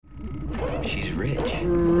She's rich.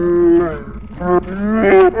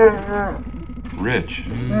 Rich?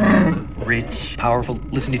 Rich, powerful.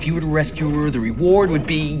 Listen, if you were to rescue her, the reward would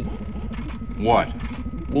be... What?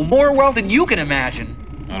 Well, more wealth than you can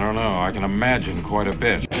imagine. I don't know. I can imagine quite a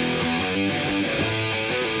bit.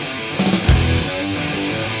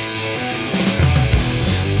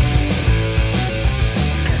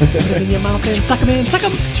 Put it in your mouth and suck 'em in, suck 'em.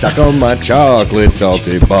 Suck on my chocolate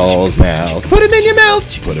salty balls now. Put them in your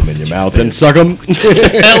mouth. Put them in your mouth and suck them.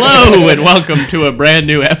 Hello and welcome to a brand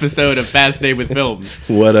new episode of Fascinated with Films.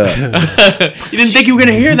 What up? You didn't think you were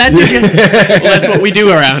going to hear that, did you? Well, that's what we do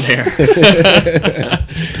around here.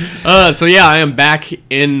 So yeah, I am back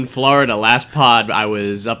in Florida. Last pod, I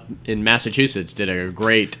was up in Massachusetts. Did a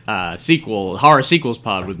great horror sequels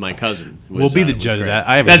pod with my cousin. We'll be the judge of that.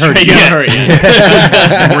 I haven't That's heard right. it You yet. haven't heard it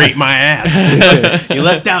yet. Rate my ass. You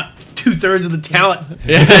left out 2/3 of the talent.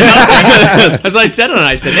 That's what I said on it.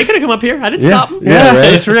 I said they could have come up here. I didn't stop them. Yeah, right?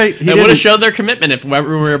 That's right. They would have showed their commitment if we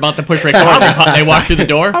were about to push record. They walked through the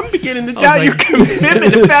door. I'm beginning to doubt your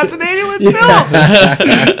commitment to Fascinated with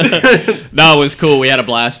Film. No, it was cool. We had a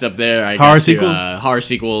blast up there. Horror sequels? Horror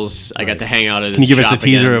sequels. I got to hang out at his Can you give us a shop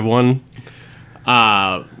teaser again. of one?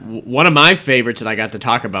 One of my favorites that I got to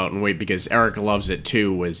talk about and wait because Eric loves it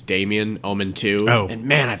too was Damien, Omen 2. Oh. And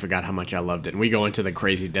man, I forgot how much I loved it. And we go into the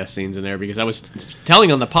crazy death scenes in there because I was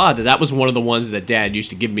telling on the pod that was one of the ones that Dad used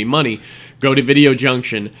to give me money. Go to Video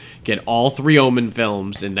Junction, get all 3 Omen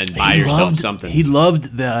films, and then buy yourself something. He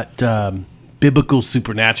loved that biblical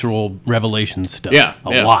supernatural revelation stuff. Yeah,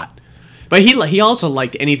 a yeah. lot. But he also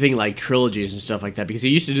liked anything like trilogies and stuff like that because he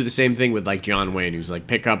used to do the same thing with like John Wayne. He was like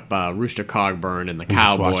pick up Rooster Cogburn and the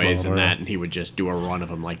just watch Cowboys them and all, that, and he would just do a run of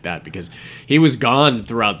them like that because he was gone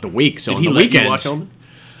throughout the week. So Did on he the let you weekends, watch Omen?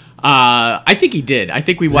 I think he did. I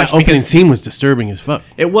think we watched That opening because scene was disturbing as fuck.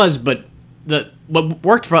 it was, but what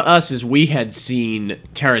worked for us is we had seen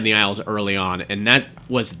Terror in the Isles early on, and that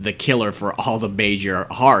was the killer for all the major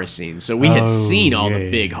horror scenes. So we had seen all the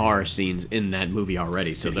big horror scenes in that movie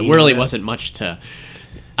already. So there really wasn't much to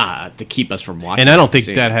keep us from watching. And I don't think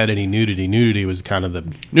scene. that had any nudity. Nudity was kind of the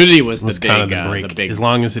Nudity was the kind of big, the break. the big as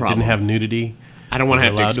long as it problem. didn't have nudity. I don't want to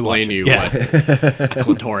have to allowed to explain watch to it. you Yeah. what a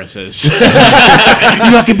clitoris is. You're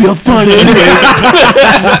not gonna be a fun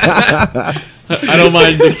I don't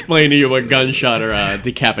mind explaining to you what gunshot or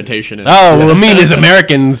decapitation is. Oh, well, I mean, as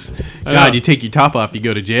Americans, know. God, you take your top off, you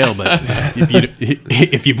go to jail. But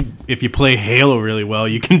if you play Halo really well,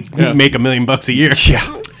 you can make $1 million a year.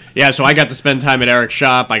 Yeah, so I got to spend time at Eric's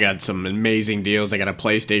shop. I got some amazing deals. I got a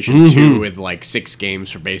PlayStation 2 with like 6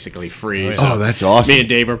 games for basically free. So Oh, that's awesome. me and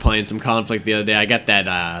Dave were playing some Conflict the other day. I got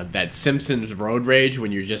that Simpsons Road Rage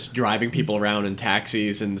when you're just driving people around in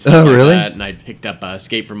taxis and stuff like really? that. And I picked up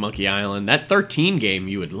Escape from Monkey Island. That 13 game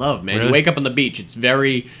you would love, man. Really? You wake up on the beach. It's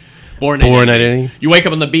very... Born Identity. You wake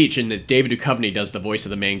up on the beach and David Duchovny does the voice of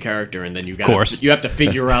the main character, and then you have to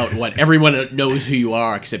figure out what everyone knows who you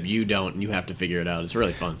are except you don't, and you have to figure it out. It's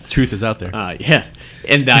really fun. Truth is out there. Yeah,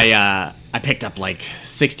 and I picked up like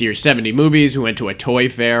 60 or 70 movies. We went to a toy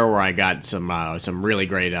fair where I got some really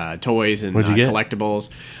great toys and What'd you get? collectibles.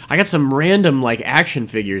 I got some random like action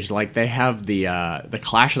figures, like they have the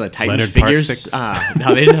Clash of the Titans Leonard Part figures. 6?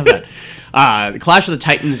 No, they didn't have that. The Clash of the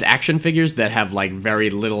Titans action figures that have like very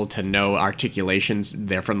little to no articulations.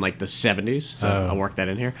 They're from like the 70s, so I'll work that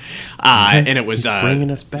in here. And it was bringing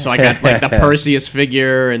us back. So I got like the Perseus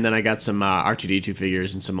figure, and then I got some R2D2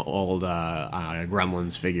 figures and some old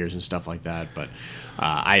Gremlins figures and stuff like that. But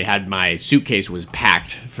I had my suitcase was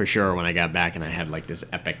packed for sure when I got back, and I had like this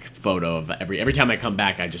epic photo of every time I come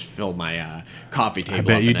back, I just fill my coffee table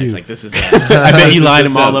bet up, you and it's do. like this is. I bet you lined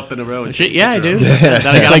them all up in a row. And Shit, yeah, I do.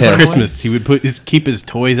 It's like Christmas. He would keep his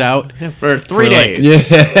toys out for 3 for, like, days.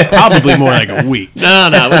 probably more like a week.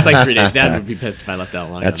 No, it was like 3 days. Dad would be pissed if I left that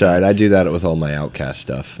long. That's all right. I do that with all my Outcast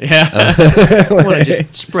stuff. Yeah, I want to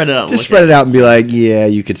just spread it out. Just spread it out and be like, yeah,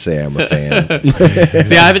 you could say I'm a fan.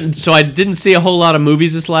 See, I haven't. So I didn't see a whole lot of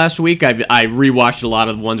movies this last week. I rewatched a lot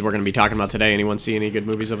of the ones we're going to be talking about today. Anyone see any good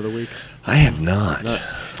movies over the week? I have not.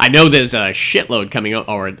 I know there's a shitload coming out,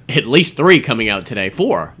 or at least 3 coming out today.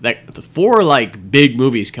 4 like big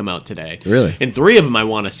movies come out today. Really? And 3 of them I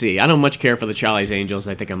want to see. I don't much care for the Charlie's Angels.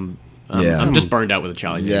 I think I'm just burned out with the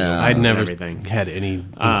Charlie's Yeah. Angels. I'd and never everything. had any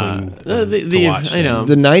inkling The to watch I them. know.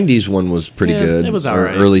 The 90s one was pretty Yeah, good. it was Or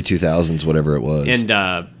alright. early 2000s, whatever it was. And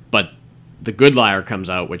but The Good Liar comes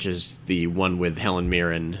out, which is the one with Helen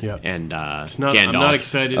Mirren Yeah. and Gandalf. Gandalf. I'm not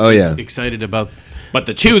excited. Oh, yeah. Excited about. But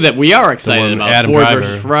the 2 that we are excited one with about, Adam Ford Driver.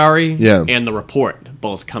 versus Ferrari Yeah. and The Report,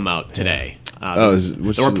 both come out today. what's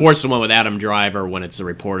The Report's the one with Adam Driver when it's a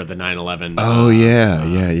report of the 9/11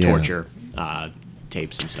 yeah. torture.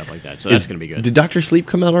 tapes and stuff like that. So that's going to be good. Did Dr. Sleep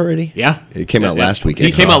come out already? Yeah. It came out last week.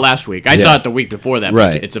 He came out last week. I saw it the week before that, but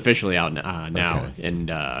Right. it's officially out now. Okay. And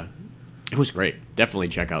it was great. Definitely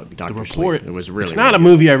check out Dr. Report. Sleep. It was really It's not a really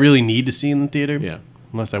movie I really need to see in the theater. Yeah.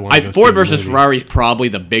 Unless I want to go see Ford the versus movie. Ferrari is probably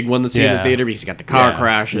the big one that's in the Yeah. theater because you got the car Yeah.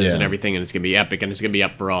 crashes and Yeah. everything, and it's going to be epic, and it's going to be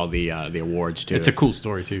up for all the awards, too. It's a cool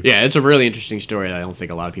story too. Yeah, it's a really interesting story that I don't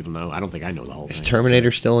think a lot of people know. I don't think I know the whole thing. Is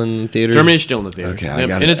Terminator still in theaters? Terminator's still in the theater. Okay, I Yep.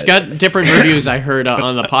 got and it. it's got different reviews I heard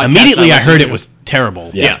on the podcast. Immediately, I listened heard to. it was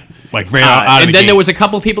terrible. Yeah. Like very out of And the then gate. there was a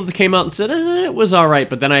couple of people that came out and said it was all right,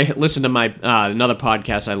 but then I listened to my another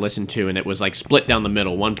podcast I listened to, and it was like split down the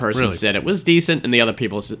middle. One person Really? said it was decent, and the other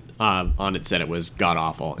people on it said it was god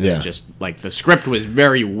awful. And Yeah. it was just like the script was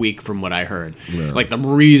very weak from what I heard. Like the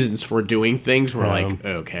reasons for doing things were like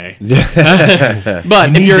okay, but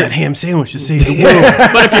if Need you're that ham sandwich to save the world.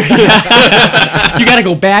 but if you're you got to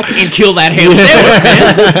go back and kill that ham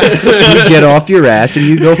sandwich, man. You get off your ass and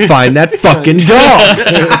you go find that fucking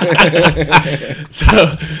dog.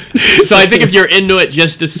 So I think if you're into it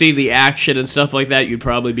just to see the action and stuff like that, you'd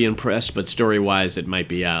probably be impressed. But story wise, it might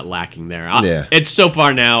be lacking there. Yeah. It's so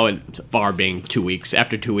far now, and far being 2 weeks.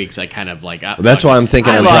 After 2 weeks, I kind of like. That's why I'm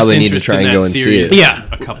thinking I lost probably need to interest try in and that go and see series it. Yeah.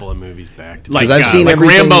 A couple of movies back. Like, I've seen like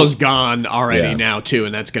everything- Rambo's gone already Yeah. now too,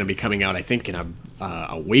 and that's going to be coming out. I think in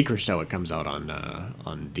a week or so. It comes out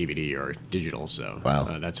on DVD or digital. So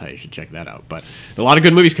Wow. that's how you should check that out. But a lot of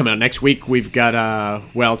good movies coming out next week. We've got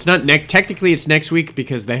well, it's not technically it's next week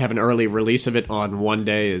because they have an early release of it on one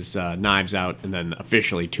day is Knives Out, and then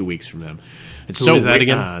officially 2 weeks from them. It's Who so is that weird.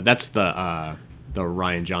 again? That's the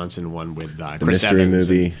Ryan Johnson one with Chris mystery Evans.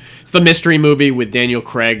 movie. It's the mystery movie with Daniel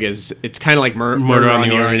Craig. It's kind of like Murder on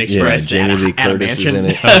the Orient Express. Yeah, Jamie Lee at a Curtis is mansion.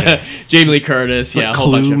 in it. Jamie Lee Curtis, yeah, a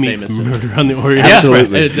whole bunch Clue of meets famous. Murder on the Orient Yeah,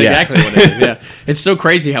 Absolutely, it's yeah. exactly what it is. Yeah, it's so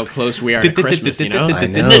crazy how close we are to Christmas. You know, I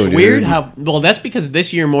know, isn't it weird dude. how? Well, that's because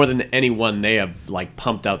this year more than anyone, they have like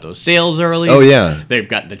pumped out those sales early. Oh, yeah. they've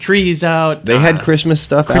got the trees out. They had Christmas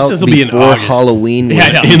stuff Christmas out will be in before August. Halloween was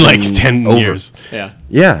Yeah, I know. in like even 10 over. years. Yeah,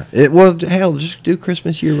 Yeah. Well, hell, just do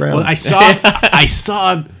Christmas year round. Well, I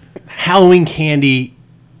saw Halloween candy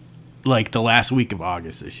like the last week of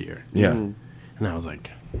August this year. yeah. And I was like,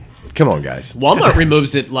 Come on, guys. Walmart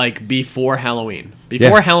removes it like before Halloween. Before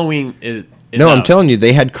Yeah. Halloween is No, I'm out. telling you,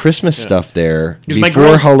 they had Christmas stuff there 'Cause my before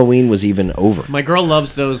girls- Halloween was even over. My girl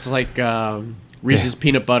loves those like Reese's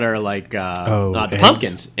peanut butter, like the eggs.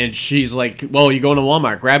 pumpkins, and she's like, "Well, you go into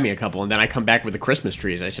Walmart, grab me a couple," and then I come back with the Christmas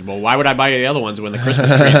trees. I said, "Well, why would I buy you the other ones when the Christmas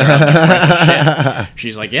trees are out there? Shit."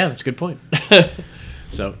 She's like, "Yeah, that's a good point."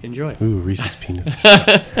 So enjoy. ooh, Reese's peanut.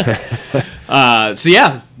 So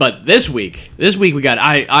yeah, but this week we got.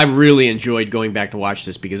 I really enjoyed going back to watch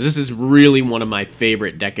this because this is really one of my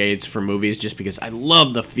favorite decades for movies. Just because I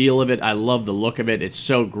love the feel of it, I love the look of it. It's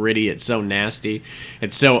so gritty, it's so nasty,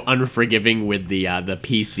 it's so unforgiving with the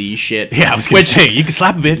PC shit. Yeah, I was going to say, you can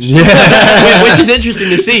slap a bitch. Which is interesting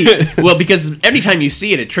to see. Well, because every time you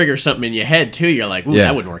see it, it triggers something in your head too. You're like, "Ooh, Yeah.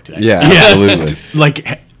 that wouldn't work today." Yeah, absolutely.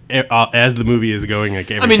 Like, as the movie is going,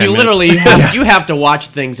 like every I mean, 10 you minutes. literally you have to watch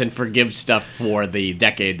things and forgive stuff for the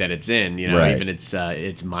decade that it's in. You know, Right. even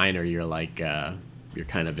it's minor. You're like you're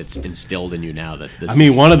kind of it's instilled in you now that this. I mean,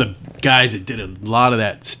 is, one of the guys that did a lot of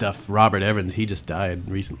that stuff, Robert Evans, he just died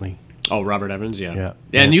recently. Oh, Robert Evans, yeah.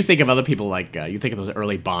 Yeah. And you think of other people like you think of those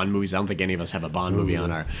early Bond movies. I don't think any of us have a Bond movie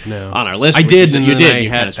on our list. I which did, is- and you then did. I You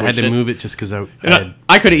kinda had switched to it. move it just because I And had,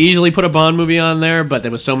 I could have easily put a Bond movie on there, but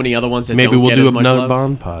there was so many other ones that maybe don't we'll get do as much another love.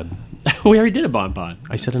 Bond pod. We already did a Bond pod.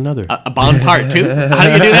 I said another. A Bond part 2? How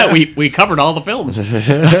do you do that? We covered all the films.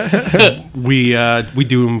 We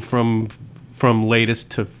do them from latest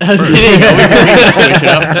to There first. you go. We can switch it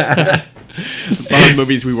up. Bond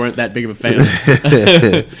movies, we weren't that big of a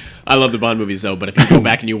fan. I love the Bond movies though, but if you go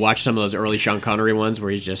back and you watch some of those early Sean Connery ones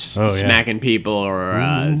where he's just Oh, yeah. smacking people, or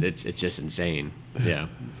it's just insane. Yeah.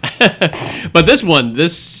 But this one,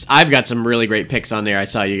 I've got some really great picks on there. I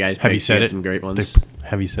saw you guys Have you pick said it? some great ones.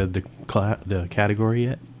 Have you said the category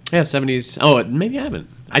yet? Yeah, 70s. Oh, maybe I haven't.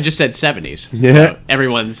 I just said 70s. Yeah. So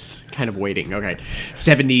everyone's kind of waiting. Okay.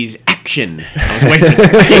 70s action. I was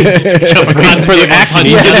waiting for the action.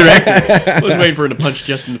 He's the director. I was waiting for him to punch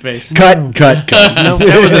just in the face. Cut. No,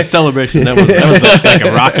 that was a celebration. That was like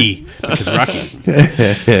a Rocky, because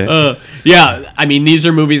Rocky. Yeah, I mean, these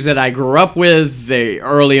are movies that I grew up with. They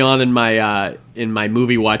early on in my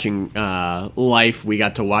movie watching life, we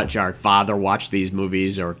got to watch our father watch these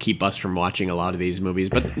movies or keep us from watching a lot of these movies.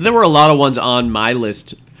 But there were a lot of ones on my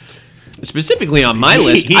list, specifically on my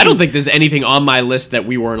list. I don't think there's anything on my list that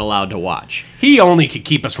we weren't allowed to watch. He only could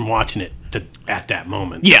keep us from watching it at that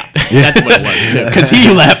moment. Yeah, that's what it was too. Because he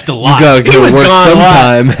left a lot. You gotta he go was to work gone a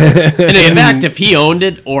lot. sometime. And in fact, if he owned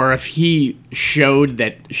it, or if he showed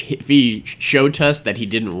to us that he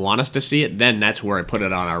didn't want us to see it, then that's where I put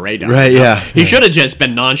it on our radar. Right, yeah. He should have just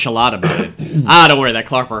been nonchalant about it. Don't worry, that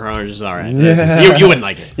Clockwork Orange is all right. You wouldn't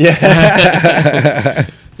like it. Yeah.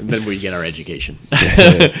 And then we get our education.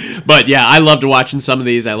 But yeah, I loved watching some of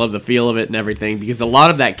these. I love the feel of it and everything, because a lot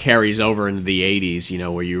of that carries over into the 80s,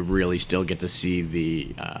 where you really still get to see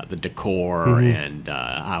the decor and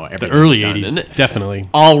how everything's The early done. 80s, And definitely.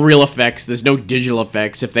 all real effects. There's no digital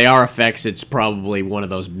effects. If they are effects, it's probably one of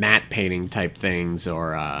those matte painting type things,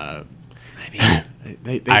 or they can't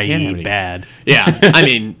have I.e. any. bad. Yeah, I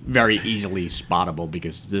mean, very easily spottable,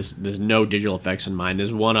 because there's no digital effects in mine.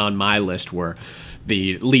 There's one on my list where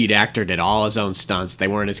the lead actor did all his own stunts. They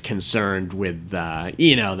weren't as concerned with, that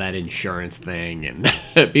insurance thing and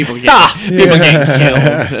people getting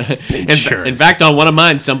killed. In fact, on one of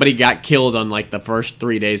mine, somebody got killed on like the first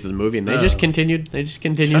 3 days of the movie, and they just continued. I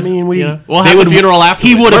mean, we'll have a funeral after.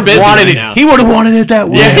 He would have wanted it. He would have wanted it that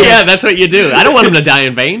way. Yeah, that's what you do. I don't want him to die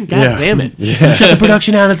in vain. God damn it. You shut the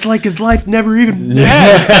production out. It's like his life never even.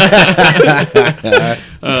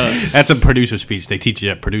 That's a producer speech. They teach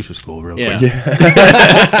you at producer school real quick.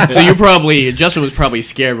 So Justin was probably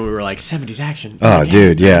scared when we were like 70s action. Oh,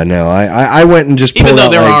 dude, yeah, no. I went and just pulled Even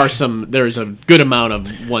though out, there's a good amount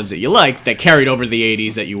of ones that you like that carried over the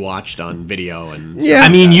 80s that you watched on video. And Yeah. I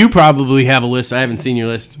mean, you probably have a list. I haven't seen your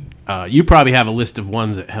list. You probably have a list of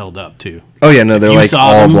ones that held up too. Oh yeah, no, they're you like saw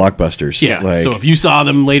all them- blockbusters. Yeah. Like, So if you saw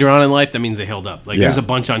them later on in life, that means they held up. Like Yeah. there's a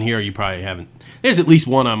bunch on here you probably haven't. There's at least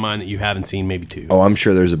one on mine that you haven't seen, maybe two. oh, I'm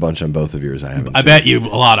sure there's a bunch on both of yours I haven't I seen. bet you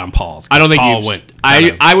a lot on Paul's. I don't think Paul you've. went.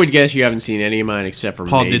 I would guess you haven't seen any of mine except for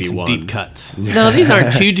Paul maybe did some one. deep cuts. No, these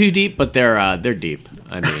aren't too deep, but they're deep.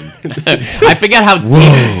 I mean, I forget how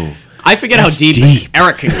deep. I forget how deep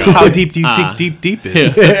Eric can go. How deep do you think deep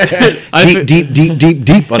is?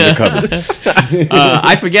 Deep undercover.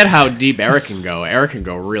 I forget how deep Eric can go. Eric can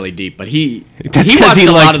go really deep, but That's he because watched he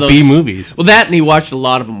a lot likes of those B movies. Well, that and he watched a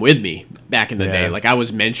lot of them with me back in the day. Yeah. Like I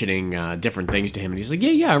was mentioning different things to him, and he's like,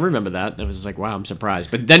 "Yeah, I remember that." And I was like, "Wow, I'm surprised."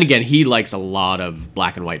 But then again, he likes a lot of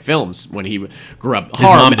black and white films when he grew up.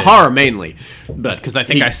 mom did. Horror mainly, but Because I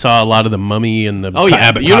think I saw a lot of the Mummy and the Oh yeah,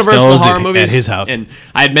 Abbott Universal Costellos horror movies at his house. And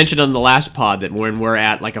I had mentioned on the last pod that when we're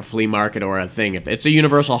at like a flea market or a thing, if it's a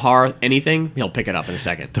Universal horror anything, he'll pick it up in a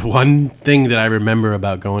second. The one thing that I remember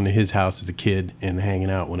about going to his house as a kid and hanging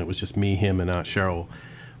out when it was just me, him, and Aunt Cheryl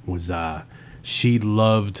was she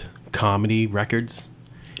loved comedy records.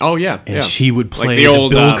 Oh yeah, And she would play like the the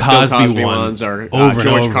old Bill Cosby one ones or over and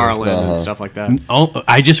George over. Carlin and stuff like that.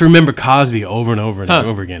 I just remember Cosby over and over and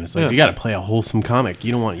over again. It's like Yeah. you got to play a wholesome comic.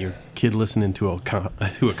 You don't want your kid listening to a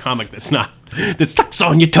comic that sucks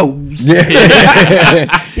on your toes.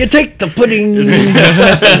 You take the pudding.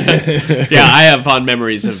 Yeah, I have fond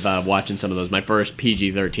memories of watching some of those. My first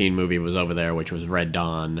PG-13 movie was over there, which was Red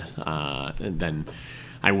Dawn. And then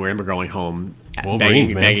I remember going home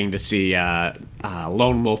Wolverines, man. begging to see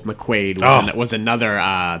Lone Wolf McQuade was another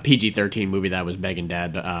PG-13 movie that I was begging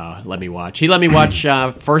Dad let me watch. He let me watch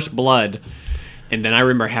First Blood, and then I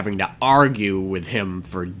remember having to argue with him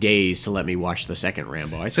for days to let me watch the second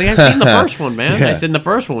Rambo. I said, I've seen the first one, man. Yeah. I said the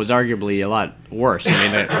first one was arguably a lot worse. I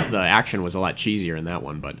mean, the action was a lot cheesier in that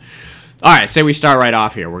one, but... All right, say we start right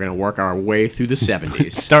off here. We're going to work our way through the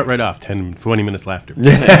 70s. Start right off. 20 minutes laughter. All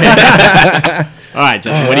right,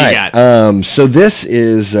 Justin, what do you got? So this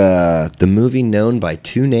is the movie known by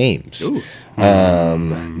two names.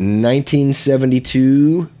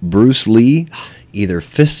 1972, Bruce Lee, either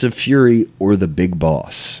Fists of Fury or The Big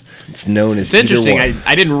Boss. It's known as It's interesting. either one.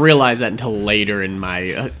 I didn't realize that until later in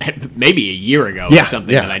my, maybe a year ago Yeah, or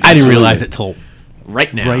something. yeah. That I didn't realize it till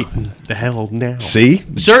right now. right the hell now. See?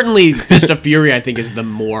 Certainly, Fist of Fury, I think, is the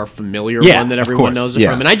more familiar Yeah, one that of everyone course. knows it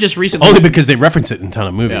Yeah. from. And I just recently... Only because they reference it in a ton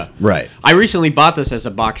of movies. Yeah. Right. I recently bought this as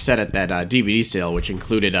a box set at that DVD sale, which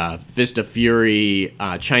included Fist of Fury,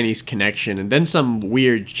 Chinese Connection, and then some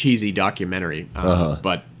weird, cheesy documentary.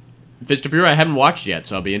 But Fist of Fury I haven't watched yet,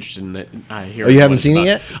 so I'll be interested in hearing Oh, you what haven't it's seen it about.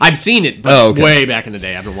 yet? I've seen it, but Oh, okay. way back in the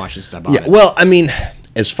day. I haven't watched it since I bought Yeah. it. Well, I mean,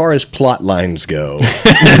 as far as plot lines go,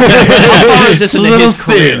 How far is this into little his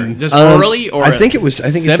career? thin. Is this early? Or I think it's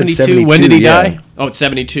 72. When did he yeah. die? Oh, it's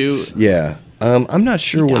 72. Yeah. I'm not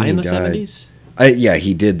sure when Die he in the died. 70s? Yeah,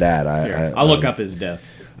 he did that. I'll look up his death.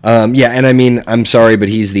 Yeah, and I mean, I'm sorry, but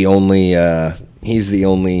he's the only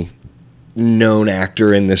known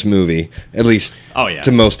actor in this movie, at least Oh, yeah.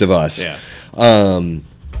 to most of us. Yeah.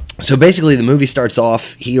 So basically, the movie starts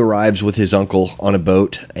off. He arrives with his uncle on a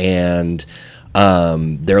boat, and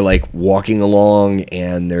They're like walking along,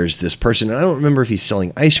 and there's this person. And I don't remember if he's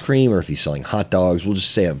selling ice cream or if he's selling hot dogs. We'll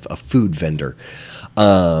just say a food vendor.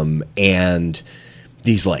 And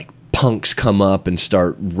these like punks come up and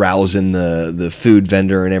start rousing the food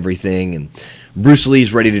vendor and everything. And Bruce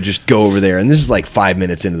Lee's ready to just go over there. And this is like 5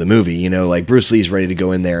 minutes into the movie, you know, like Bruce Lee's ready to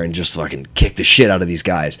go in there and just fucking kick the shit out of these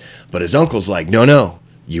guys. But his uncle's like, no,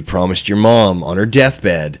 you promised your mom on her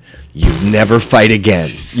deathbed you'd never fight again,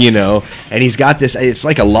 you know? And he's got this, it's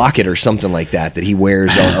like a locket or something like that he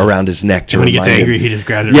wears around his neck to when he remind gets angry, him. he just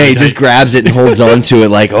grabs it. Yeah, really he just tight. grabs it and holds on to it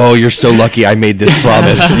like, oh, you're so lucky I made this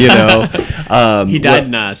promise, you know? He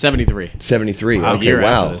died in 73. 73. A Okay, year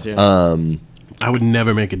wow. after this, yeah. I would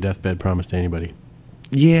never make a deathbed promise to anybody.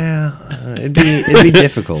 Yeah, it'd be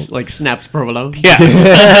difficult. Like snaps provolone.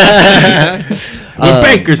 Yeah. We're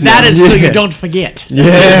bankers now. That is so you don't forget.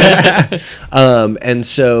 And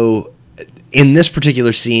so in this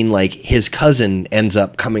particular scene, like his cousin ends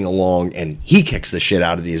up coming along and he kicks the shit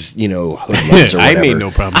out of these, you know, hoodlums or I whatever. made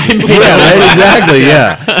no problem. Yeah, right, exactly.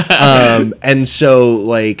 Yeah. And so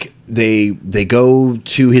like they go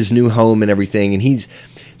to his new home and everything, and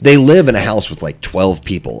they live in a house with like 12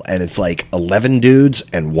 people, and it's like 11 dudes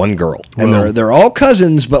and one girl, and Whoa. they're all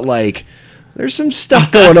cousins, but like there's some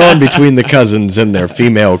stuff going on between the cousins and their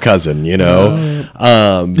female cousin, you know.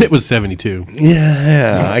 It was 72.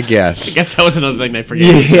 Yeah, I guess. I guess that was another thing they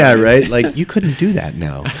forget. Yeah, right. Like you couldn't do that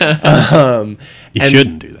now. You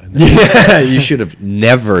shouldn't do that. Yeah, you should have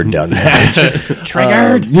never done that.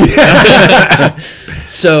 Triggered.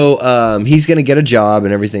 So he's going to get a job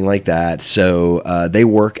and everything like that. So they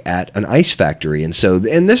work at an ice factory, and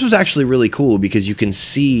this was actually really cool because you can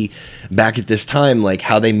see back at this time like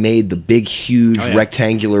how they made the big, huge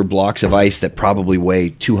rectangular blocks of ice that probably weigh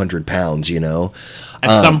 200 pounds. You know.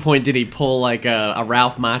 At some point, did he pull like a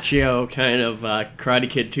Ralph Macchio kind of Karate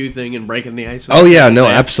Kid 2 thing and breaking the ice? Oh yeah, no,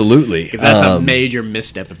 absolutely. Because that's a major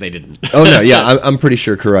misstep if they didn't. Oh no, yeah, I'm pretty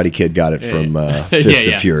sure Karate Kid got it from Fist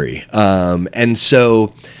of Fury. And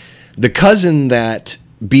so the cousin that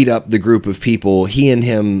beat up the group of people, he and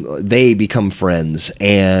him, they become friends,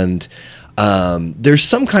 and there's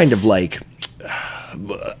some kind of like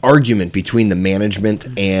argument between the management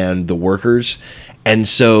and the workers. And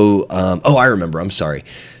so, I remember. I'm sorry.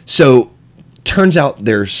 So, turns out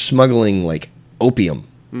they're smuggling like opium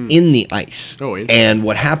in the ice. Oh, and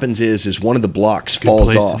what happens is one of the blocks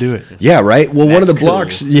falls place to off. do it. Yeah, right. Well, one of the That's cool.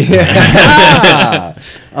 blocks. Yeah.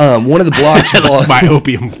 One of the blocks falls. My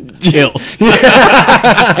opium chill.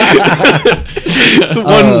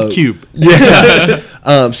 One cube.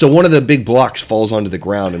 So one of the big blocks falls onto the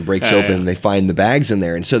ground and breaks open, yeah. and they find the bags in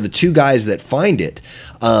there. And so the two guys that find it,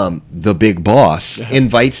 the big boss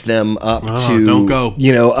invites them up to, don't go.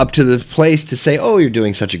 you know, up to the place to say, "Oh, you're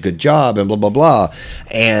doing such a good job," and blah blah blah.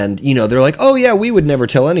 And you know, they're like, "Oh yeah, we would never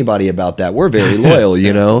tell anybody about that. We're very loyal,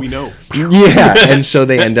 you know." We know. Yeah, and so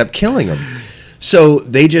they end up killing him. So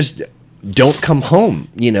they just don't come home,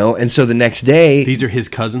 you know. And so the next day, These are his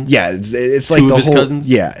cousins? yeah, it's like Two of the his whole cousins?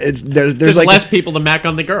 yeah. It's there's There's like less people to mac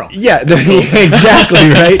on the girl. yeah, exactly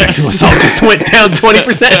right. Assault just went down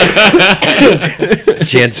 20%.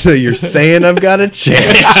 Chance, so you're saying I've got a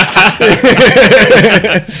chance.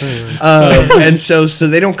 And so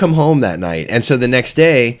they don't come home that night. And so the next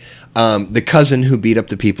day, the cousin who beat up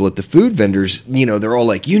the people at the food vendors, you know, they're all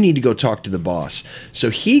like, "You need to go talk to the boss." So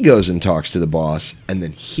he goes and talks to the boss, and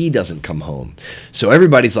then he doesn't come home. So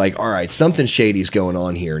everybody's like, all right, something shady's going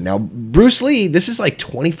on here. Now, Bruce Lee, this is like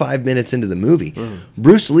 25 minutes into the movie.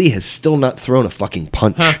 Bruce Lee has still not thrown a fucking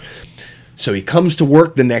punch. So he comes to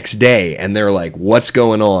work the next day, and they're like, "What's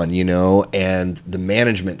going on?" You know, and the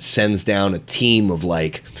management sends down a team of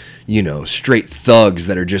like, you know, straight thugs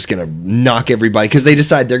that are just gonna knock everybody, because they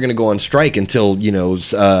decide they're gonna go on strike until, you know,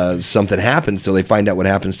 something happens, till they find out what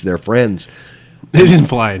happens to their friends. It doesn't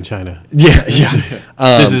fly in China. Yeah, yeah.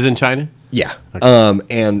 This is in China? Yeah.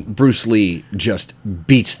 And Bruce Lee just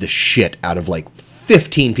beats the shit out of like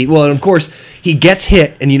 15 people. Well, and of course, he gets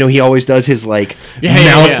hit, and you know, he always does his like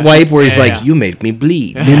mouth wipe where he's like, "You made me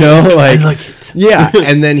bleed," you know, like yeah.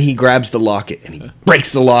 And then he grabs the locket and he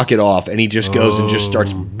breaks the locket off, and he just goes and just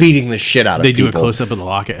starts beating the shit out of They people. do a close up of the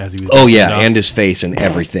locket as he was. Oh taking it yeah, off. and his face and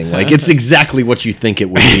everything. Like it's exactly what you think it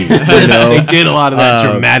would be. You know? They did a lot of that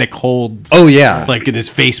dramatic holds. Oh yeah. Like, and his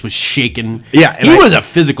face was shaking. Yeah, and he I- was a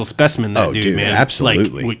physical specimen. That Oh, dude, dude, man.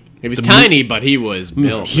 absolutely. Like, He was tiny, but he was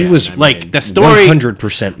built. He man. was I mean, like the story.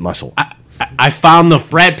 100% muscle. I found the.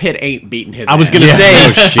 Brad Pitt ain't beating his I was ass. gonna Yeah. say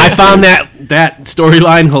Oh, shit, I found that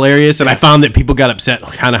storyline hilarious, and I found that people got upset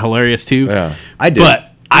kind of hilarious too. Yeah, I did.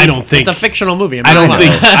 But I don't think it's a fictional movie. I don't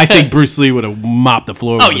think I think Bruce Lee would have mopped the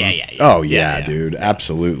floor. Oh with yeah, him. yeah. Oh yeah, dude,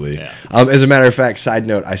 absolutely. Yeah. As a matter of fact, side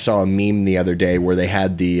note, I saw a meme the other day where they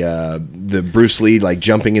had the Bruce Lee like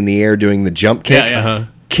jumping in the air doing the jump kick,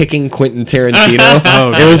 kicking Quentin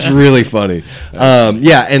Tarantino. It was really funny.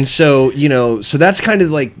 And so so that's kind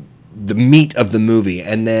of like the meat of the movie,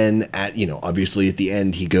 and then obviously at the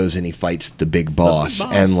end he goes and he fights the big boss.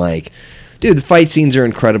 And like. Dude, the fight scenes are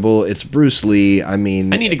incredible. It's Bruce Lee. I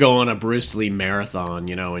mean, I need to go on a Bruce Lee marathon,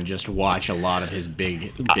 and just watch a lot of his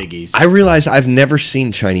biggies. I realize I've never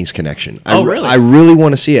seen Chinese Connection. Really? I really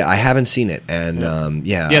want to see it. I haven't seen it, and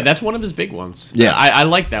yeah, that's one of his big ones. Yeah, I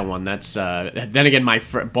like that one. That's then again,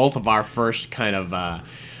 both of our first kind of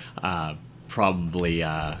probably.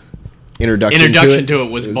 Introduction to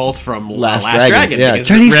it was both from Last Dragon. Yeah,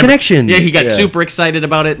 Chinese Connection. Yeah, he got super excited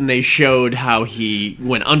about it, and they showed how he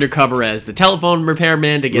went undercover as the telephone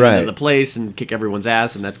repairman to get into the place and kick everyone's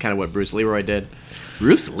ass, and that's kind of what Bruce Leroy did.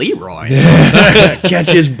 Bruce Leroy?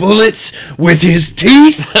 Catches bullets with his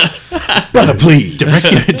teeth? Brother, please.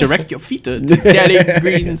 Direct your feet to Daddy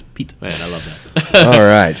Green's pizza. Man, I love that. All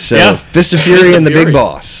right, so Fist of Fury and the Big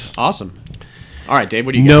Boss. Awesome. All right, Dave,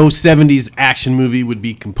 what do you No got? 70s action movie would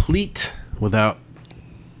be complete without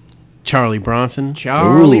Charlie Bronson.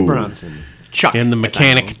 Charlie Bronson. Chuck. And the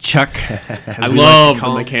mechanic Chuck. I love The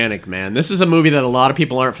Mechanic, man. This is a movie that a lot of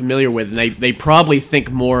people aren't familiar with, and they probably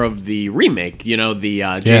think more of the remake, the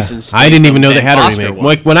Jason Statham. I didn't even know they Ben had a Foster remake. one.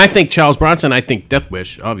 Like, when I think Charles Bronson, I think Death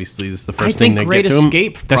Wish. Obviously, this is the first thing they Great get to him.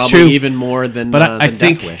 Escape That's probably true. even more than, But I than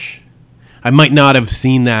think Death Wish. I might not have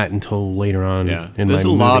seen that until later on. Yeah. In There's my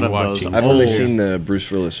a lot movie of those watching. I've only old- seen the Bruce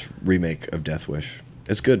Willis remake of Death Wish.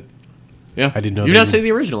 It's good. Yeah, I didn't know You've they not were- seen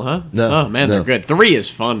the original, huh? No, Oh man, no. they're good. 3 is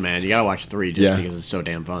fun, man. You gotta watch 3 just Yeah. because it's so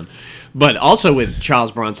damn fun. But also with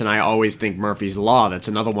Charles Bronson, I always think Murphy's Law. That's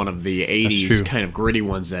another one of the '80s true. kind of gritty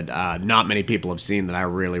ones that not many people have seen that I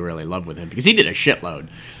really, really love with him because he did a shitload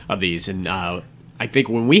of these. And I think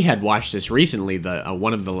when we had watched this recently,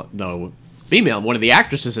 one of the female, one of the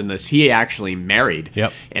actresses in this, he actually married.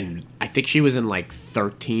 Yep. And I think she was in like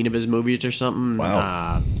 13 of his movies or something.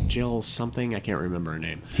 Wow. Jill something. I can't remember her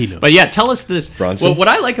name. He knows. But yeah, tell us this. Bronson? Well, what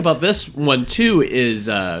I like about this one too is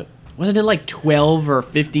wasn't it like 12 or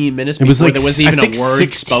 15 minutes It before was like there was I even think a word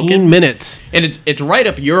 16 spoken? minutes. And it's right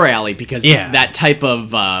up your alley because that type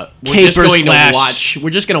of we're just Caper going slash- to watch. We're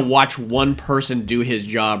just going to watch one person do his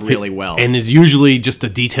job really well. And it's usually just a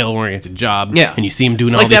detail-oriented job. Yeah. And you see him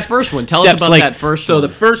doing Like all that these first one. Tell us steps, about that first So one. the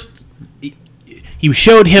first... He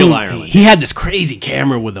showed him... Phil Ireland. He had this crazy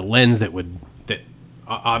camera with a lens that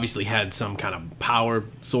obviously had some kind of power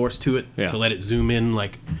source to it to let it zoom in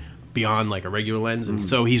like beyond like a regular lens. And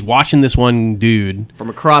so he's watching this one dude... From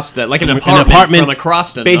across the... Like an An apartment from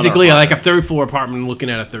across the... basically like a third-floor apartment looking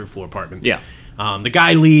at a third-floor apartment. Yeah. The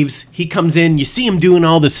guy leaves. He comes in. You see him doing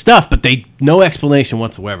all this stuff, but no explanation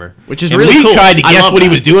whatsoever. Which is and really we cool. tried to I guess love what he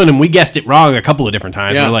that. was doing, and we guessed it wrong a couple of different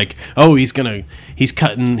times. Yeah. We're like, oh, he's putting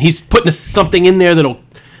something in there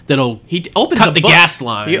that'll He opens cut a the book. gas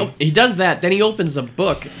line. He does that. Then he opens a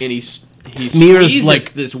book and he smears squeezes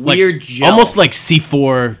like this weird gel. almost like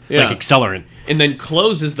C4 Yeah. like accelerant. And then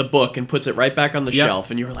closes the book and puts it right back on the Yep.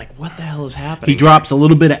 shelf. And you're like, what the hell is happening? He drops a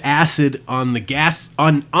little bit of acid on the gas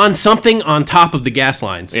on something on top of the gas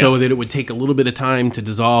line, so Yeah. that it would take a little bit of time to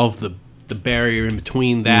dissolve the barrier in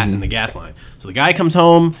between that and the gas line. So the guy comes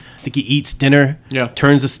home. I think he eats dinner. Yeah.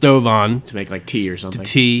 Turns the stove on to make like tea or something.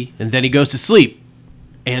 tea, and then he goes to sleep.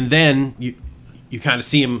 And then you kind of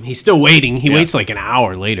see him. He's still waiting. He waits like an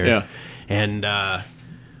hour later. Yeah. And all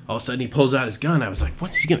of a sudden he pulls out his gun. I was like,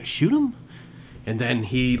 "What's he gonna shoot him?" And then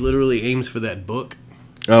he literally aims for that book.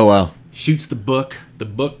 Oh, wow. Shoots the book. The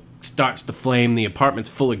book starts to flame. The apartment's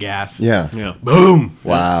full of gas. Yeah. Yeah. Boom.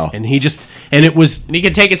 Wow. And he was. And he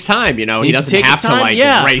can take his time, He doesn't take his have to time. like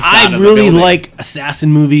race I out of really the building. like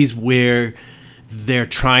assassin movies where they're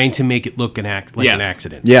trying to make it look an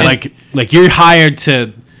accident. Yeah. Like you're hired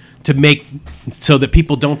to make so that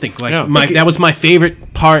people don't think like Yeah. that was my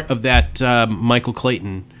favorite part of that Michael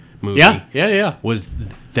Clayton movie. Yeah. Was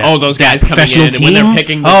that, Oh, those that guys coming professional in and when they're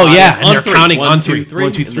picking the Oh body- yeah, and on they're three. counting 1, on 2, 2, 3.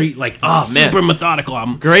 1, 2, 3, like Oh, man. super methodical.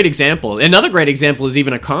 Great example. Another great example is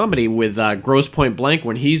even a comedy with Grosse Point Blank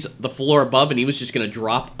when he's the floor above and he was just going to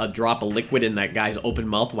drop a liquid in that guy's open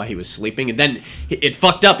mouth while he was sleeping. And then it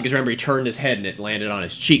fucked up because remember he turned his head and it landed on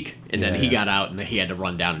his cheek. And then he got out and he had to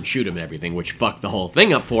run down and shoot him and everything, which fucked the whole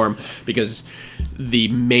thing up for him because the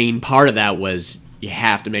main part of that was you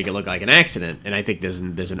have to make it look like an accident. And I think there's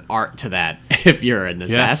an art to that if you're an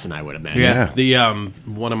assassin, I would imagine. Yeah. The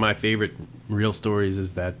one of my favorite real stories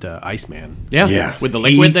is that Iceman. Yeah. With the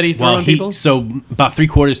liquid that he threw on people? So about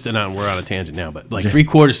 3/4, and we're on a tangent now, but like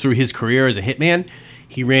 3/4 through his career as a hitman,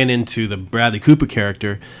 he ran into the Bradley Cooper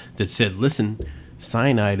character that said, listen,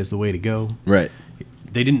 cyanide is the way to go. Right.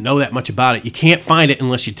 They didn't know that much about it. You can't find it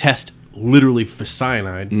unless you test literally for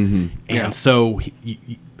cyanide. And so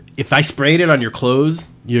if I sprayed it on your clothes,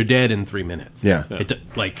 you're dead in 3 minutes. Yeah.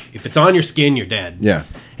 Like if it's on your skin, you're dead. Yeah.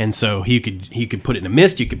 And so he could put it in a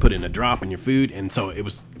mist, you could put it in a drop in your food, and so it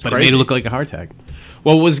was. But crazy. it made it look like a heart attack.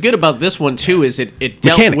 Well, what was good about this one too is it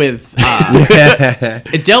dealt Mechanic. with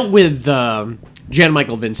it dealt with Jan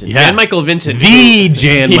Michael Vincent. Yeah. Jan Michael Vincent,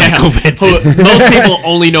 Michael Vincent. who most people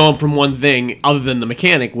only know him from one thing other than The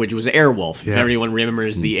Mechanic, which was Airwolf. If Yeah. everyone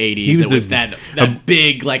remembers the '80s, He was it was a- that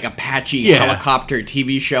big like Apache Yeah. helicopter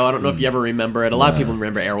TV show. I don't know if you ever remember it. A lot of people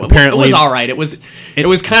remember Airwolf. Apparently- it was all right. It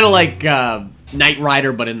was kind of like Knight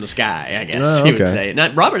Rider, but in the sky. I guess Oh, you would okay. say. Now,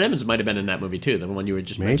 Robert Evans might have been in that movie too, the one you were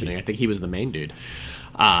just mentioning. I think he was the main dude.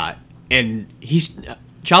 And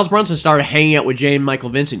Charles Bronson started hanging out with Jan Michael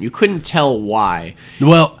Vincent. You couldn't tell why.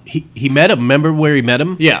 Well, he met him. Remember where he met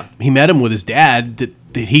him? Yeah. He met him with his dad that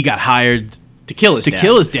he got hired To kill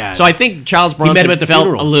his dad. So I think Charles met him Bronson at the felt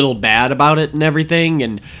funeral. a little bad about it and everything,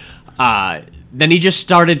 and then he just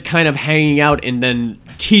started kind of hanging out and then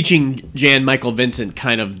teaching Jan Michael Vincent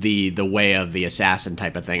kind of the way of the assassin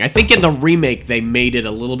type of thing. I think in the remake they made it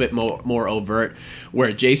a little bit more overt,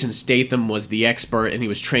 where Jason Statham was the expert and he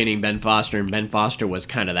was training Ben Foster, and Ben Foster was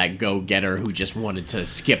kind of that go-getter who just wanted to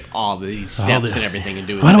skip all these steps and everything and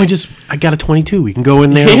do his Why don't we thing. just? I got a 22. We can go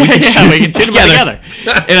in there. And we can Yeah, shoot we can shoot them together.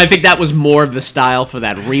 together. And I think that was more of the style for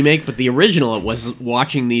that remake. But the original, it was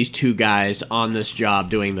watching these two guys on this job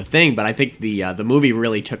doing the thing. But I think the movie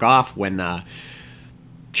really took off when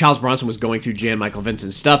Charles Bronson was going through Jan Michael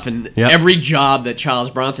Vincent's stuff, and Yep. every job that Charles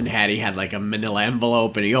Bronson had, he had like a manila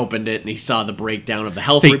envelope, and he opened it, and he saw the breakdown of the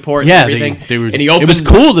health report and everything. They were. and he opened, it was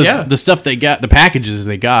cool. yeah. The stuff they got, the packages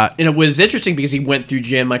they got. And it was interesting because he went through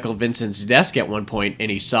Jan Michael Vincent's desk at one point and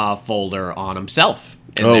he saw a folder on himself.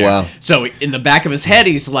 in Oh, there. wow. So in the back of his head,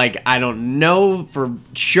 he's like, I don't know for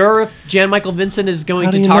sure if Jan Michael Vincent is going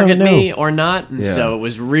How to do you target know? me or not. And Yeah. so it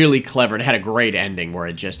was really clever. It had a great ending where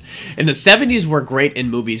it just. And the 70s were great in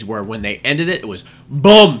movies where when they ended it, it was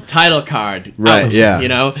boom, title card. Right, out, yeah. You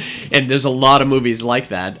know? And there's a lot of movies like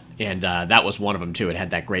that. And that was one of them, too. It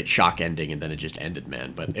had that great shock ending, and then it just ended,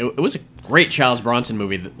 man. But it was a great Charles Bronson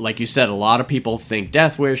movie. Like you said, a lot of people think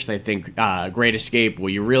Death Wish. They think Great Escape. Well,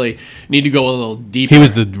 you really need to go a little deeper. He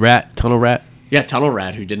was the tunnel rat. Yeah, Tunnel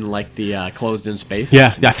Rat, who didn't like the closed-in spaces.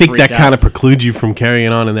 Yeah, I think that Freaked kind out. of precludes you from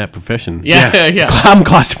carrying on in that profession. Yeah, yeah. I'm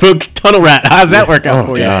claustrophobic tunnel rat. How's that work out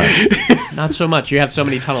for you? God. Not so much. You have so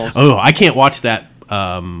many tunnels. Oh, I can't watch that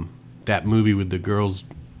that movie with the girls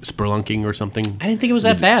spelunking or something. I didn't think it was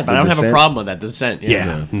that bad, but The I don't have a Descent? problem with that. Descent.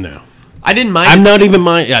 Yeah, no. I didn't mind. I'm not even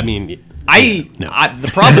mind. I mean, the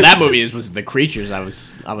problem with that movie was the creatures. I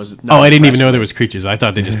was. Not I didn't even impressed know with. there was creatures. I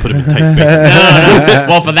thought they just put them in tight spaces. No.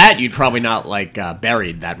 Well, for that, you'd probably not like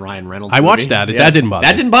Buried, that Ryan Reynolds. I watched movie. that. That didn't bother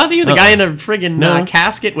That me. didn't bother you? The guy in a friggin' No.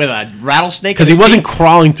 casket with a rattlesnake. Because at he his wasn't feet?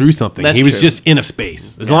 crawling through something. That's He was true. just in a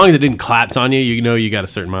space. As long as it didn't collapse on you, you know you got a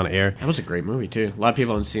certain amount of air. That was a great movie too. A lot of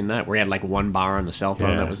people haven't seen that. Where he had like one bar on the cell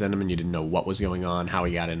phone Yeah. that was in him, and you didn't know what was going on, how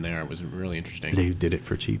he got in there. It was really interesting. They did it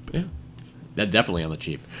for cheap. Yeah, that definitely on the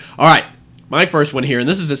cheap. All right, my first one here, and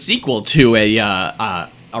this is a sequel to a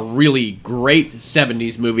really great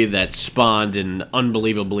 '70s movie that spawned an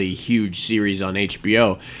unbelievably huge series on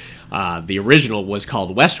HBO. The original was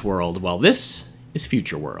called Westworld. Well, this is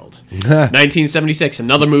Future World, 1976.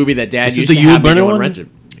 Another movie that Dad Is it used the to Yul have me Brynner go and one? rent it.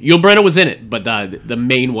 Yul Brynner was in it, but the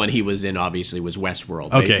main one he was in obviously was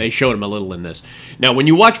Westworld. Okay. They showed him a little in this. Now, when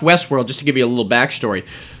you watch Westworld, just to give you a little backstory,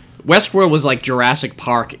 Westworld was like Jurassic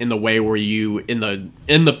Park in the way where you in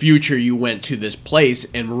the future you went to this place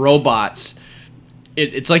and robots.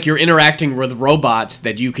 It's like you're interacting with robots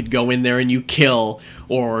that you could go in there and you kill,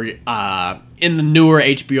 or in the newer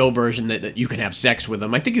HBO version that you can have sex with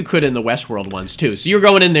them. I think you could in the Westworld ones too. So you're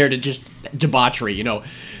going in there to just debauchery,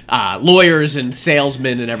 lawyers and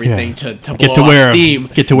salesmen and everything to blow off steam.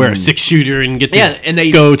 Get to wear a 6-shooter and get to and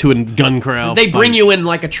they go to a gun corral. They bring you in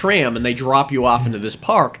like a tram and they drop you off into this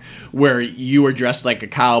park where you are dressed like a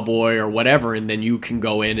cowboy or whatever, and then you can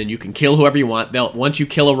go in and you can kill whoever you want. Once you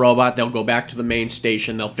kill a robot, they'll go back to the main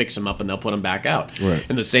station, they'll fix them up, and they'll put them back out. Right.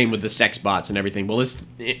 And the same with the sex bots and everything. Well, this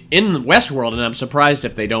in Westworld, and I'm surprised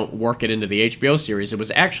if they don't work it into the HBO series, it was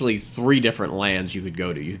actually 3 different lands you could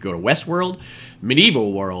go to. You could go to Westworld,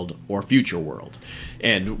 Medieval World, or Future World.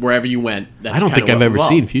 And wherever you went, that's I don't kinda think I've what ever involved.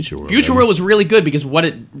 seen Future World. Future World was really good because what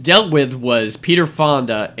it dealt with was Peter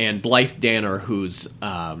Fonda and Blythe Danner, who's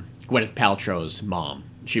Gwyneth Paltrow's mom.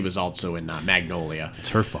 She was also in Magnolia. It's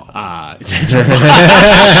her fault.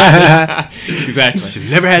 Exactly. She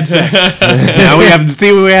never had sex. Now we have to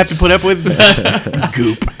see what we have to put up with.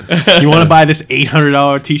 Goop. You want to buy this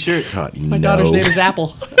 $800 T-shirt? God, My no. daughter's name is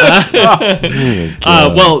Apple.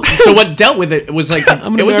 Well, so what dealt with it was like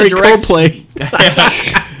I'm it gonna was marry a direct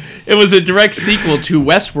Coldplay. It was a direct sequel to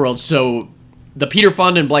Westworld. So the Peter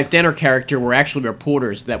Fonda and Blythe Danner character were actually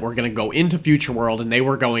reporters that were going to go into Future World, and they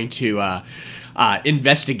were going to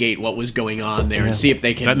investigate what was going on there and see if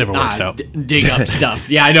they can That never works out. dig up stuff.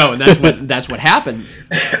 Yeah, I know, and that's what happened.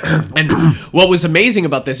 And what was amazing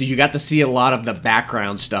about this is you got to see a lot of the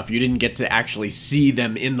background stuff. You didn't get to actually see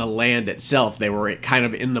them in the land itself. They were kind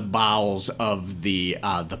of in the bowels of the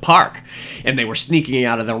park, and they were sneaking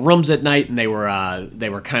out of their rooms at night, and they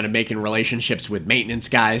were kind of making relationships with maintenance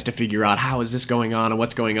guys to figure out how is this going on and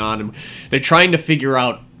what's going on, and they're trying to figure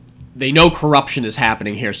out. They know corruption is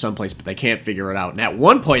happening here someplace, but they can't figure it out. And at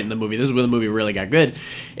one point in the movie, this is where the movie really got good,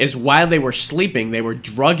 is while they were sleeping, they were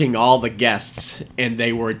drugging all the guests, and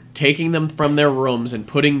they were taking them from their rooms and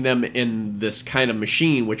putting them in this kind of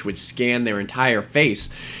machine which would scan their entire face.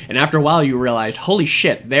 And after a while, you realized, holy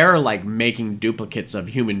shit, they're like making duplicates of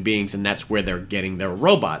human beings, and that's where they're getting their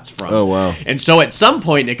robots from. Oh, wow. And so at some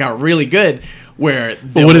point, it got really good. Where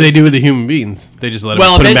But what do they do with the human beings? They just let them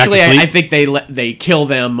well, put them back to eventually, sleep? I think they kill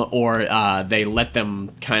them or they let them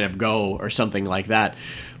kind of go or something like that.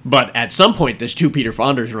 But at some point, there's two Peter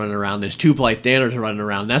Fondas running around. There's two Blythe Danners running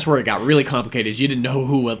around. That's where it got really complicated. Is you didn't know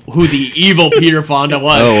who the evil Peter Fonda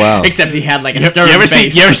was. Oh, wow. Except he had like a You stern ever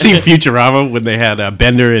face. seen Futurama when they had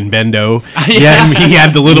Bender and Bendo? Yeah. He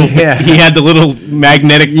had the little he had the little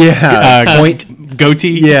magnetic Point.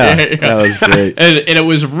 goatee. Yeah, that was great. and it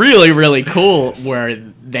was really, really cool where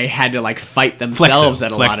they had to like fight themselves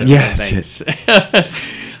at a lot of Yeah, things.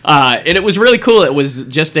 And it was really cool. It was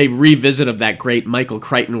just a revisit of that great Michael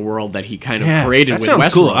Crichton world that he kind of created that with sounds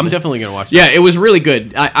Westworld. cool. I'm definitely gonna watch that. Yeah, it was really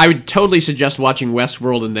good. I would totally suggest watching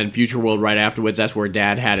Westworld and then Future World right afterwards. That's where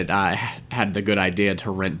Dad had the good idea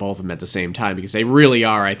to rent both of them at the same time because they really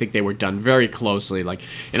are. I think they were done very closely. Like,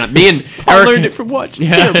 and me and I Eric learned it from watching.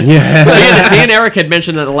 Yeah. Him. me and Eric had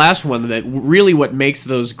mentioned in the last one that really what makes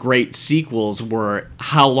those great sequels were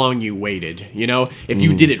how long you waited. You know, if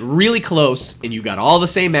you did it really close and you got all the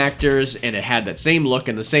same actors and it had that same look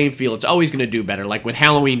and the same feel, it's always going to do better. Like with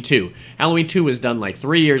Halloween 2. Halloween 2 was done like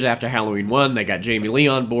 3 years after Halloween 1. They got Jamie Lee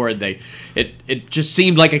on board. It just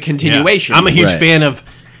seemed like a continuation. Yeah. I'm a huge Right. fan of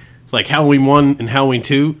like Halloween 1 and Halloween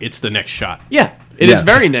 2. It's the next shot. Yeah. It is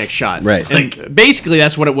very next shot. Right. And basically,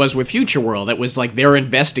 that's what it was with Future World. It was like they're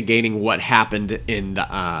investigating what happened in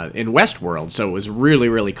Westworld. So it was really,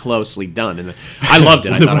 really closely done. And I loved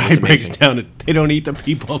it. I The thought it was ride breaks amazing. down. They don't eat the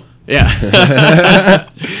people. Yeah.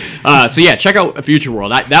 So yeah, check out Future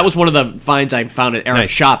World. That was one of the finds I found at Eric's Nice.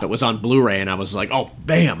 shop. It was on Blu-ray, and I was like, "Oh,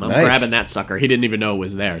 bam! I'm Nice. grabbing that sucker." He didn't even know it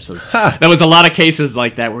was there. So there was a lot of cases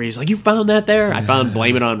like that where he's like, "You found that there?" I found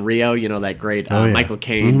Blame It on Rio. You know that great yeah. Michael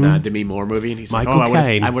Caine Demi Moore movie, and he's Michael like, "Oh,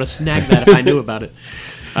 Caine. I would have snagged that if I knew about it."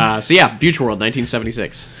 So yeah, Future World,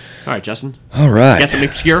 1976. All right, Justin. All right. Got something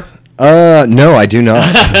obscure? No, I do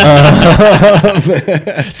not.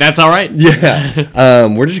 That's all right. Yeah.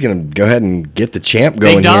 We're just going to go ahead and get the champ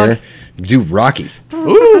going dog. here. Do Rocky.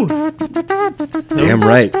 Ooh. Damn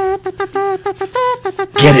right.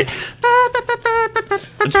 Get it.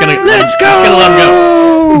 I'm just gonna Let's go. Just gonna let him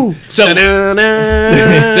go. So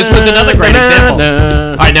this was another great example.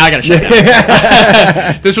 All right, now I gotta shut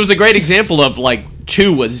down. This was a great example of like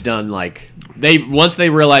 2 was done like once they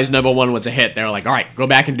realized number 1 was a hit, they were like, all right, go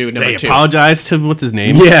back and do number They 2. apologized to what's his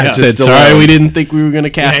name? Yeah, to said Stallone. sorry, we didn't think we were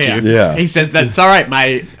gonna cast Yeah, you. Yeah. He says that it's all right.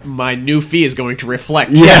 My new fee is going to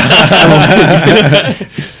reflect.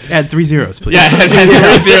 Add 3 zeros, please. Yeah, and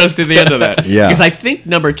 3 zeros to the end of that. Yeah. Because I think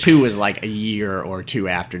number 2 was like a year or 2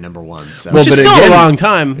 after number 1. So. Well, Which is but still again, a long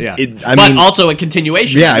time. yeah, I but mean- also a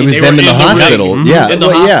continuation. Yeah, I it mean, was they them were in the hospital. Yeah, in the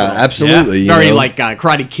well, yeah, hospital. absolutely. you Very know. like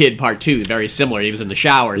Karate Kid Part 2, very similar. He was in the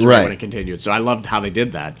showers Right. when it continued. So I loved how they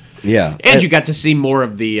did that. Yeah. And you got to see more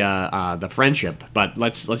of the friendship. But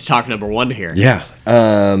let's talk number 1 here. Yeah.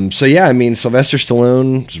 So yeah, I mean, Sylvester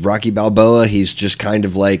Stallone is Rocky Balboa. He's just kind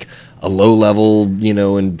of like a low-level,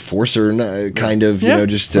 enforcer, kind of,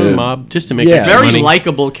 just For the to mob, just to make Yeah. it Very money.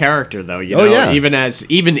 likable character though. You Oh, know, yeah.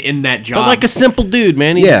 even in that job. But like a simple dude,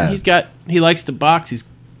 man. Yeah. He likes to box.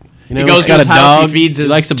 You know, he goes he's to got his a house. dog. He feeds his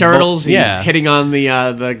likes to turtles. He's yeah. hitting on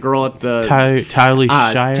the girl at the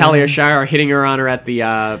Talia Shire. hitting her on her at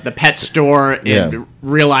the pet store and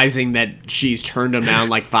realizing that she's turned him down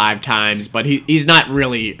like 5 times, but he's not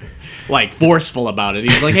really like forceful about it.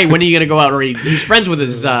 He's like, hey, when are you gonna go out? Or he's friends with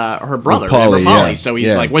his her brother, Polly, Polly. So he's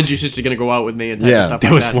yeah. like, when's your sister gonna go out with me and type of stuff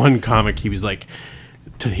There like was that. one comic. He was like,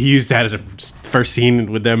 he used that as a first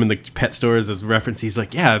scene with them in the pet store as a reference. He's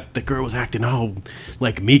like, yeah, the girl was acting all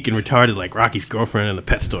like meek and retarded, like Rocky's girlfriend in the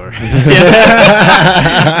pet store.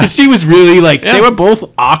 She was really like, they were both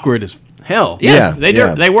awkward as hell. Yeah,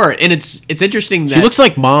 they were, and it's interesting that She looks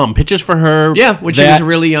like Mom. Pictures for her. yeah, when she was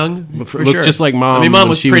really young, for looked sure. just like Mom I mean, Mom when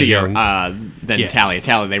was she was prettier young. than Yeah. Talia.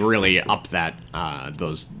 Talia, they really upped that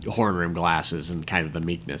those horn rim glasses and kind of the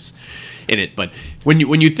meekness in it. But when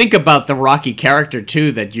you think about the Rocky character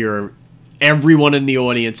too, that everyone in the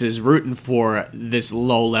audience is rooting for this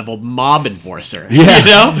low-level mob enforcer. Yeah. You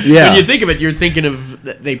know? Yeah. When you think of it, you're thinking of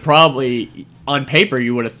they probably on paper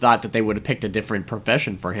you would have thought that they would have picked a different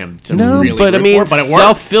profession for him to really but I root mean, for, but it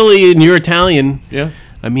South worked. Philly and you're Italian. Yeah.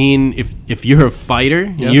 I mean, if you're a fighter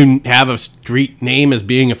and you have a street name as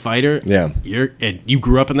being a fighter, you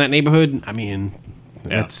grew up in that neighborhood. I mean,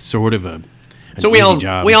 that's sort of an So easy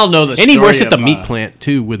job. we all know the story. And he works at the of, meat plant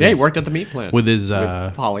too. With he worked at the meat plant with his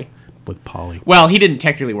with Polly. With Polly. Well, he didn't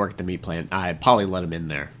technically work at the meat plant. Polly let him in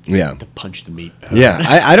there. Yeah. To punch the meat. Yeah,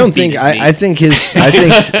 I don't think his knee. I think his I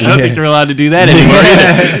think I don't think they're allowed to do that anymore.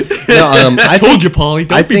 I told think, you, Polly.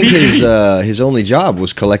 Don't I be think mean. his only job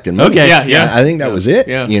was collecting money. Okay. Yeah. I think that was it.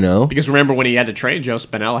 Yeah. You know. Because remember when he had to train, Joe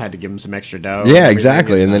Spinell had to give him some extra dough. Yeah,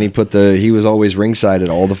 exactly. And then he was always ringside at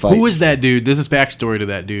all the fights. Who was that dude? There's this backstory to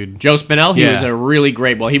that dude. Joe Spinell, he Yeah. was a really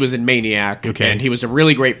great. Well, he was in Maniac, Okay. and he was a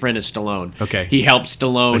really great friend of Stallone. Okay. he helped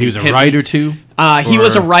Stallone. But he was a writer too. He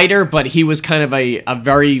was a Or- writer, but he was kind of a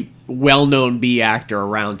very well-known B actor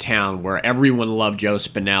around town, where everyone loved Joe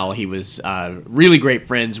Spinell. He was really great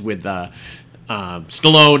friends with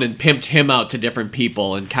Stallone, and pimped him out to different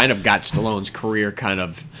people, and kind of got Stallone's career kind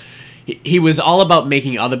of. He was all about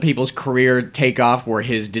making other people's career take off, where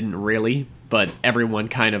his didn't really. But everyone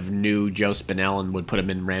kind of knew Joe Spinell and would put him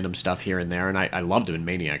in random stuff here and there, and I loved him in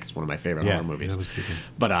Maniac. It's one of my favorite horror movies. that was good.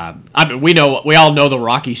 But I mean, we all know the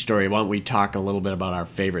Rocky story. Why don't we talk a little bit about our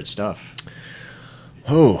favorite stuff?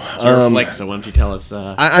 Oh, It's your flick, so why don't you tell us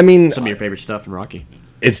I mean, some of your favorite stuff in Rocky?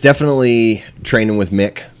 it's definitely training with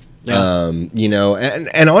Mick. Yeah. You know,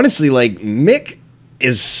 and honestly, like Mick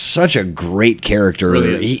is such a great character.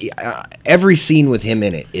 Really is. Every scene with him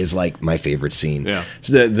in it is like my favorite scene. Yeah.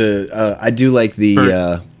 So I do like the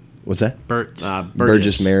Burt. What's that? Burt.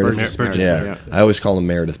 Burgess Meredith. Burgess yeah. Meredith. I always call him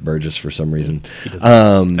Meredith Burgess for some reason. He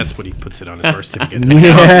doesn't- that's what he puts it on his birth certificate.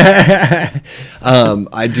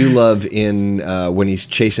 I do love in when he's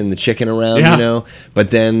chasing the chicken around, Yeah. you know.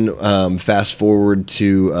 But then fast forward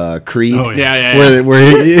to Creed, Oh, yeah. Yeah. where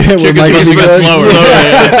Chicken's Michael supposed to B. go Jordan- slower.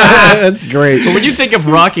 That's great. But when you think of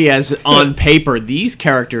Rocky as on paper, these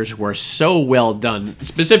characters were so well done.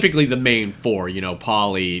 Specifically, the main four. You know,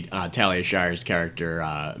 Paulie, Talia Shire's character,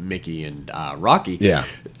 Mickey, and Rocky. Yeah.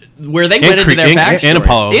 Where they went into Creed- their and- backstories. and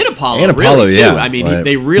Apollo. And Apollo. And Apollo, really, yeah. too. I mean, Right.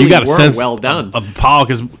 they really You got a were sense well done. of Paul,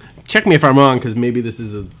 because check me if I'm wrong, because maybe this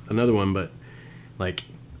is another one, but like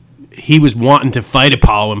he was wanting to fight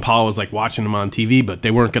Apollo, and Paul was like watching him on TV, but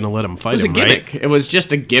they weren't going to let him fight It was a him. gimmick. Right? It was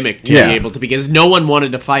just a gimmick to Yeah. be able to, because no one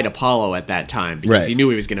wanted to fight Apollo at that time because Right. he knew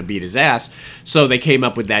he was going to beat his ass. So they came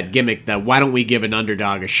up with that gimmick that why don't we give an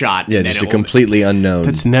underdog a shot? Yeah, and then just a it will- completely unknown.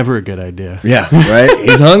 That's never a good idea. yeah, right.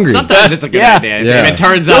 He's hungry. Sometimes it's a good Yeah. idea. Yeah. If it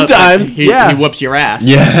turns out that Sometimes, he whoops your ass.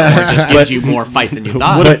 Yeah. Or just gives you more fight than you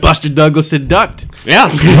thought. What if Buster Douglas had ducked? Yeah.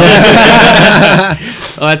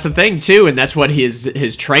 Well, that's the thing too, and that's what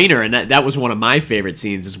his trainer, and that was one of my favorite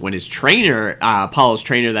scenes, is when his trainer, Apollo's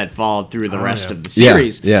trainer that followed through the rest of the Yeah,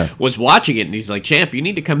 series, yeah. was watching it, and he's like, "Champ, you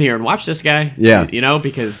need to come here and watch this guy." Yeah. you know,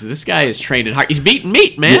 because this guy is training hard. He's beating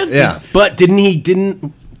meat, man. Yeah. But didn't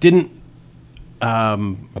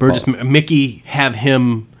Burgess Mickey have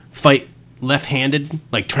him fight left-handed,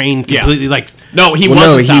 like train completely, like No, he Well, was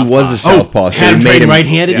no, a he southpaw. was a southpaw, so had he him made train him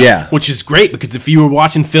right-handed, Yeah. which is great because if you were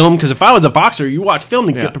watching film, because if I was a boxer, you watch film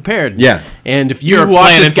to Yeah. get prepared, Yeah. and if You're you watch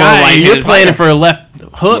planning this for a guy, right-handed you're planning fighter. for a left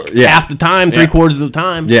hook Yeah. half the time, three-quarters of the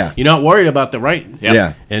time. Yeah. You're not worried about the right. Yep.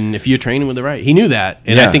 Yeah. And if you're training with the right, he knew that,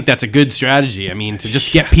 and Yeah. I think that's a good strategy. I mean, to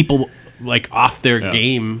just get people like off their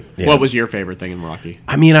game. Yeah. What was your favorite thing in Rocky?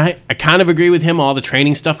 I mean, I kind of agree with him. All the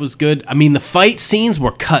training stuff was good. I mean, the fight scenes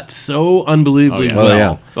were cut so unbelievably yeah. Oh, well.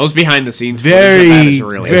 yeah. Those behind the scenes Very,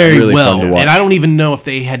 really very really well. fun to watch. And I don't even know if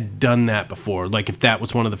they had done that before. Like, if that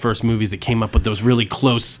was one of the first movies that came up with those really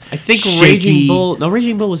close, I think shaky- Raging Bull. No,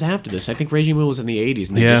 Raging Bull was after this. I think Raging Bull was in the '80s,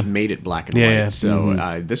 and they Yeah. just made it black and Yeah, white. yeah.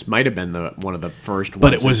 So this might have been one of the first ones.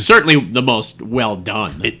 But it was- and certainly the most well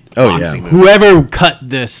done. Oh, boxing yeah. movie. Whoever cut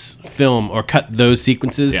this film or cut those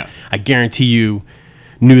sequences, Yeah. I guarantee you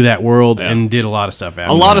knew that world Yeah. and did a lot of stuff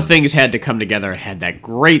after A lot that. of things had to come together. It had that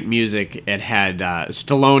great music. It had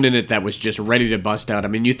Stallone in it that was just ready to bust out. I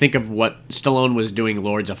mean, you think of what Stallone was doing,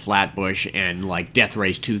 Lords of Flatbush and like Death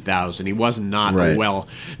Race 2000. He was not Right. a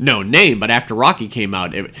well-known name, but after Rocky came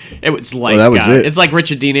out, it was like that was it. it's like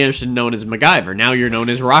Richard Dean Anderson known as MacGyver. Now you're known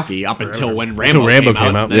as Rocky up until when Rambo, Rambo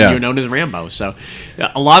came out. Then Yeah. you're known as Rambo. So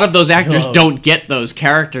a lot of those actors don't get those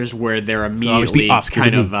characters where they're always be immediately Oscar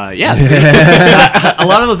kind to of yes.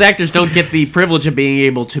 A lot of those actors don't get the privilege of being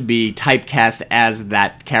able to be typecast as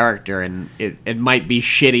that character, and it might be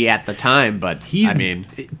shitty at the time, but I mean,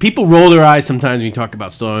 people roll their eyes sometimes when you talk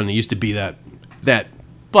about Stallone. He used to be that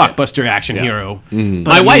blockbuster action hero. Mm-hmm.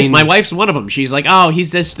 But I mean, my wife's one of them. She's like, oh,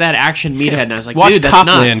 he's just that action meathead, and I was like, watch dude, that's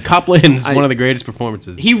Copland. not. Copland's one of the greatest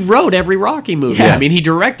performances. He wrote every Rocky movie. Yeah. I mean, he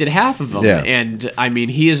directed half of them, Yeah. and I mean,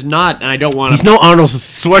 he is not. And I don't want He's to. no Arnold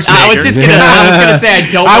Schwarzenegger. I was gonna say I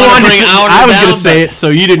don't want to bring Arnold I was down, gonna say but- it, so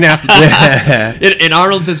you didn't have to. And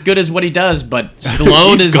Arnold's as good as what he does, but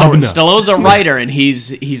Stallone's a writer, and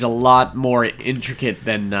he's a lot more intricate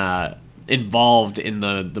than involved in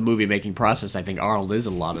the movie making process. I think Arnold is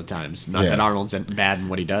a lot of times. Not that Arnold's bad in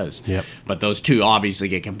what he does. Yep. But those two obviously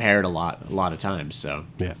get compared a lot of times. So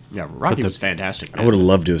Yeah. Rocky was fantastic. I would have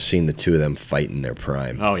loved to have seen the two of them fight in their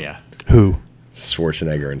prime. Oh yeah. Who?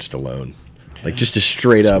 Schwarzenegger and Stallone. Like just a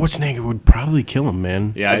straight up. Schwarzenegger would probably kill him,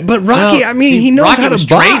 man. Yeah. But Rocky, I mean, he knows Rocky how to was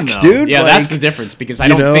trained, box, though. dude. Yeah, Like, that's the difference because I you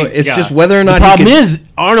don't know, think it's just whether or The not problem he can is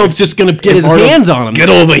Arnold's just gonna get his Arnold- hands on him. get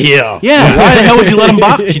over here. Yeah, why the hell would you let him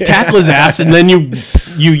box? You tackle his ass and then you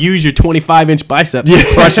use your 25-inch biceps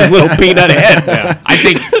to crush his little peanut head. Yeah. I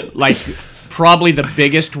think like probably the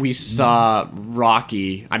biggest we saw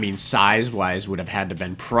Rocky, I mean size-wise, would have had to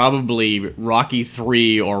been probably Rocky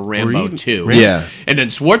 3 or Rambo even- 2. Yeah. And then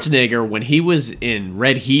Schwarzenegger, when he was in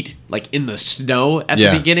Red Heat, like in the snow at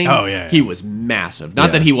Yeah. the beginning, Oh, yeah. he was massive. Not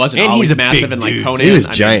Yeah. that he wasn't And always he's a massive big in like dude. Conan. He was I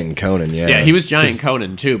mean, giant in Conan, yeah. yeah, he was giant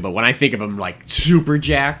Conan too, but when I think of him like super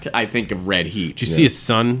jacked, I think of Red Heat. Did you see his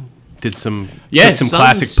son did some Yeah, took some his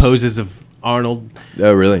classic son's- poses of Arnold,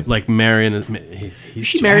 Oh, really? like marrying. He's Is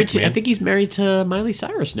she married jacked, to? man. I think he's married to Miley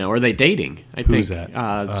Cyrus now. Or are they dating? I think. Who's that?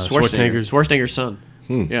 Schwarzenegger. Schwarzenegger's son.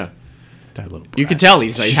 Yeah. That little You brat. can tell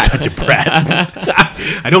he's like She's such a brat.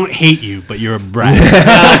 I don't hate you, but you're a brat.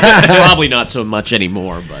 probably not so much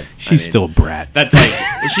anymore, but She's I mean, still a brat. That's like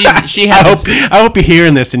she I has. hope you're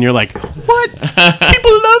hearing this and you're like, what?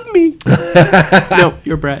 People love me. No,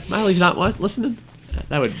 you're a brat. Miley's not listening.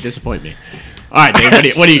 That would disappoint me. All right,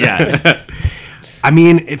 Dave. What do you got? I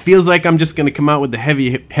mean, it feels like I'm just going to come out with the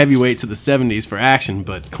heavyweights of the 70s for action,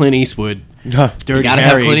 but Clint Eastwood, Dirty You gotta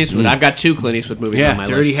Harry. have Clint Eastwood. I've got 2 Clint Eastwood movies on my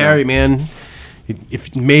Dirty list. so- Harry, man. If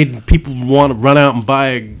it made people want to run out and buy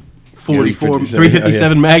a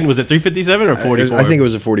 357 Magnum, was it 357 or 44? I think it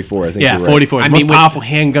was a 44. I think yeah, you're right. 44. I Most mean, with- powerful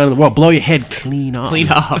handgun in the world. Blow your head clean off. Clean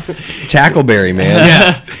off. Tackleberry, man.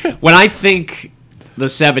 Yeah. When I think the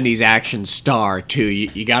 70s action star, too,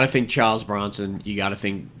 you got to think Charles Bronson, you got to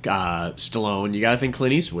think Stallone, you got to think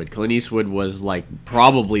Clint Eastwood. Clint Eastwood was like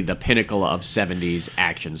probably the pinnacle of 70s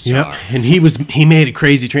action star. Yep. And he made a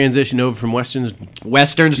crazy transition over from westerns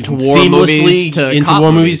Westerns to war seamlessly movies to into cop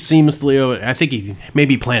war movies. seamlessly over. I think he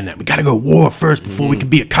maybe planned that. We got to go war first before we can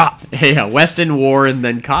be a cop. Yeah, Western war and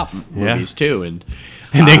then cop movies too, and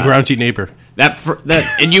And then Grouchy Neighbor. that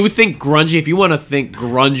and you would think grungy if you want to think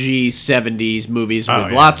grungy 70s movies with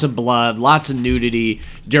yeah. lots of blood, lots of nudity.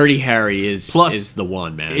 Dirty Harry is Plus, the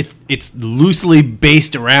one, man. It's loosely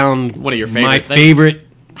based around One of your my favorite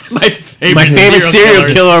things? my favorite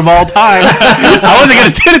serial killer of all time. I wasn't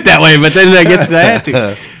going to do it that way, but then I guess I had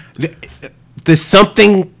to. There's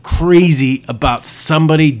something crazy about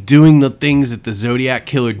somebody doing the things that the Zodiac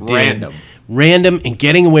Killer did. Random and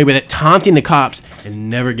getting away with it, taunting the cops and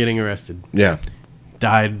never getting arrested. Yeah.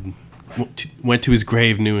 Died, went to his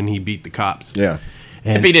grave knowing he beat the cops. Yeah.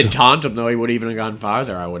 And If he so- didn't taunt him, though, he would have even gone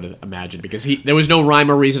farther, I would imagine, because there was no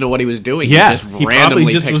rhyme or reason to what he was doing. yeah, he just he randomly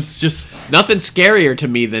probably just picked- was just nothing scarier to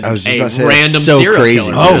me than I was just a about to say, random that's so serial crazy.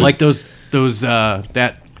 killer. oh, Yeah. like those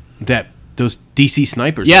that those DC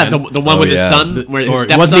snipers. Yeah, man. the one Oh, with his yeah. son, where his Or it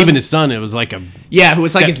stepson? wasn't even his son. It was like a Yeah, it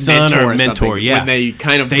was like his stepson mentor or or mentor. something, Yeah, when they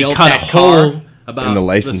kind of they built cut that a hole car. about In the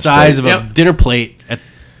license size plate. of a Yep. dinner plate.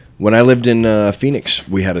 When I lived in Phoenix,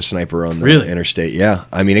 we had a sniper on the Really? interstate. Yeah,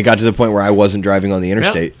 I mean, it got to the point where I wasn't driving on the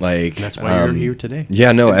interstate. Like That's why you're here today.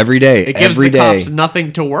 Yeah, no, every day, It gives every the day. cops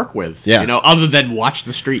nothing to work with, Yeah. other than watch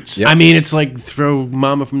the streets. Yep. I mean, it's like throw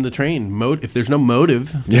mama from the train. If there's no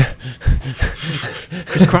motive, Yeah,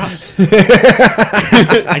 crisscross.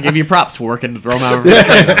 I give you props for working to throw them out of the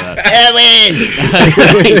train on that.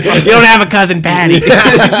 You don't have a cousin Patty.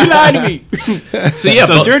 You lied to me. So yeah,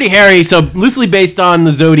 So but- Dirty Harry, so loosely based on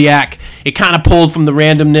the Zodiac, it kind of pulled from the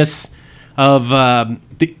randomness of,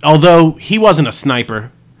 although he wasn't a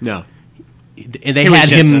sniper, no. and they He was had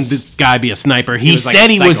just him, a this guy, be a sniper. He was like said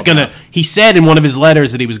a he was psychopath. gonna. He said in one of his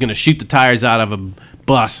letters that he was gonna shoot the tires out of a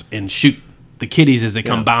bus and shoot the kiddies as they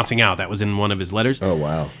come Yeah. bouncing out. That was in one of his letters. Oh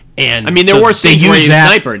wow. And I mean, there so were they scenes where used he was that-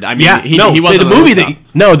 snipered. I mean, yeah, he no, wasn't the on the movie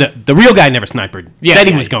rooftop. the real guy never snipered. Yeah, said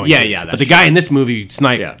he yeah, was going. yeah, to. yeah, But that's the guy in this movie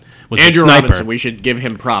sniped. Yeah. Was Andrew the sniper. Robinson, we should give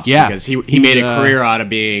him props Yeah. because he He made was, a career out of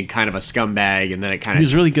being kind of a scumbag, and then it kind He of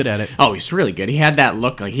was really good at it. Oh, he's really good. He had that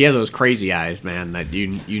look, like he had those crazy eyes, man, that you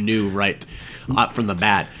knew right up from the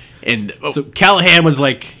bat. And So Callahan was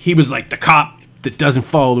like the cop that doesn't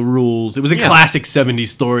follow the rules. It was a Yeah. classic 70s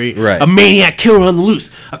story. Right. A maniac killer on the loose.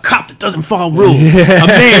 A cop that doesn't follow rules. A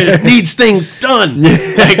man that needs things done.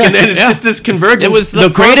 Like, and then it's Yeah. just this convergence. It was the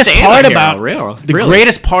greatest first part anti-hero, about really.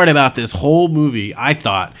 greatest part about this whole movie, I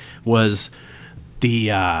thought, was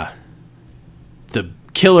the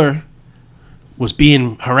killer was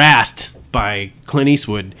being harassed by Clint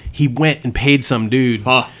Eastwood. He went and paid some dude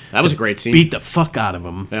oh, that was a great scene. beat the fuck out of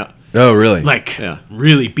him. Yeah. Oh really? Like, Yeah.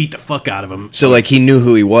 really beat the fuck out of him. So like he knew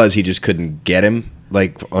who he was, he just couldn't get him,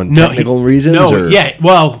 like on No, technical reasons. No, or? yeah.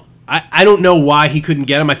 Well, I don't know why he couldn't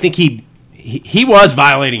get him. I think he was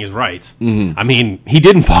violating his rights. Mm-hmm. I mean, he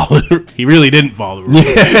didn't follow. He really didn't follow the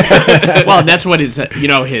rules. Well, and that's what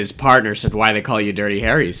his partner said. Why they call you Dirty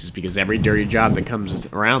Harry's is because every dirty job that comes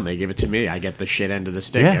around, they give it to me. I get the shit end of the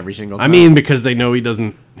stick every single time. I mean, because they know he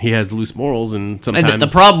doesn't. He has loose morals, and sometimes And the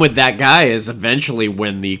problem with that guy is eventually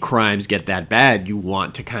when the crimes get that bad, you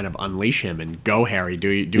want to kind of unleash him and go, Harry, do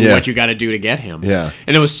Yeah. what you got to do to get him. Yeah.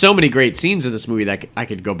 And there was so many great scenes in this movie that I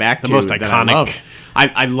could go back to. most that iconic I love.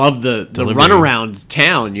 I love the delivery. run around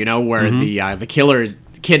town, where the killer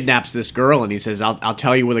kidnaps this girl and he says, I'll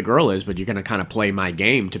tell you where the girl is, but you're going to kind of play my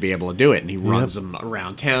game to be able to do it. And he runs them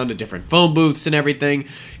around town to different phone booths and everything.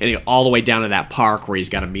 And all the way down to that park where he's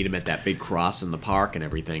got to meet him at that big cross in the park and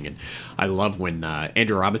everything. And I love when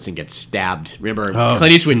Andrew Robinson gets stabbed. Remember, Clint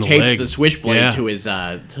in Eastwood the tapes leg. the switchblade Yeah. to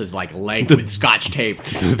his like leg with scotch tape.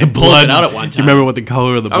 and pulls blood. it out at one Do time. you remember what the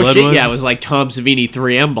color of the Oh blood shit! was? Yeah, it was like Tom Savini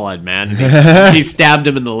 3M blood, man. He stabbed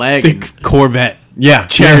him in the leg. The And Corvette. Yeah.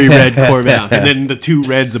 Cherry red Corvette, and then the two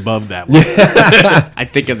reds above that one. I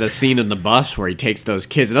think of the scene in the bus where he takes those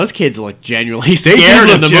kids, and those kids look genuinely They scared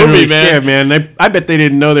did in look the genuinely movie, man. scared, man. I bet they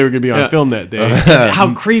didn't know they were going to be on Yeah. film that day.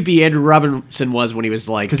 How creepy Andrew Robinson was when he was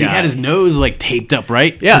like, Because he had his nose like taped up,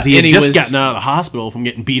 right? Yeah, because he had and he just was- gotten out of the hospital from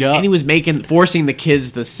getting beat up. and he was forcing the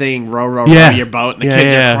kids to sing "Row, row, Yeah. row your boat," and the Yeah,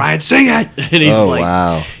 kids yeah. are crying, "Sing it!" And he's Oh, like,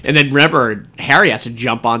 wow. And then remember, Harry has to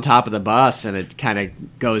jump on top of the bus, and it kind of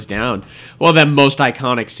goes down. Well, that most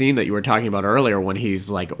iconic scene that you were talking about earlier, when he's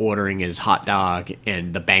like ordering his hot dog,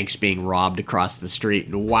 and the bank's being robbed across the street,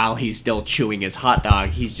 and while he's still chewing his hot dog,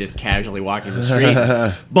 he's just casually walking the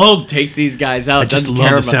street. Boom! Takes these guys out. I just doesn't love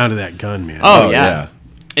care the about- sound of that gun, man. Oh, Oh, yeah. yeah.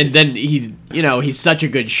 And then he's such a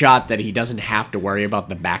good shot that he doesn't have to worry about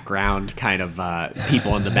the background kind of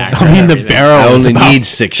people in the background. I mean, the everything. barrel I is only about, need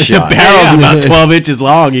 6 the shots. barrel's about 12 inches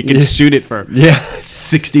long. You can shoot it for Yeah.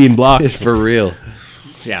 16 blocks. It's for real.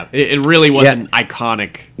 Yeah, it really was Yeah. an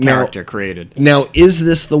iconic Now- character created. Now, is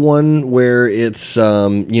this the one where it's,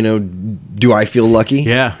 do I feel lucky?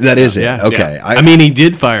 Yeah. That is it. Yeah. Okay. Yeah. I mean, he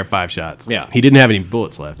did fire 5 shots. Yeah. He didn't have any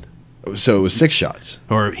bullets left. So it was 6 shots.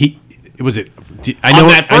 Or was it?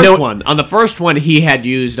 On the first one, he had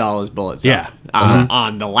used all his bullets. Yeah. Up.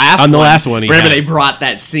 On the last On one, the last one, he remember had- they brought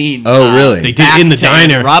that scene. Oh, really? They did back in the to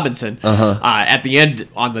Andrew diner. Robinson. At the end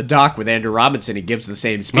on the dock with Andrew Robinson, he gives the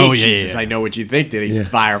same speech. Oh, yeah, he yeah, says, yeah. "I know what you think. Did he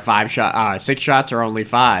fire 6 shots or only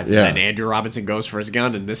 5?" Yeah. And then Andrew Robinson goes for his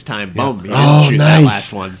gun, and this time, boom, he didn't Oh, shoot that nice.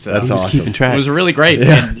 last one. So That's He was awesome. keeping track. it was really great.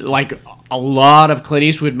 And like a lot of Clint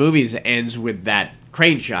Eastwood movies ends with that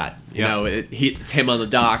crane shot. You Yep. know, it's him on the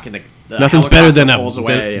dock, and the Nothing's better than pulls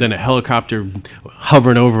away than a helicopter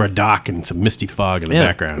hovering over a dock and some misty fog in the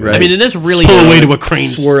background. Right. I mean, and this really Pull away to a crane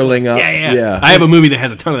swirling up. Yeah. I have a movie that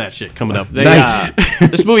has a ton of that shit coming up. Nice.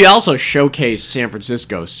 This movie also showcased San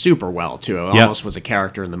Francisco super well too. It Yep. almost was a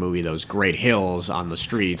character in the movie. Those great hills on the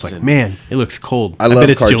streets. Like, man, it looks cold. I love bet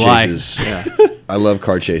it's car July. chases. I love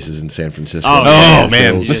car chases in San Francisco. Oh, Oh Yeah,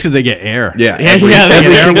 man, So- that's because they get air. yeah, Yeah, every, yeah, they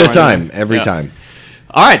every get single airborne. time, every Yeah. time.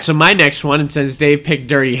 All right, so my next one, and since Dave picked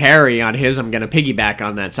Dirty Harry on his, I'm going to piggyback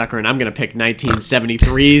on that sucker, and I'm going to pick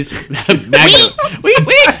 1973's Magnum. I'm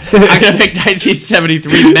going to pick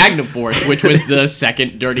 1973's Magnum Force, which was the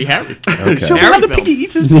second Dirty Harry. Okay. Show me Harry how the film. piggy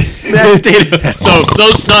eats his mashed potatoes. So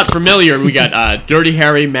those not familiar, we got Dirty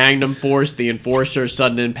Harry, Magnum Force, The Enforcer,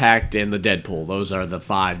 Sudden Impact, and The Deadpool. Those are the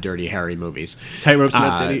 5 Dirty Harry movies. Tightrope's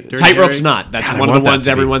not Dirty Tightrope's Harry? not. That's God, I one of want the that ones to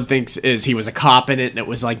be. everyone thinks is he was a cop in it, and it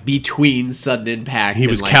was like between Sudden Impact. He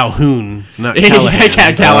and was like, Calhoun, not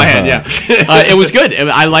Callahan. Callahan, yeah. It was good.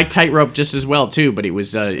 I like Tightrope just as well too, but it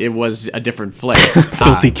was a different flick.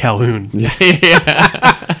 Filthy Calhoun.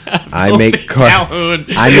 I make Calhoun.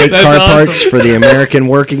 I make That's car awesome. parts for the American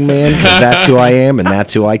working man because that's who I am and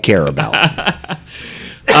that's who I care about.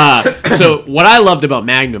 So what I loved about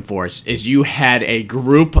Magnum Force is you had a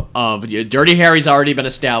group of Dirty Harry's already been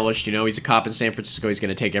established. You know, he's a cop in San Francisco. He's going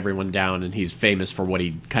to take everyone down, and he's famous for what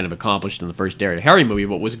he kind of accomplished in the first Dirty Harry movie.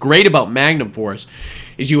 What was great about Magnum Force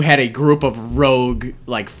is you had a group of rogue,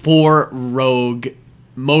 like 4 rogue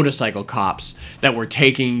motorcycle cops that were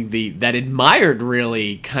taking that admired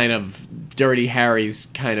really kind of Dirty Harry's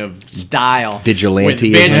kind of style. Vigilanteism.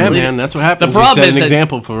 With Yeah, man, that's what happens. The problem you is set an that-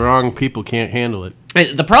 example for wrong people can't handle it.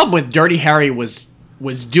 And the problem with Dirty Harry was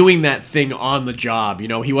doing that thing on the job. You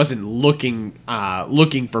know, he wasn't looking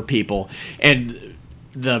for people, and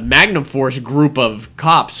the Magnum Force group of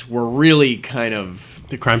cops were really kind of.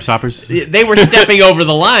 The Crime Stoppers. They were stepping over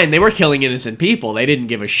the line. They were killing innocent people. They didn't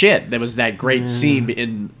give a shit. There was that great scene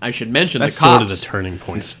in. I should mention That's the cops. sort of the turning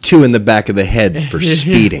point. 2 in the back of the head for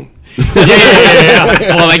speeding.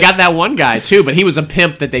 Yeah. Well, they got that one guy too, but he was a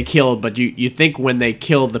pimp that they killed. But you think when they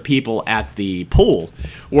killed the people at the pool,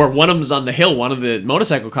 or one of them's on the hill, one of the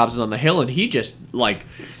motorcycle cops is on the hill, and he just like,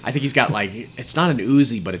 I think he's got like, it's not an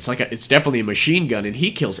Uzi, but it's definitely a machine gun, and he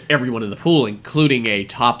kills everyone in the pool, including a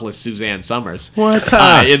topless Suzanne Summers. What?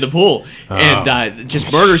 In the pool, and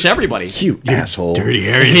just murders everybody. You asshole. Dirty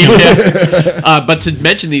Harry. But to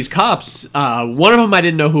mention these cops, one of them I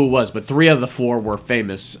didn't know who it was, but 3 of the 4 were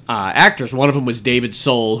famous actors. One of them was David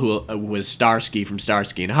Soul, who was Starsky from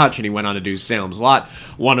Starsky and Hutch, and he went on to do Salem's Lot.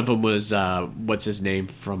 One of them was what's his name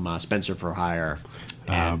from Spencer for Hire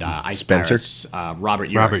and Ice Spencer? Pirates, Robert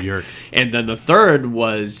York. Robert York. And then the third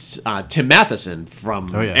was Tim Matheson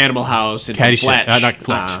from Oh, yeah. Animal House and Caddyshack. Fletch. Not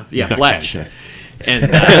Fletch. Yeah, Not Fletch. Caddyshack.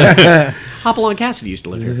 And Hopalong Cassidy used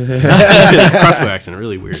to live here. Crossbow accent,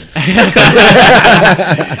 really weird.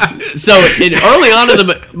 So early on in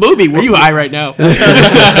the movie, Are you high right now?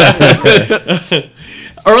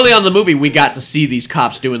 early on in the movie, we got to see these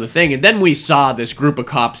cops doing the thing, and then we saw this group of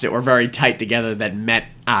cops that were very tight together that met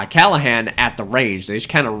Callahan at the range. They just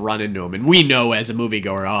kind of run into him, and we know as a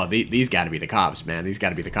moviegoer, oh, these got to be the cops, man. These got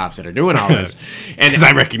to be the cops that are doing all this. And Because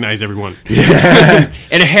I recognize everyone.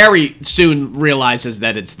 and Harry soon realizes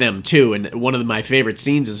that it's them too. And one of my favorite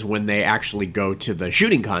scenes is when they actually go to the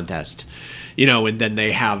shooting contest. You know, and then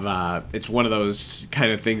they have it's one of those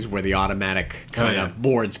kind of things where the automatic kind of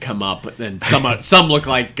boards come up, and some look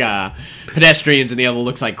like pedestrians, and the other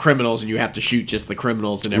looks like criminals, and you have to shoot just the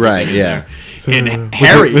criminals and everything. Right, in yeah. there. And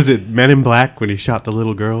Harry Was it Men in Black when he shot the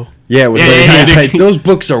little girl? Yeah, it was Yeah, like, yeah, he was yeah. like, those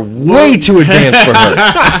books are way too advanced for her.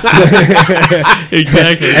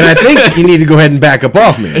 exactly. And I think you need to go ahead and back up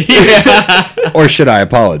off me. Or should I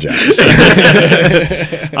apologize?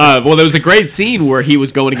 Well, there was a great scene where he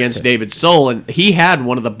was going against David Soul, and he had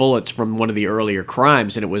one of the bullets from one of the earlier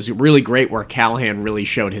crimes, and it was really great where Callahan really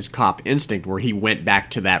showed his cop instinct, where he went back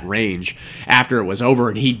to that range after it was over,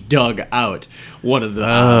 and he dug out one of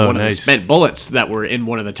the nice. spent bullets that were in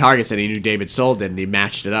one of the targets that he knew David Soul did, and he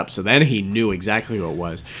matched it up. So then he knew exactly who it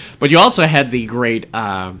was. But you also had the great.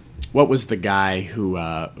 What was the guy who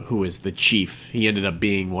was the chief? He ended up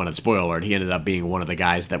being one of, spoiler alert, he ended up being one of the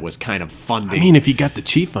guys that was kind of funding. I mean, if you got the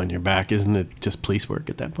chief on your back, isn't it just police work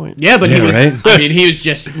at that point? Yeah, but he Yeah, was. right? I mean, he was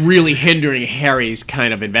just really hindering Harry's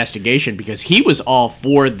kind of investigation because he was all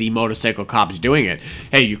for the motorcycle cops doing it.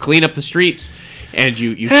 Hey, you clean up the streets. And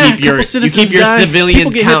you Yeah, keep your couple citizens you keep your die. civilian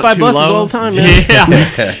People get hit count by too buses low. all the time, man.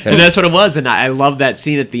 Yeah, and that's what it was. And I love that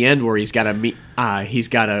scene at the end where he's got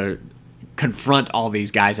to confront all these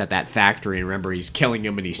guys at that factory. And remember, he's killing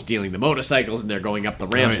them and he's stealing the motorcycles, and they're going up the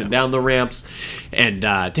ramps and down the ramps. And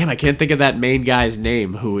damn, I can't think of that main guy's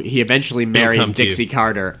name. Who he eventually married Dixie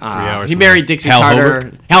Carter. He married Dixie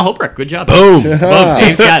Carter. Hal Holbrook. Good job. Boom. Boom.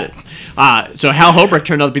 Dave's got it. So Hal Holbrook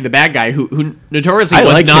turned out to be the bad guy, who notoriously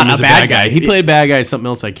was not a bad guy. He played bad guy in something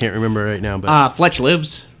else I can't remember right now. But Fletch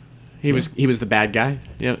Lives. He was the bad guy.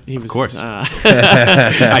 Yeah, he was. Of course.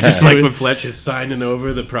 I just like when Fletch is signing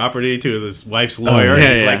over the property to his wife's lawyer.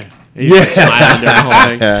 He's like smiling during the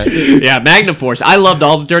whole thing. Yeah, Magnum Force. I loved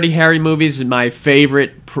all the Dirty Harry movies, and my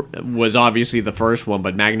favorite was obviously the first one,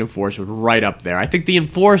 but Magnum Force was right up there. I think The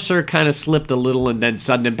Enforcer kind of slipped a little, and then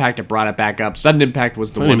Sudden Impact it brought it back up. Sudden Impact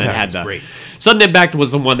was the one that had the great. Sudden Impact was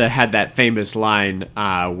the one that had that famous line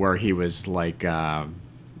where he was like,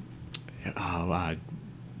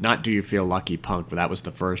 not Do You Feel Lucky, Punk, but that was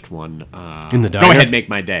the first one. In the diner? Go Ahead, Make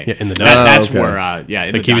My Day. Yeah, in the diner. That's okay. where, in like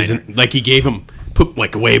the he diner. was he gave him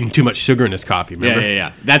way too much sugar in his coffee. Remember?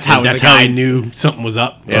 Yeah. That's how That's the how guy he knew something was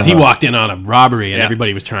up. Because he walked in on a robbery and Yeah.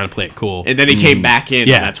 everybody was trying to play it cool. And then he came back in,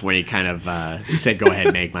 Yeah. and that's when he kind of said, "Go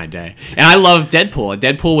ahead, make my day." And I love Deadpool.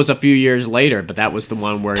 Deadpool was a few years later, but that was the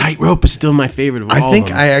one where Tightrope is still my favorite of all I think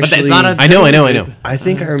of them. I actually. But it's not a. I know. I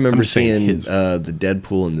think I remember just saying seeing his. the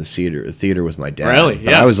Deadpool in the theater with my dad. Really?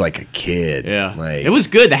 But Yeah. I was like a kid. Yeah, Like, it was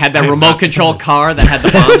good. They had that I am remote not control surprised. car that had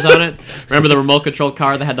the bombs on it. Remember the remote control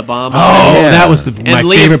car that had the bomb? Oh, Yeah. that was my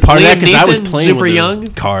Liam- favorite part of that Liam because I was Neeson, playing super with young.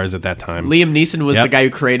 those cars at that time. Liam Neeson was Yep. the guy who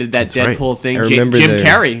created that right. Deadpool thing. I remember Jim the-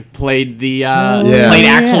 Carrey played the Yeah. played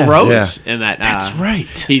Axl yeah. Rose in that. That's right.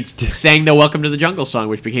 He sang the "Welcome to the Jungle" song,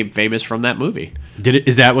 which became famous from that movie. Did it?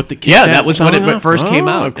 Is that what the kicked Yeah, that was when song it off? first came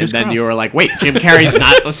Oh, out, and Chris then Cross. you were like, "Wait, Jim Carrey's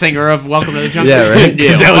not the singer of Welcome to the Jungle." Yeah, right.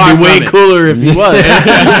 Yeah, that far would be way from it. cooler if he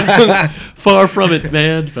was. Far from it,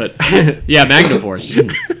 man. But yeah, Magnum Force.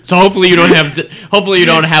 So hopefully you don't have. Hopefully you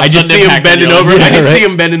don't have. I just Sudden see him Impact on bending your over. list. I just right. see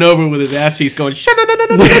him bending over with his ass cheeks going.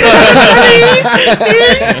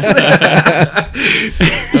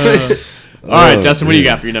 All right, Justin, what do you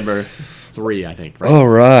got for your number 3? I think. Right? All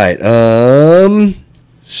right.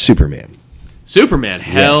 Superman. Superman.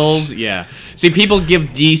 Hells yeah. See, people give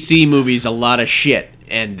DC movies a lot of shit.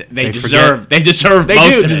 And they deserve forget. They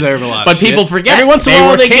most do of it. deserve a lot of But shit. people forget. Every once in a they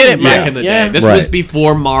while were they get king it back back. in the Yeah. day. This Right. was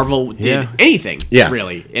before Marvel did Yeah. anything, Yeah.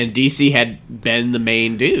 really. And DC had been the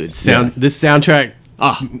main dudes. This soundtrack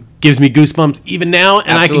Ah, gives me goosebumps even now, and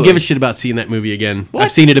I can Absolutely. give a shit about seeing that movie again. What?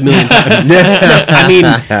 I've seen it a million times. I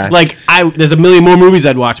mean, like there's a million more movies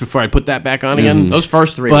I'd watch before I'd put that back on again. those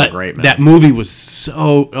first 3 But were great, man. that movie was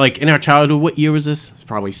so like in our childhood. What year was this? It's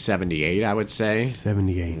probably 78, I would say.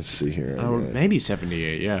 78. Let's see here. Or maybe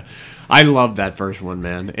 78, yeah. I loved that first one,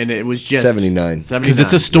 man. And it was just... 79. Because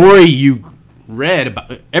it's a story you read about.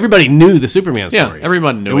 Everybody knew the Superman Yeah, story.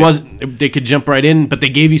 everyone knew it. it. Wasn't they could jump right in, but they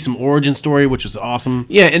gave you some origin story, which was awesome.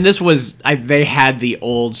 Yeah, and this was they had the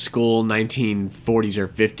old school 1940s or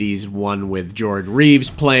 50s one with George Reeves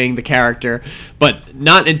playing the character, but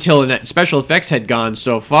not until special effects had gone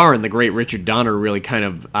so far, and the great Richard Donner really kind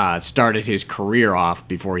of started his career off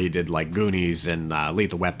before he did like Goonies and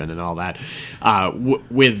Lethal Weapon and all that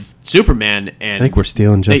with Superman. And I think we're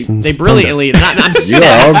stealing Justin's. They brilliantly. I'm You're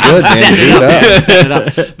all good, man. setting it Keep it up. up. Set it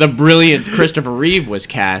up. The brilliant Christopher Reeve was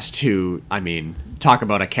cast, who, I mean, talk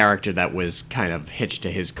about a character that was kind of hitched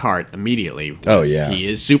to his cart immediately. Oh, yeah. He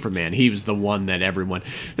is Superman. He was the one that everyone...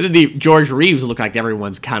 The George Reeves looked like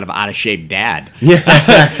everyone's kind of out-of-shape dad.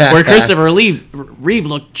 Yeah. Where Christopher Reeve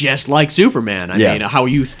looked just like Superman. I Yeah. mean, how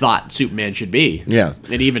you thought Superman should be. Yeah.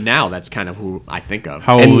 And even now, that's kind of who I think of.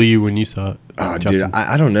 How old were you when you saw it? Oh, dude, Justin?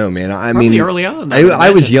 I don't know, man. I Probably mean, early on, I I, would I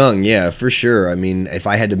was imagine. young, yeah, for sure. I mean, if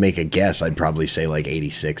I had to make a guess, I'd probably say like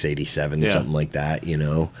 86, 87, Yeah. something like that, you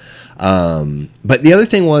know. But the other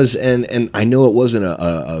thing was, and I know it wasn't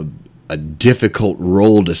a difficult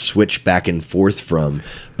role to switch back and forth from,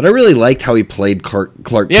 but I really liked how he played Clark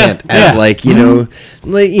Yeah, Kent as yeah. like, you know,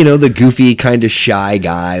 the goofy kind of shy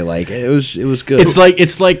guy. Like it was good.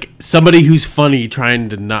 It's like somebody who's funny trying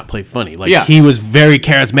to not play funny. Like Yeah. he was very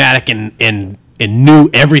charismatic and knew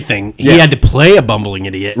everything. He Yeah. had to play a bumbling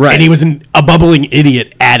idiot, Right. and he was a bumbling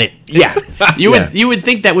idiot at it. yeah. You would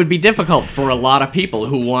think that would be difficult for a lot of people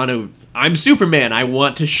who want to. I'm Superman. I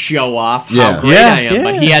want to show off how Yeah. great Yeah, I am.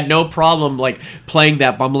 But yeah. he had no problem like playing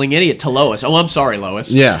that bumbling idiot to Lois. Oh, I'm sorry,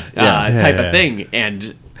 Lois. Yeah, Type yeah. of thing.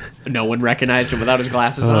 And no one recognized him without his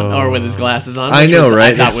glasses on, or with his glasses on. I which know, was,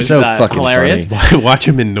 right? That It's was so fucking hilarious. funny. Watch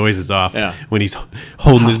him in Noises Off Yeah. when he's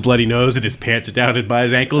holding his bloody nose and his pants are down by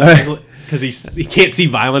his ankles because he can't see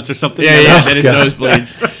violence or something. Yeah, then his God. nose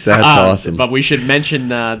bleeds. That's awesome. But we should mention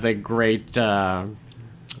the great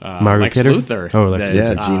Margaret Lex Kidder? Luthor. Oh, Lex Luthor.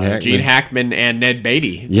 Yeah, Gene Hackman. Gene Hackman and Ned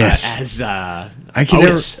Beatty. Yes. As I can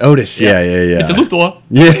Otis. never. Otis. Yeah. It's a Luthor.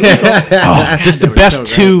 Yeah. Just the They were best so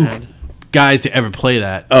great, two man. guys to ever play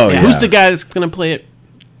that. Oh, yeah. Who's the guy that's going to play it?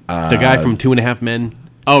 The guy from 2.5 Men.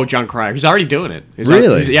 Oh, John Cryer. He's already doing it.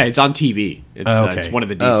 Really? He's on TV. It's, Okay. it's one of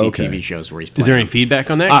the DC Oh, okay. TV shows where he's playing. Is there any him.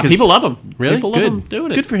 feedback on that? 'Cause People love him. Really? People love Good. him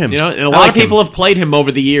doing it. Good for him. You know, and a I lot like of people him. have played him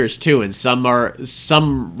over the years too, and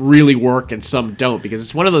some really work and some don't, because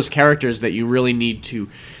it's one of those characters that you really need to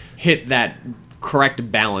hit that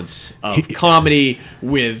correct balance of comedy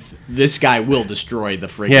with this guy will destroy the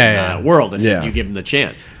friggin' world if Yeah. you give him the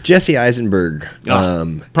chance. Jesse Eisenberg.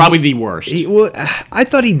 Probably the worst. I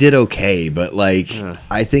thought he did okay, but like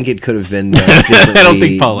I think it could have been done differently, I don't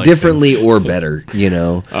think Paul likes differently or better. You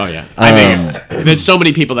know. Oh yeah, I think there's so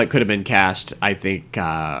many people that could have been cast. I think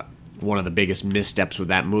one of the biggest missteps with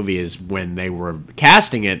that movie is when they were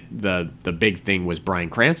casting it. The big thing was Bryan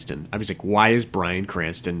Cranston. I was like, why is Bryan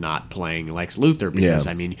Cranston not playing Lex Luthor? Because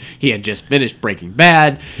I mean, he had just finished Breaking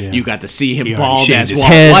Bad. Yeah. You got to see him He already bald shaved as his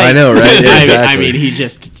Walt head. White. I know, right? Yeah, I exactly. mean, he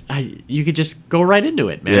just you could just go right into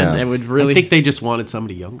it, man. Yeah. It would really. I think they just wanted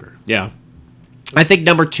somebody younger. Yeah. I think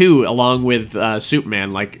number 2, along with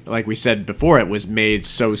Superman, like we said before, it was made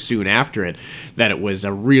so soon after it that it was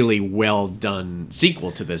a really well done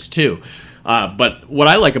sequel to this too. But what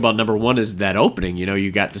I like about number 1 is that opening. You know,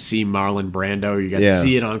 you got to see Marlon Brando, you got to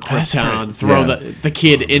see it on Krypton, throw the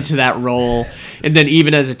kid into that role, and then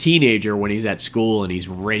even as a teenager when he's at school and he's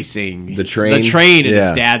racing The train? and Yeah.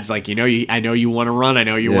 his dad's like, I know you want to run, I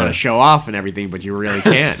know you want to show off and everything, but you really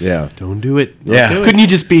can't. Yeah. Don't do it. Yeah. do it. Couldn't you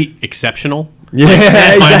just be exceptional? Yeah.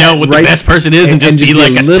 Find out what the best person is and just be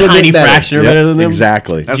like a little bit tiny better. fraction Yep, better than them?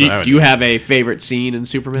 Exactly. That's Do what I would you have a favorite scene in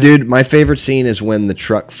Superman? Dude, my favorite scene is when the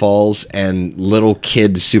truck falls and little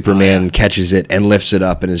kid Superman catches it and lifts it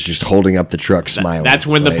up and is just holding up the truck smiling. That's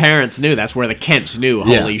when the Like, parents knew. That's where the Kents knew.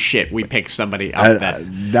 Yeah. Holy shit, we picked somebody up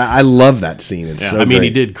that. I love that scene. It's so I mean, great. he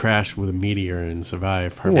did crash with a meteor and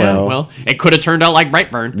survive. Perfect. Well, Well, it could have turned out like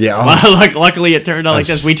Brightburn. Yeah. Luckily, it turned out like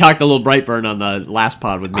this. We talked a little Brightburn on the last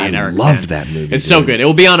pod with me and I Eric. loved that movie, It's so dude. good. It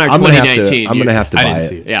will be on our I'm gonna have 2019. to. I'm gonna have to I buy didn't it.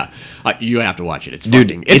 see it. Yeah, you have to watch it. It's Dude,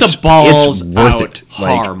 fucking. It's a balls worth out it.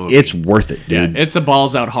 Like, horror movie. It's worth it, yeah, dude. it's a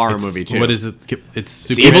balls out horror movie too. What is it? It's It's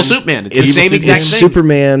Superman. Evil Superman. It's the It's same exact it's thing.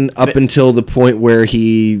 Superman up until the point where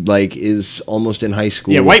he like is almost in high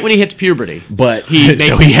school. Yeah, right when he hits puberty. But he So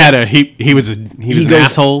makes he a had shift. he was an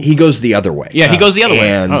asshole. He goes the other way. Yeah, he goes the other way.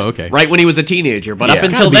 And- Oh, okay. Right when he was a teenager, but Yeah. up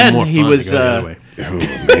until Gotta be more then, he fun was. to go the other way.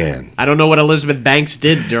 Oh man. I don't know what Elizabeth Banks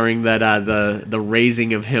did during that the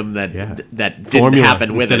raising of him that Yeah. that didn't Formula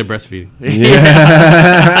happen with instead it. of breastfeeding.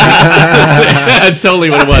 That's totally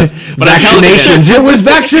what it was. But I'm telling you, Vaccinations. It was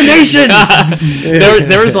vaccinations.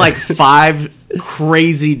 there was like 5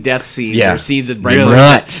 crazy death scenes Yeah. or scenes at Really? Brightburn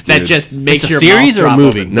Nuts, that dude. just makes It's a your series mouth or a drop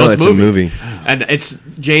movie? open. No, it's a movie. And it's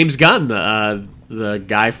James Gunn, the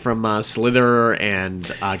guy from Slither and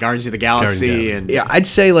Guardians of the Galaxy, Guardians, and Yeah, I'd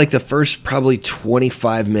say like the first probably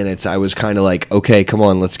 25 minutes, I was kind of like, okay, come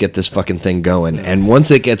on, let's get this fucking thing going. And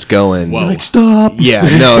once it gets going, Whoa. Like, stop. Yeah,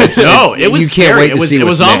 no, it's no, it was you can't scary. wait to it was see it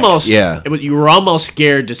was what's next. almost yeah. you were almost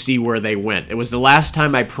scared to see where they went. It was the last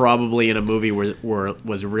time I probably in a movie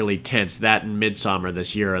was really tense. That and Midsommar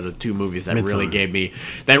this year are the 2 movies that really gave me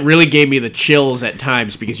the chills at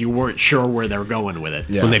times because you weren't sure where they're going with it.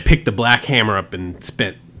 Yeah. When they picked the black hammer up and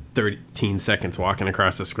spent 13 seconds walking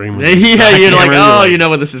across the screen. With Yeah, the you're like, black oh, hammer, you know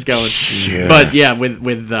where this is going. Yeah. But yeah, with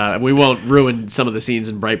we won't ruin some of the scenes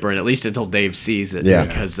in Brightburn, at least until Dave sees it. Yeah.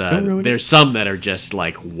 Because ruin it. there's some that are just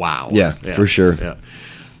like, wow. Yeah, for sure.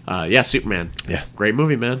 Yeah, Superman. Yeah. Great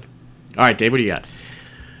movie, man. All right, Dave, what do you got?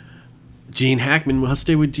 Gene Hackman. I'll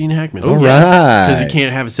stay with Gene Hackman. All Because right. you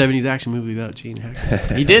can't have a 70s action movie without Gene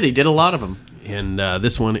Hackman. He did a lot of them. And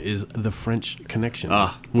this one is The French Connection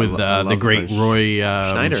Ah, with I love the great French. Roy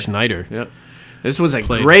Schneider. Schneider. Yep. This was a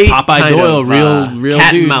Played great Popeye kind Doyle, of, real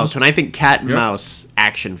cat dude. and mouse. When I think cat and Yep. mouse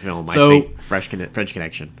action film, So- I think French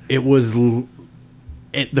Connection. It was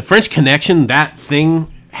the French Connection. That thing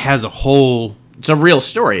has a whole. It's a real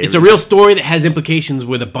story. It's a real story that has implications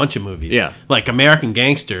with a bunch of movies. Yeah. Like American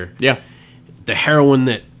Gangster. Yeah. The heroine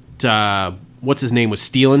that what's his name was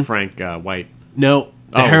stealing. Frank White. No,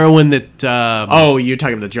 the Oh. heroine that Oh, you're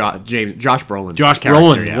talking about Josh Brolin. Josh character,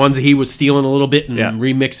 Brolin, yeah. ones that he was stealing a little bit and Yeah.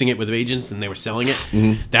 remixing it with agents, and they were selling it.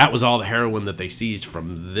 Mm-hmm. That was all the heroin that they seized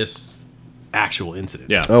from this actual incident.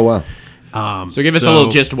 Yeah. Oh wow. So give us a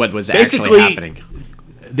little gist of what was actually basically, happening.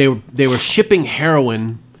 They were shipping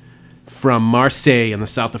heroin from Marseille in the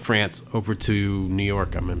south of France over to New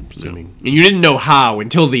York. I'm assuming. And you didn't know how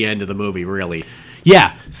until the end of the movie, really.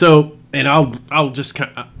 Yeah. So, and I'll just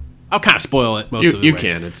I'll kind of spoil it most of the You way.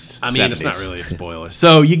 can. It's I mean, it's not 70s. really a spoiler.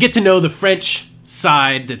 So you get to know the French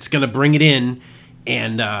side that's going to bring it in,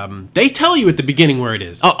 and they tell you at the beginning where it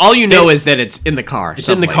is. All you know is that it's in the car. It's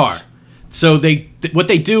in the car. So what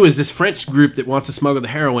they do is this French group that wants to smuggle the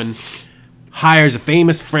heroin hires a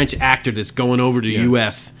famous French actor that's going over to the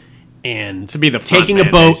U.S. and To be the front taking man,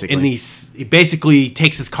 a boat, basically. and he basically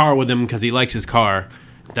takes his car with him because he likes his car.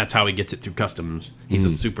 That's how he gets it through customs. He's a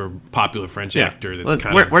super popular French actor that's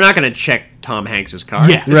kind of... We're not going to check Tom Hanks' car.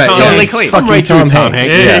 Yeah, Right, Tom yeah. Totally Hanks. clean. Fucking Right through Tom Tom Hanks.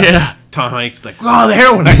 Hanks. Yeah. Tom Hanks like, oh, the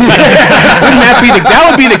heroin. Wouldn't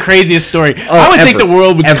that be the craziest story? I would think ever. the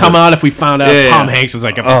world would Ever. come out if we found out Yeah, Tom yeah. Hanks was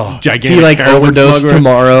like a If gigantic he like heroin overdosed smuggler.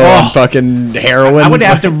 tomorrow Oh. on fucking heroin. I would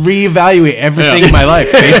have to reevaluate everything in my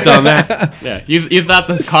life based on that. Yeah. You thought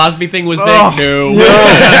the Cosby thing was big? Oh. No.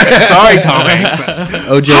 Sorry, Tom Hanks.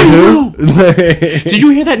 OJ who? Did you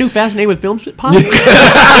hear that new Fascinating with Films pod? They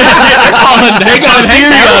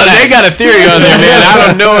got a theory on there, man. I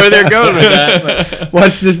don't know where they're going with that.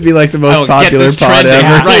 Watch this be like the I most don't get popular this pod trend they ever.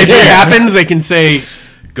 have. Right, if it happens, they can say,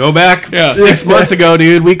 go back 6 months ago,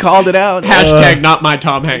 dude. We called it out. Hashtag not my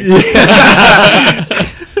Tom Hanks.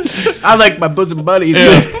 I like my bosom buddies.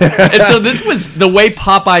 And so this was the way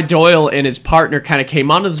Popeye Doyle and his partner kind of came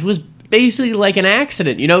onto this was basically like an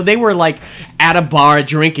accident. You know, they were like at a bar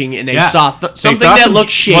drinking and they saw something that looked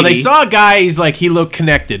shady. Well, they saw a guy, he's like, he looked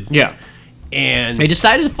connected. Yeah. And They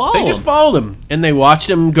decided to follow They just him. followed him, and they watched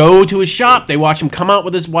him go to his shop. They watched him come out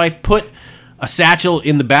with his wife, put a satchel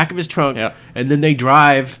in the back of his trunk, Yeah. and then they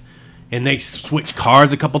drive, and they switch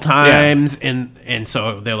cars a couple times, and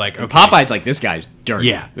so they're like, okay. Popeye's like, this guy's dirty.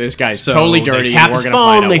 Yeah, This guy's So totally They dirty. tap and we're his gonna phone.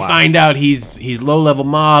 find out They why. find out he's low level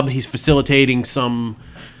mob. He's facilitating some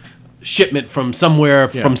shipment from somewhere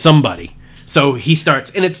from somebody. So he starts,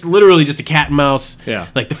 and it's literally just a cat and mouse. Yeah.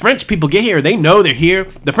 Like the French people get here, they know they're here.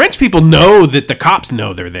 The French people know that the cops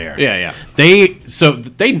know they're there. Yeah, yeah.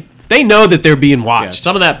 They know that they're being Yeah, watched.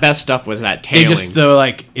 some of that best stuff was that They tailing. just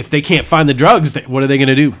like, if they can't find the drugs, what are they going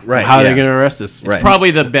to do? Right, How are yeah. they going to arrest us? Right.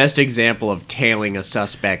 Probably the best example of tailing a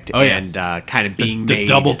suspect Oh, yeah. and kind of being The made.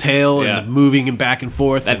 double tail Yeah. and the moving and back and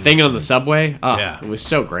forth. That and, thing on the subway. Oh, Yeah. it was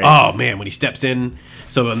so great. Oh man, when he steps in,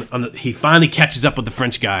 so he finally catches up with the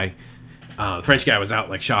French guy. The French guy was out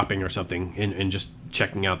like shopping or something and just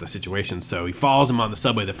checking out the situation. So he follows him on the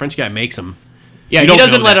subway. The French guy makes him. yeah, you he don't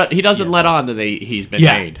doesn't know let that. he doesn't let on that he's been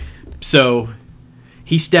Yeah. made. So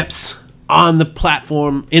he steps on the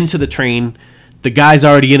platform into the train. The guy's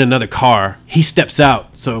already in another car. He steps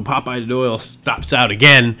out. So Popeye Doyle stops out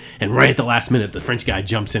again. And right at the last minute, the French guy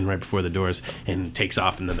jumps in right before the doors and takes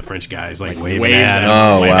off. And then the French guy is like waving waves at him.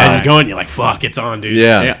 at him. Oh, As wow. he's going, you're like, fuck, it's on, dude.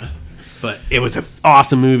 Yeah. Yeah. But it was an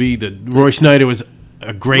awesome movie. The Roy Schneider was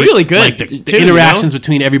a great, Really good, Like the too, you interactions know?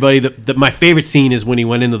 between everybody. My favorite scene is when he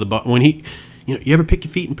went into the bar. When he, you ever pick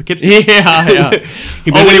your feet in Poughkeepsie? Yeah, yeah.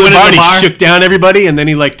 He when he went in the bar? he shook down everybody, and then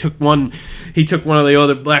he like took one. He took one of the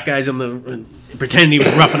other black guys and pretending he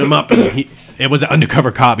was roughing him up. And it was an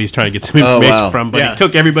undercover cop he was trying to get some information wow. from, but Yeah. he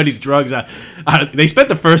took everybody's drugs out. They spent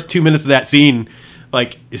the first 2 minutes of that scene,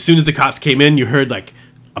 like as soon as the cops came in, you heard like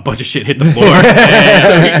a bunch of shit hit the floor.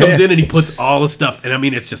 So he comes in and he puts all the stuff, and I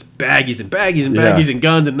mean it's just baggies and baggies and baggies Yeah. and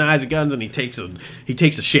guns and knives and guns, and he takes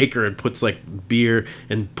a shaker and puts like beer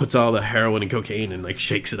and puts all the heroin and cocaine and like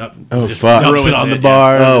shakes it up. And Oh, just fuck. dumps it Ruins on the it,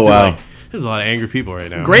 bar. yeah. Oh, It's wow. like, there's a lot of angry people right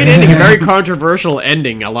now. Great ending, a very controversial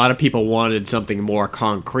ending. A lot of people wanted something more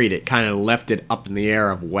concrete. It kind of left it up in the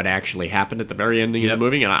air of what actually happened at the very ending of the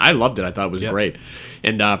movie, and I loved it. I thought it was great.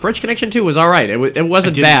 And French Connection 2 was all right. It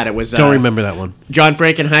wasn't bad. It was. Don't remember that one. John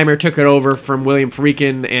Frankenheimer took it over from William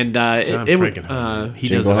Friedkin, and John Frankenheimer. He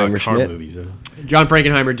does a lot of car Jingleheimer-Schmidt. movies. John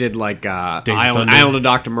Frankenheimer did like Days of Island Thunder. of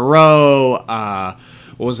Dr. Moreau.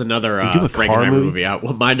 What was another do a car Frankenheimer movie? movie?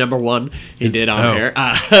 Well, my number one he did on Oh.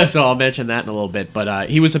 here. So I'll mention that in a little bit. But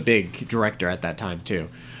he was a big director at that time too.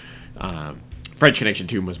 French Connection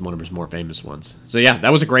 2 was one of his more famous ones. So yeah,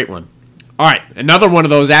 that was a great one. All right, another one of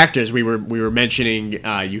those actors we were mentioning.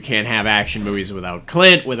 You can't have action movies without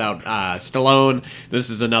Clint, without Stallone. This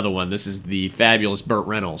is another one. This is the fabulous Burt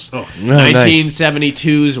Reynolds. Oh, nice.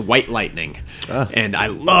 1972's White Lightning, and I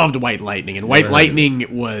loved White Lightning. And White Lightning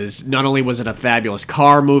was not only was it a fabulous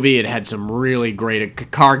car movie, it had some really great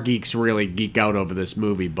car geeks really geek out over this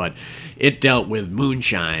movie, but it dealt with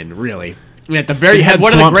moonshine really. And at the very It had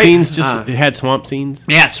one of the swamp great scenes. It had swamp scenes.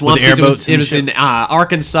 yeah, swamp With scenes. airboats It and was shit. in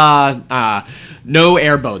Arkansas. No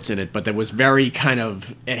airboats in it, but there was very kind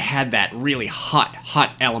of. It had that really hot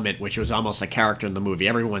element, which was almost a character in the movie.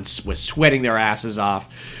 Everyone was sweating their asses off.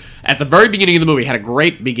 At the very beginning of the movie, had a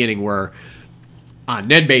great beginning where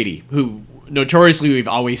Ned Beatty, who notoriously we've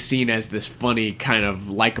always seen as this funny kind of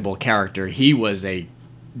likable character, he was a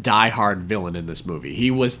die-hard villain in this movie. He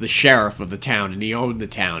was the sheriff of the town, and he owned the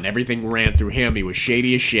town. Everything ran through him. He was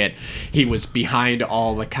shady as shit. He was behind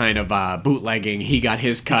all the kind of bootlegging. He got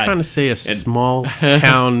his cut. I'm trying to say a small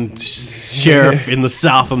town sheriff in the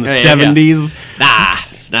South in the 70s.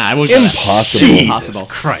 Nah, it was Impossible. Jesus Impossible.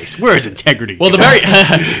 Christ, where is integrity? Well, the very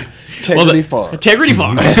Integrity Farm. Integrity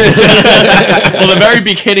Farm. Well, the very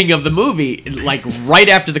beginning of the movie, like right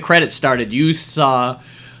after the credits started, you saw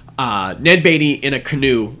Ned Beatty in a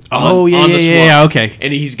canoe. On the swamp. Yeah, okay.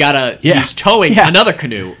 And he's towing another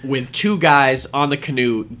canoe with two guys on the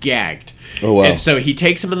canoe gagged. Oh, wow. And so he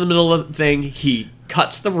takes them in the middle of the thing. He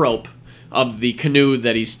cuts the rope of the canoe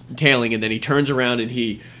that he's tailing, and then he turns around and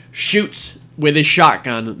he shoots with his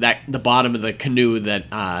shotgun the bottom of the canoe that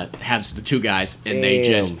has the two guys, and they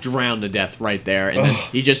just drown to death right there. And then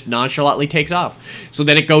he just nonchalantly takes off. So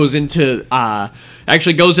then it goes into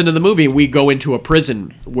the movie, and we go into a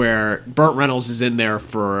prison where Burt Reynolds is in there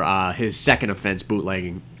for his second offense,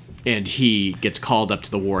 bootlegging. And he gets called up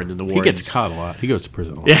to the warden, and the warden He gets caught a lot. He goes to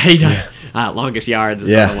prison a lot. Yeah, he does. Longest Yard is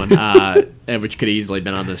another one, which could have easily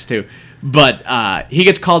been on this too. But he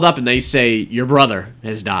gets called up, and they say, your brother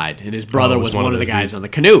has died. And his brother was one of the guys on the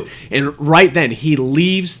canoe. And right then, he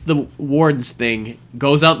leaves the warden's thing,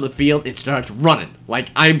 goes out in the field, and starts running. Like,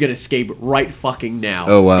 I'm going to escape right fucking now.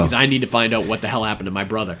 Oh, wow. Because I need to find out what the hell happened to my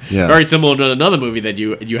brother. Yeah. Very similar to another movie that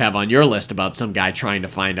you have on your list about some guy trying to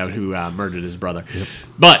find out who murdered his brother. Yep.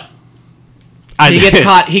 But he gets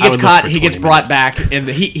caught. He gets brought back, and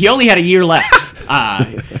he only had a year left.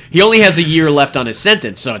 He only has a year left on his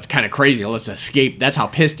sentence, so it's kind of crazy. Let's escape. That's how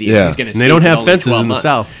pissed he is. Yeah. He's going to escape. And they don't have with only fences 12 in the months.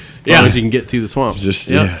 South. As long as you can get to the swamp.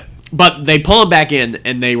 But they pull him back in,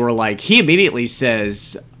 and they were like, he immediately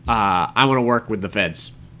says, I want to work with the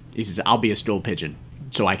feds. He says, I'll be a stool pigeon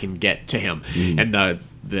so I can get to him. And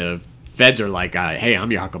the feds are like, hey,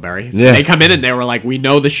 I'm your Huckleberry. So they come in, and they were like, we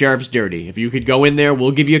know the sheriff's dirty. If you could go in there,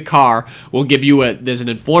 we'll give you a car. We'll give you there's an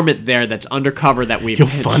informant there that's undercover that we've He'll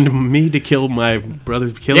fund me to kill my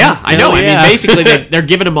brother's killer? Yeah, I know. I mean, basically, they're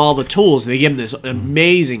giving him all the tools. They give him this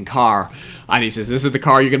amazing car. And he says, this is the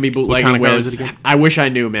car you're going to be bootlegging kind of car with. is it again? I wish I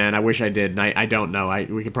knew, man. I wish I did. And I don't know.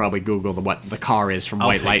 We could probably Google what the car is from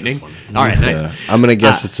White take Lightning. this one. All right, nice. I'm going to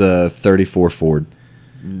guess it's a 34 Ford.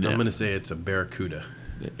 I'm going to say it's a Barracuda.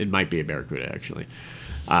 It might be a Barracuda, actually.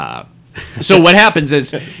 So what happens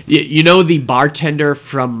is, you know the bartender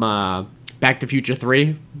from Back to Future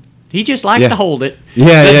 3? He just likes to hold it.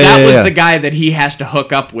 That was the guy that he has to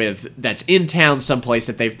hook up with. That's in town someplace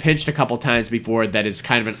that they've pinched a couple times before. That is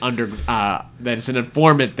kind of that is an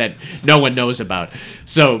informant that no one knows about.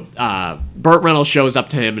 So Burt Reynolds shows up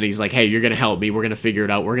to him, and he's like, "Hey, you're gonna help me. We're gonna figure it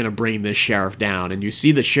out. We're gonna bring this sheriff down." And you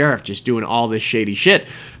see the sheriff just doing all this shady shit.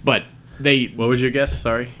 But What was your guess?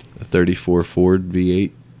 Sorry. A 34 Ford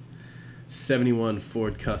V8. 71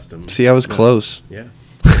 Ford Custom. See, I was close. Yeah.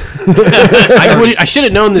 I should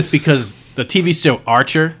have known this because the TV show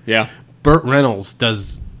Archer. Yeah. Burt Reynolds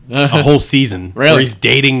does a whole season Really? where he's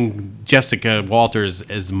dating Jessica Walters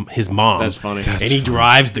as his mom. That's funny. And he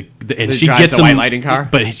drives and He she drives gets the him white lighting car?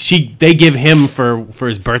 But they give him for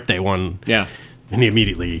his birthday one. Yeah. And he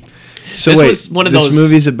immediately. So This wait, was one of this those-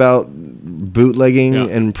 movie's about bootlegging Yeah.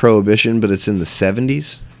 and prohibition, but it's in the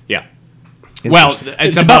 70s? Yeah. Well,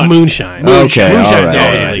 It's about moonshine. Okay, Moonshine's all right.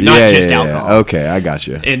 always yeah, like- not just alcohol. Okay, I got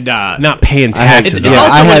you. And not paying I had, taxes. It's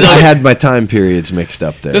also I one of those- had my time periods mixed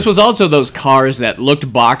up there. this was also those cars that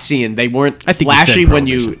looked boxy, and they weren't I think you said flashy when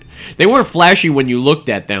you. Prohibition. They weren't flashy when you looked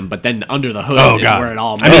at them, but then under the hood Oh is god! where it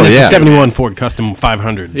all. I mean, Oh, it's yeah. a '71 Ford Custom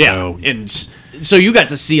 500. yeah, So and so you got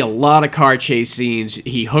to see a lot of car chase scenes.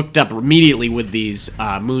 He hooked up immediately with these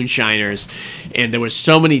moonshiners, and there was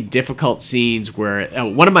so many difficult scenes where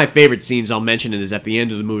one of my favorite scenes I'll mention is at the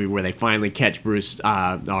end of the movie where they finally catch Bruce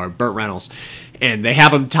or Burt Reynolds. And they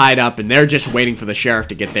have him tied up, and they're just waiting for the sheriff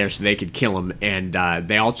to get there so they could kill him. And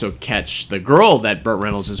they also catch the girl that Burt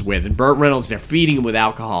Reynolds is with. And Burt Reynolds, they're feeding him with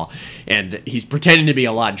alcohol, and he's pretending to be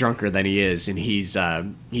a lot drunker than he is. And he's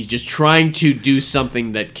just trying to do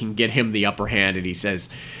something that can get him the upper hand. And he says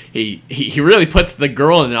he really puts the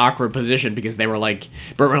girl in an awkward position because they were like,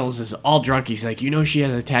 Burt Reynolds is all drunk. He's like, she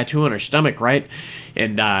has a tattoo on her stomach, right?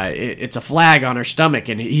 And it's a flag on her stomach,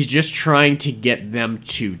 and he's just trying to get them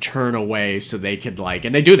to turn away so they could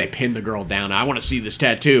and they pin the girl down. I want to see this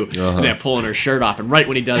tattoo. And they're pulling her shirt off, and right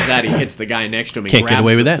when he does that, he hits the guy next to him. And can't get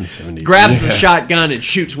away with the- that in '70s. Grabs the shotgun and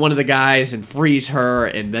shoots one of the guys and frees her,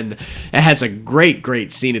 and then it has a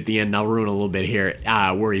great scene at the end. I'll ruin a little bit here,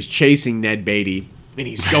 where he's chasing Ned Beatty. and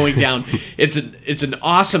he's going down. It's an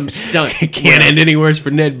awesome stunt. It can't end any worse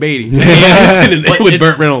for Ned Beatty. But With it's-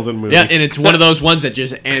 Burt Reynolds in the movie. Yeah, and it's one of those ones that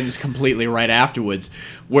just ends completely right afterwards,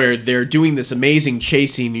 where they're doing this amazing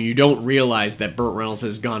chase scene, and you don't realize that Burt Reynolds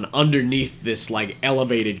has gone underneath this like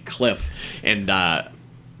elevated cliff, and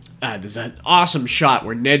there's an awesome shot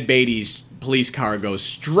where Ned Beatty's police car goes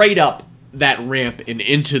straight up that ramp and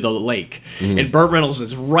into the lake, and Burt Reynolds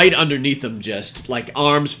is right underneath him, just like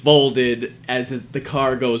arms folded as the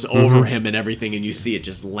car goes over him and everything, and you see it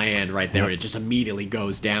just land right there. It just immediately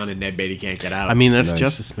goes down, and Ned Beatty can't get out. I mean, that's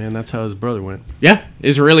justice, man. That's how his brother went. Yeah,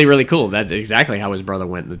 it's really, really cool. That's exactly how his brother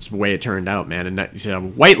went. That's the way it turned out, man.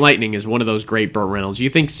 And White Lightning is one of those great Burt Reynolds. You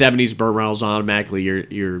think 70s Burt Reynolds, automatically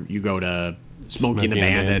you go to Smokey and the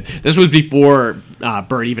Bandit. This was before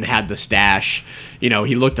Burt even had the stash. You know,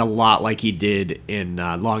 he looked a lot like he did in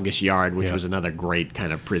Longest Yard, which was another great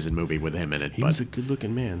kind of prison movie with him in it. He was a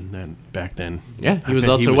good-looking man then, back then. Yeah, he was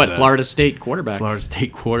bet also, Florida State quarterback. Florida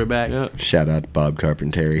State quarterback. Yeah. Shout out to Bob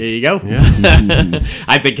Carpenteri. There you go. Yeah.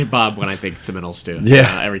 I think Bob when I think Seminoles too.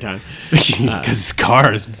 Yeah. Every time. Because his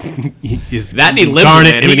car is That and he lives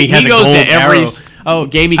garnet, in it. and He has a goes to gold every arrow.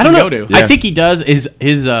 game he I can don't go know. to. Yeah. I think he does.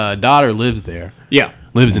 His daughter lives there. Yeah.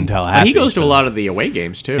 Lives in Tallahassee. And he goes to so- a lot of the away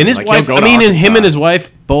games too. And his Like, wife, he'll go I to mean, and him Arkansas. and his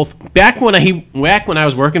wife both. Back when I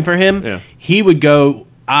was working for him, Yeah. he would go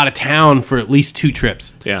out of town for at least 2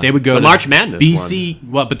 trips. Yeah. They would go The to March Madness BC.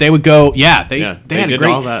 Well, but they would go. Yeah, they they had a did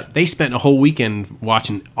great. all that. They spent a whole weekend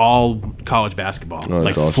watching all college basketball, that's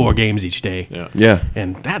like awesome. 4 games each day. Yeah. Yeah.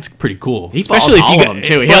 And that's pretty cool. He follows all of them,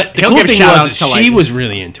 too. But the He'll cool give thing shout-outs was to, she like- was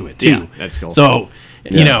really into it too. Yeah, that's cool. So,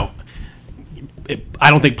 Yeah. you know, I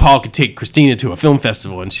don't think Paul could take Christina to a film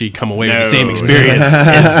festival and she'd come away with the same No. experience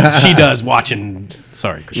as she does wating.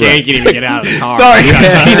 Sorry, She Christina. ain't getting to get out of the car. Sorry,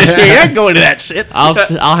 Christina. You're not going to that shit. I'll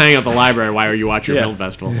hang out the library while you watch your film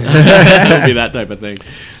festival. It'll be that type of thing.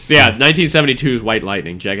 So yeah, 1972's White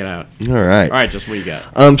Lightning. Check it out. All right. All right, just what you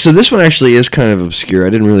got? So this one actually is kind of obscure. I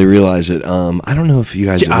didn't really realize it. I don't know if you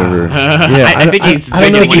guys have ever. Yeah, I think he's I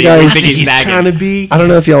don't know if thinking you what he guys. thinks he's bagging. trying to be. I don't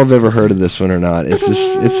know if y'all have ever heard of this one or not. It's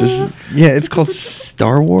this. Yeah, it's called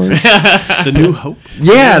Star Wars. The New Hope.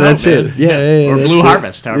 Yeah, that's it. Yeah, Or that's Blue it.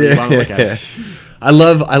 Harvest, however you want to look at it. I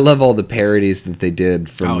love all the parodies that they did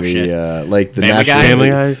from Oh, the shit. like the Family National Guy? Family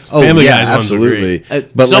Guys? Oh Family yeah, Guys ones were absolutely.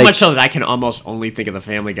 great. But so like, much so that I can almost only think of the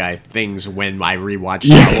Family Guy things when I rewatch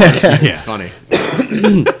Star Wars. Yeah. It's funny.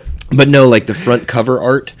 but no, like the front cover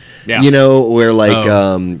art. Yeah. You know, where like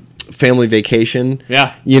Oh. Family Vacation.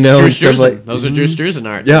 Yeah. You know, Drew and stuff Struzan. like. Those are Drew Struzan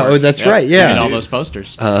art. Yeah, oh, that's right, yeah. He did all those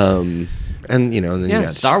posters. And you know, then Yeah, you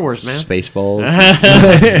got Star Wars, man. Spaceballs.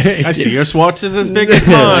 I see your Schwartz is as big as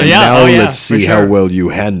mine. Yeah, now oh, yeah, let's for see sure. how well you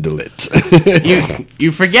handle it.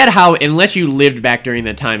 you forget how, unless you lived back during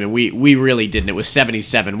that time, and we really didn't. It was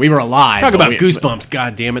 77. We were alive. Talk but about we- Goosebumps.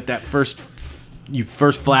 God damn it. That first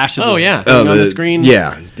flash of Oh, the yeah. thing on the screen.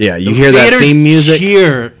 Yeah, yeah. You The hear that theaters theme music?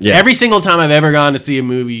 cheer. Yeah. Every single time I've ever gone to see a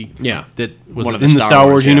movie Yeah. that was One of in the Star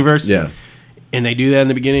Wars yeah. universe. Yeah. And they do that in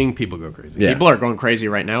the beginning, people go crazy. Yeah. People are going crazy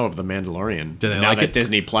right now over The Mandalorian. Do they now like that it?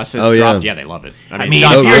 Disney Plus has Oh, yeah. dropped, yeah, they love it. I mean,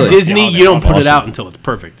 John if you're really? Disney, they you don't love put it Awesome. out until it's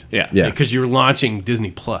perfect. Yeah. Yeah. Because you're launching Disney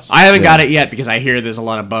Plus. I haven't Yeah. got it yet because I hear there's a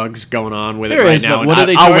lot of bugs going on with There it right is, now. but and what are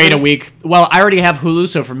they I'll wait a charging? week. Well, I already have Hulu,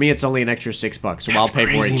 so for me it's only an extra $6. So I'll pay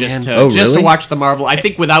for crazy, it just man. to Oh, just to really? watch the Marvel. I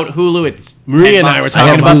think without Hulu, it's Maria and $10. I were I talking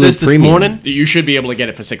have about Hulu this Premium. morning. You should be able to get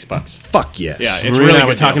it for $6. Fuck yes. Yeah, it's Maria really and I good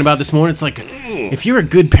were talking deal. about this morning. It's like, if you're a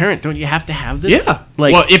good parent, don't you have to have this? Yeah.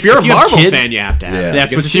 Like, well, if you're a you have Marvel kids- fan, you have to have Yeah. it.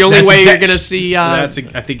 That's Because what it's the only that's way you're exact- going to see. That's,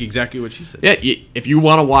 I think, exactly what she said. Yeah, if you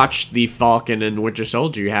want to watch the Falcon and Winter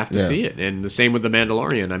Soldier, you have to Yeah. see it, and the same with the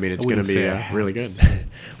Mandalorian. I mean, it's going wouldn't to be say I have really good.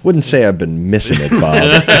 Wouldn't say I've been missing it,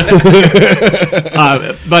 Bob.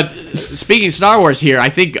 But speaking of Star Wars here, I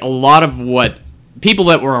think a lot of what people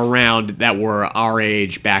that were around that were our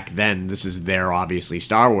age back then, this is their obviously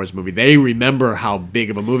Star Wars movie, they remember how big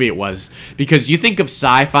of a movie it was. Because you think of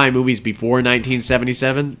sci-fi movies before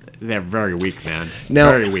 1977, they're very weak, man.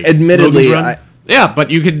 Now, very weak. admittedly, Logan's Run? Yeah, but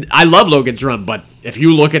you could. I love Logan's Run, but if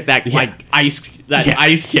you look at that like ice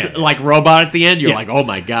like robot at the end, you're Yeah. like, oh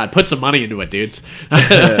my god, put some money into it, dudes.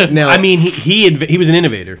 now, I mean, he was an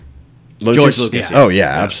innovator George Lucas, Oh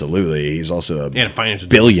yeah, absolutely. He's also a and a financial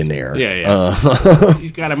billionaire. yeah, yeah.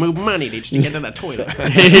 He's got to move money to get to that toilet.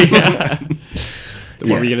 So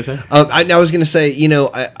what were you gonna say? I was gonna say, you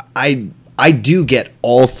know, I do get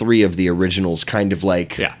all three of the originals kind of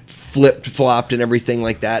like Yeah. flopped and everything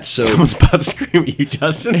like that. So Someone's about to scream at you,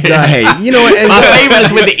 Justin. hey, you know what? And My favorite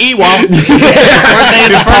is with the Ewoks. Weren't they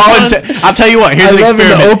in the first one? I'll tell you what. Here's I an love in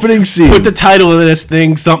experiment. the opening scene. Put the title of this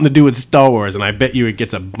thing something to do with Star Wars, and I bet you it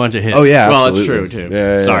gets a bunch of hits. Oh yeah, Well, absolutely. it's true too.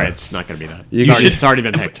 Yeah, yeah, Sorry, yeah. it's not going to be that. You It's already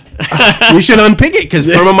been picked. We should unpick it because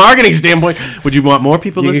from a marketing standpoint, would you want more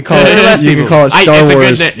people? You to could call listen to it. less You people? could call it Star it's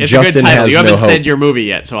Wars. a good Justin title. has You haven't no said hope. your movie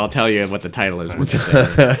yet, so I'll tell you what the title is. Once you say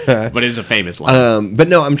it. But it is a famous line. But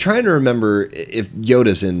no, I'm trying to remember if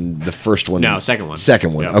Yoda's in the first one. No, second one.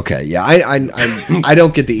 Second one. Yep. Okay, yeah. I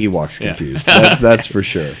don't get the Ewoks confused. That's for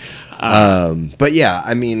sure. But yeah,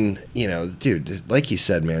 I mean, you know, dude, like you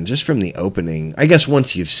said, man, just from the opening, I guess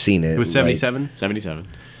once you've seen it, It was 77. 77.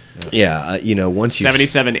 Yeah, you know, once you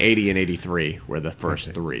 77, 80, and 83 were the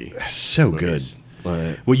first three. so movies.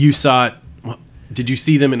 good. Well, you saw it. Did you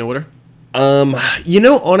see them in order? You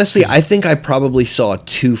know, honestly, I think I probably saw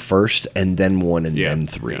 2 first, and then 1, and then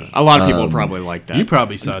 3. Yeah. A lot of people probably like that. You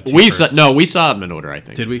probably saw it. we saw them in order. I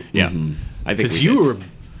think. Did we? Yeah, Mm-hmm. I think Because we you did. were.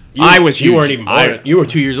 I was You huge. weren't even born. You were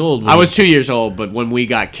 2 years old. I was 2 years old, but when we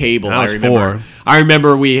got cable, I was remember. 4. I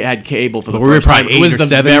remember we had cable for the We were first time. probably It was 8 or the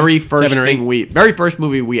 7, very first 7 or 8. thing very first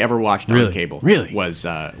movie we ever watched on Really? cable. Really? Was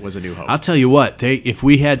A New Hope. I'll tell you what. If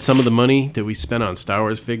we had some of the money that we spent on Star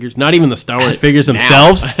Wars figures, not even the Star Wars figures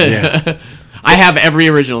themselves. I have every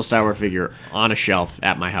original Star Wars figure on a shelf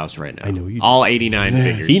at my house right now. I know you do. All 89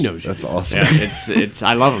 figures. He knows. That's awesome. Yeah, it's.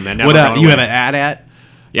 I love them. They're never What going you away. have an ad?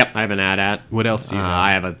 Yep, I have an AT-AT. What else do you have?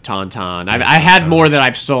 I have a Tauntaun. I had more that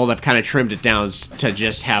I've sold. I've kind of trimmed it down to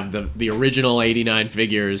just have the original 89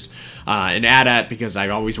 figures. An AT-AT because I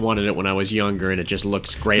always wanted it when I was younger, and it just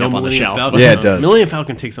looks great up on the Millennium shelf. Falcon? Yeah, it does. Millennium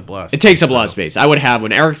Falcon takes up a lot. It takes up a lot of space. I would have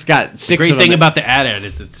one. Eric's got 6 Great of them. thing about the ad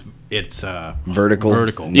is it's Vertical.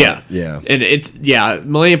 Vertical. Yeah, Yeah. and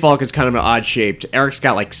Millennium Falcon's kind of an odd shaped. Eric's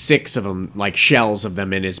got like 6 of them, like shells of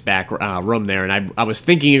them in his back room there, and I was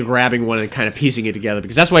thinking of grabbing one and kind of piecing it together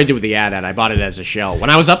because that's what I did with the AT-AT. I bought it as a shell. When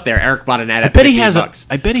I was up there, Eric bought an AT-AT. I bet he $15 has. bucks.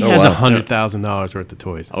 I bet he Oh, has wow. $100,000 worth of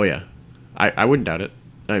toys. Oh yeah, I wouldn't doubt it.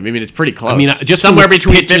 I mean, it's pretty close. I mean, just somewhere from the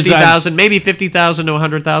between pictures 50,000, I've maybe 50,000 to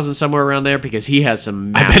 100,000, somewhere around there, because he has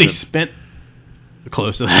some. I Massive, bet he spent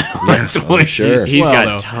close to that. on toys. sure. He's Well, got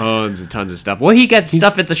though. tons and tons of stuff. Well, he gets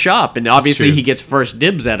stuff at the shop, and obviously true. he gets first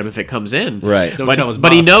dibs at him if it comes in. Right. Don't But, tell his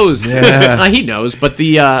but he boss. knows. Yeah. He knows. But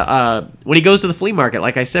the when he goes to the flea market,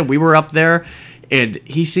 like I said, we were up there. And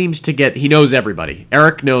he seems to he knows everybody.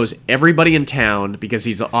 Eric knows everybody in town because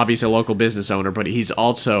he's obviously a local business owner, but he's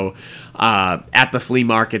also at the flea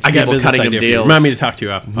markets, I got a people business cutting him idea for you. deals. Remind me to talk to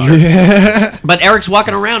you after. But Eric's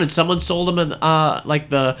walking around and someone sold him an like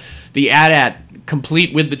the AT-AT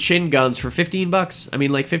complete with the chin guns for $15. I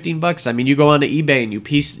mean, like $15. I mean, you go onto eBay and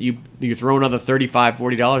you throw another $35,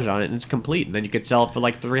 $40 on it, and it's complete, and then you could sell it for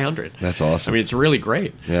like $300. That's awesome. I mean, it's really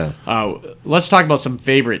great. Yeah. Let's talk about some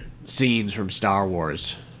favorite scenes from Star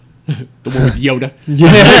Wars. The one with Yoda.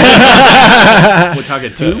 We're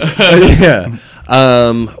talking 2. yeah.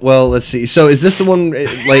 Well, let's see. So, is this the one?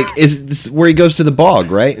 Like, is this where he goes to the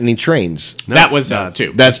bog, right? And he trains. That was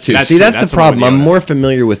 2. That's 2. See, two. that's the one problem. with I'm Yoda. more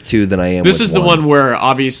familiar with 2 than I am. This with is the one where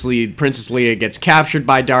obviously Princess Leia gets captured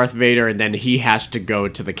by Darth Vader, and then he has to go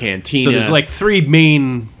to the cantina. So there's like 4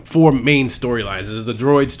 main storylines. There's the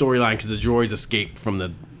droid storyline because the droids escape from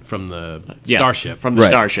the starship. From the Right.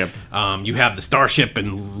 starship. You have the starship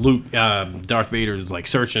and Luke, Darth Vader's like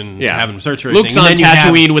searching, Yeah. having him search for Luke's everything. on And then you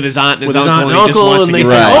have- Tatooine with his aunt and his with his uncle, aunt and and he just uncle, wants and to they get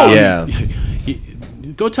say, Right, "Oh,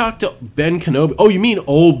 yeah. Go talk to Ben Kenobi." Oh, you mean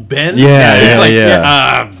old Ben? Yeah, It's yeah, like,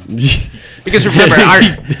 yeah. Because remember,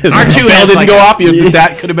 R2 bell has didn't like go off.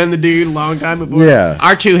 That could have been the dude a long time before. Yeah.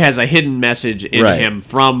 R2 has a hidden message in Right. him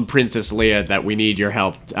from Princess Leia that we need your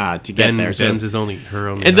help to get there. So- Ben's is only her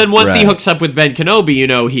only. and then once he Right. hooks up with Ben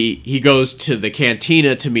Kenobi, he goes to the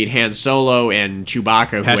cantina to meet Han Solo and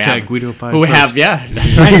Chewbacca. Hashtag Guido 5 Who first. have, yeah,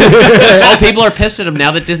 that's right. All people are pissed at him now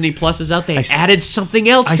that Disney Plus is out. They added something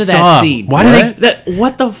else I to saw. that scene. Why do they?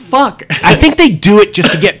 What the fuck? I think they do it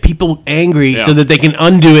just to get people angry Yeah. so that they can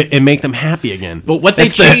undo it and make them happy again. But what they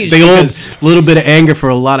That's changed the old because- little bit of anger for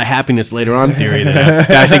a lot of happiness later on theory that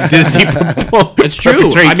I think Disney. It's true. I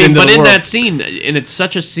perpetrates mean, into but the in world. that scene, and it's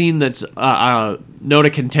such a scene that's note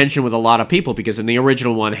of contention with a lot of people because in the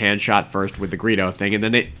original one, Han shot first with the Greedo thing, and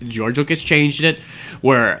then George Lucas changed it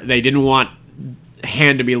where they didn't want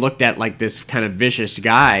Han to be looked at like this kind of vicious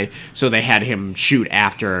guy, so they had him shoot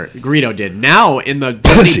after Greedo did. Now in the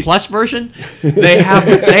Disney Pussy. Plus version, they have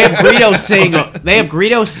Greedo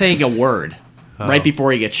saying a word. right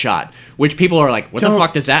before he gets shot, which people are like, what the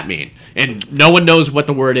fuck does that mean? And no one knows what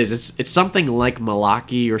the word is. It's something like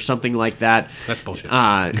Malaki or something like that. That's bullshit. So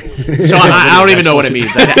I don't even know what it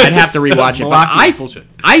means. I'd have to rewatch it. But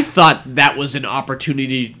I thought that was an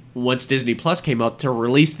opportunity once Disney Plus came out to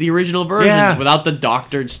release the original versions without the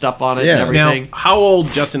doctored stuff on it and everything. Now, how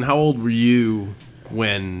old were you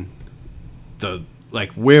when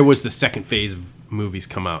where was the second phase of movies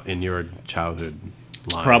come out in your childhood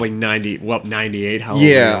line? Probably 98. How old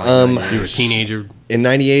Yeah, were you? You were a teenager. In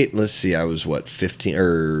 98, let's see, I was 15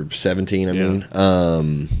 or 17, I mean.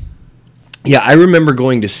 I remember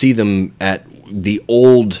going to see them at the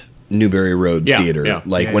old Newberry Road Theater,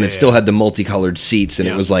 when it still had the multicolored seats, and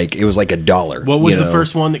it was like $1. What was the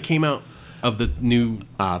first one that came out of the new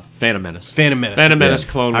Phantom Menace? Phantom Menace,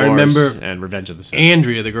 Clone Wars, I remember, and Revenge of the Sith.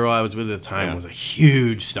 Andrea, the girl I was with at the time, was a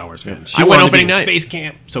huge Star Wars fan. She I went opening night. Space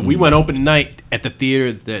Camp, so we went opening night at the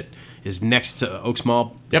theater that is next to Oaks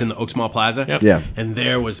Mall. It's in the Oaks Mall Plaza. Yeah, and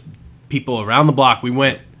there was people around the block. We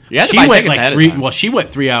went. She went like 3. Well, she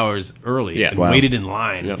went 3 hours early and waited in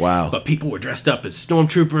line. Yeah. Wow! But people were dressed up as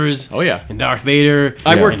stormtroopers. Oh yeah, and Darth Vader.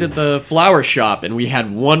 I worked at the flower shop, and we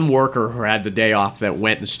had one worker who had the day off that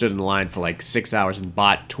went and stood in line for like 6 hours and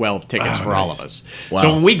bought 12 tickets for all of us. Wow.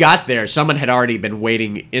 So when we got there, someone had already been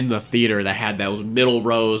waiting in the theater that had those middle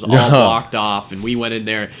rows all blocked off, and we went in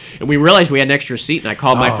there, and we realized we had an extra seat. And I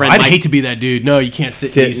called my friend. I'd Mike. hate to be that dude. No, you can't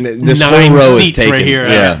sit. These this 9 whole row is seats taken. right here.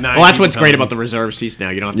 Yeah. Well, that's what's great about the reserved seats now.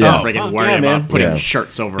 You don't have to friggin' worry about putting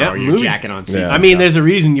shirts over your jacket on seats. Yeah. I mean, there's a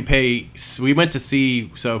reason you pay. We went to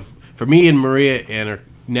see. So for me and Maria and her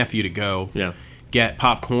nephew to go, get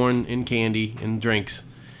popcorn and candy and drinks,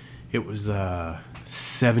 it was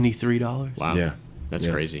 $73. Wow. Yeah. That's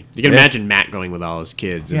crazy. You can imagine Matt going with all his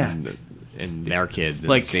kids and their kids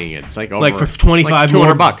and seeing it. It's like over, for 25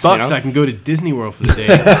 $200 bucks, you know? I can go to Disney World for the day.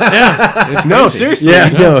 No, seriously.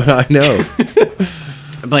 Yeah, I know.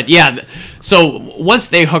 But so once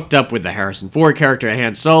they hooked up with the Harrison Ford character of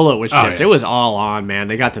Han Solo, it was it was all on, man.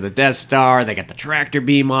 They got to the Death Star, they got the tractor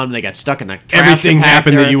beam on, they got stuck in the trash Everything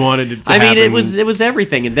happened compactor. that you wanted to I mean, happen. it was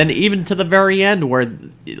everything, and then even to the very end where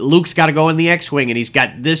Luke's got to go in the X-wing, and he's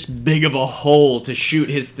got this big of a hole to shoot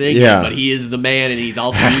his thing in, but he is the man, and he's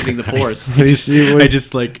also using the Force. I just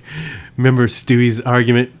remember Stewie's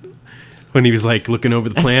argument when he was looking over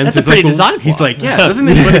the plans. That's a pretty design flaw. He's like, doesn't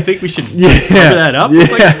anybody think we should cover that up?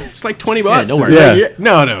 It's like $20. Yeah, no worries.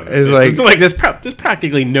 No. It's like there's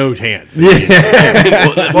practically no chance.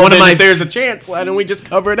 If there's a chance, why don't we just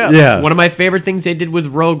cover it up? Yeah. One of my favorite things they did with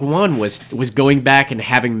Rogue One was going back and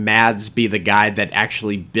having Mads be the guy that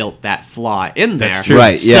actually built that flaw in there. That's true.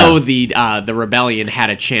 Right, yeah. So the rebellion had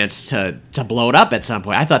a chance to blow it up at some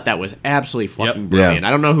point. I thought that was absolutely fucking brilliant. Yeah.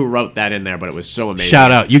 I don't know who wrote that in there, but it was so amazing.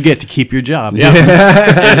 Shout out. You get to keep your job. Yeah.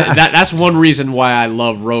 And that's one reason why I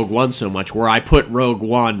love Rogue One so much, where I put Rogue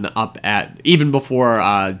One up at, even before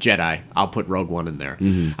Jedi, I'll put Rogue One in there.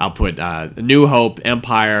 Mm-hmm. I'll put New Hope,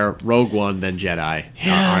 Empire, Rogue One, then Jedi.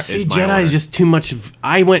 Jedi is just too much.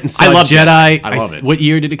 I went and saw I love Jedi. I love it. What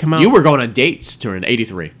year did it come out? You were going on dates during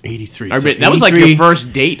 83. 83. That was like your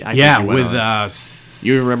first date, I think you went with... on.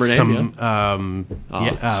 You remember her name?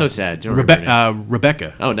 So sad. Don't remember her name.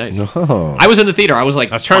 Rebecca. Oh, nice. Oh. I was in the theater. I was trying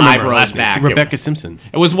to 5 remember her rows last name. back. Rebecca Simpson.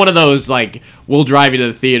 It was one of those, we'll drive you to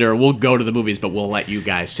the theater, we'll go to the movies, but we'll let you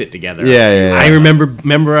guys sit together. Yeah. I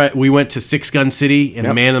remember we went to Six Gun City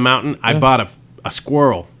and Man of the Mountain. I bought a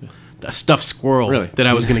squirrel, a stuffed squirrel that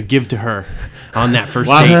I was going to give to her on that first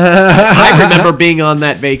date. I remember being on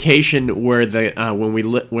that vacation where when we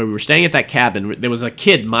were staying at that cabin, there was a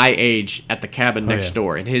kid my age at the cabin next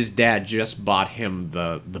door, and his dad just bought him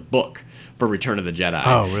the book for Return of the Jedi.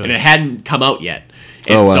 Oh, really? And it hadn't come out yet.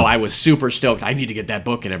 And so I was super stoked. I need to get that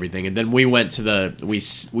book and everything. And then we went to we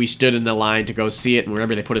stood in the line to go see it. And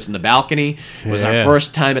remember, they put us in the balcony. It was our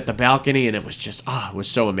first time at the balcony, and it was just it was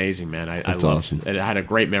so amazing, man. I loved awesome. it. I had a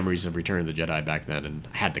great memories of Return of the Jedi back then, and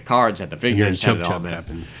I had the cards, had the figures, had it all,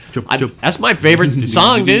 man. That's my favorite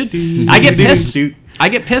song, dude. I get pissed. I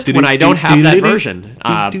get pissed when I don't have that version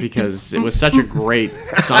because it was such a great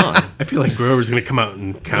song. I feel like Grover's going to come out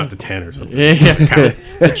and count to 10 or something.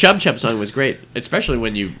 The Chub Chub song was great, especially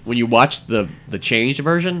when you watch the changed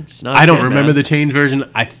version. It's not. I don't remember the changed version.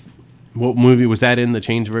 What movie was that in, the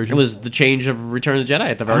changed version? It was the change of Return of the Jedi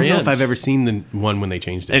at the I don't very know end. if I've ever seen the one when they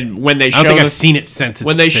changed it. And when they I show don't think the- I've seen it since it's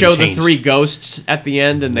when they been show changed. the 3 ghosts at the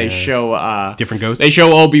end, and they show Different ghosts? They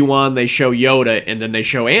show Obi-Wan, they show Yoda, and then they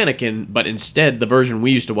show Anakin. But instead, the version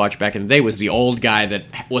we used to watch back in the day was the old guy that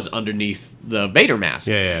was underneath the Vader mask.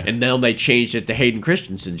 Yeah. And then they changed it to Hayden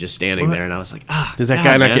Christensen just standing there, and I was like, Does that God,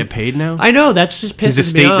 guy not man. get paid now? I know, that's just His pissing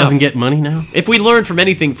estate me off. doesn't get money now? If we learn from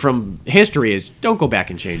anything from history, is don't go back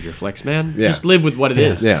and change your flicks, man. Yeah. Just live with what it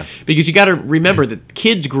is. Yeah. Because you got to remember that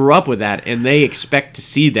kids grew up with that, and they expect to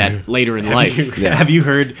see that later in life. Have you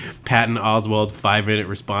heard Patton Oswalt 5-minute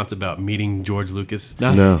response about meeting George Lucas?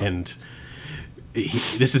 No. And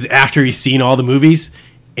this is after he's seen all the movies,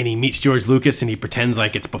 and he meets George Lucas, and he pretends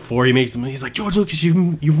like it's before he makes them. He's like, George Lucas,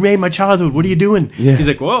 you've made my childhood. What are you doing? Yeah. He's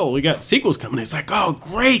like, whoa, we got sequels coming. It's like, oh,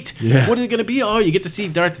 great. Yeah. What is it going to be? Oh, you get to see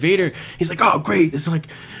Darth Vader. He's like, oh, great. It's like...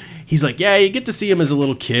 He's like, yeah, you get to see him as a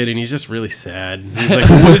little kid, and he's just really sad. And he's like,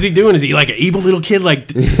 what is he doing? Is he like an evil little kid like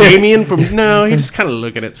Damien from... No, he's just kind of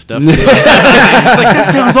looking at stuff. It's like, that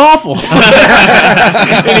sounds awful.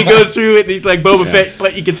 And he goes through it, and he's like, Boba Fett,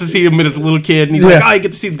 but you get to see him as a little kid, and he's like, oh, you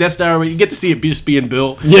get to see the Death Star, but you get to see it just being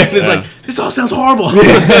built. Yeah. And it's like, this all sounds horrible.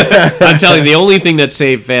 I'm telling you, the only thing that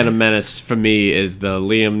saved Phantom Menace for me is the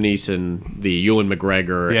Liam Neeson, the Ewan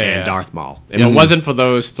McGregor, Yeah, and yeah. Darth Maul. If it wasn't for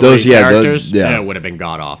those three Those- yeah, characters, yeah. it would have been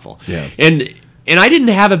god awful. Yeah. And I didn't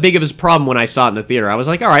have a big of a problem when I saw it in the theater. I was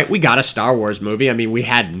like, all right, we got a Star Wars movie. I mean, we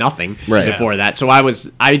had nothing Right. before that, so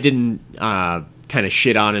I didn't kind of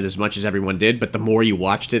shit on it as much as everyone did. But the more you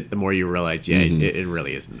watched it, the more you realized, it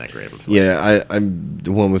really isn't that great of a film. Yeah, I'm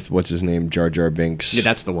the one with what's his name, Jar Jar Binks. Yeah,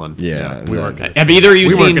 that's the one. Yeah, We no. weren't gonna Have say either of you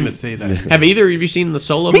We weren't seen? going to say that. Have either of you seen the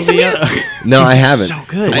Solo movie yet? No, I haven't. So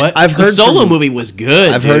good. I've The heard Solo from- movie was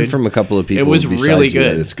good. I've dude. heard from a couple of people. It was besides really you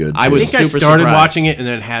good. that it's good. I too. was I think I super started surprised. watching it and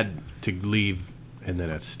then had to leave, and then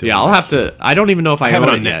it's still... Yeah, I'll have to. I don't even know if I have own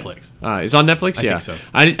it on yet. Netflix. It's on Netflix. I Yeah, think so.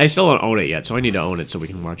 I still don't own it yet, so I need to own it so we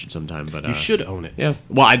can watch it sometime. But You should own it. Yeah.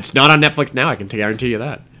 Well, it's not on Netflix now. I can guarantee you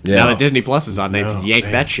that. Yeah. Now that Disney Plus is on, they've No, yanked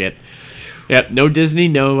man. that shit. Yep. No Disney.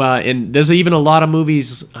 No. And there's even a lot of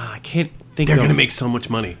movies. I can't think. They're of. going to make so much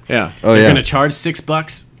money. Yeah. Oh They're yeah. going to charge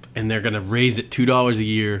 $6, and they're going to raise it $2 a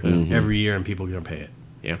year every year, and people are going to pay it.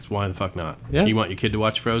 Yeah. That's why the fuck not? Yeah. You want your kid to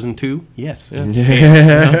watch Frozen 2? Yes. Pay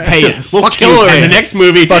it. We'll Fuck kill you, her in pay the it. next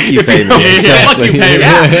movie. Fuck you, pay me. Fuck you, pay it.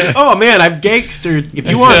 Yeah. Oh man, I'm gangster. If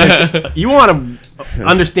you want to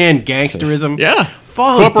understand gangsterism, Yeah.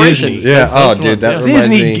 follow Corporations. Disney. Yeah. That's Oh, ones, dude, that yeah. reminds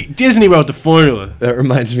Disney, me. Disney wrote the formula. That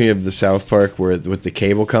reminds me of the South Park where with the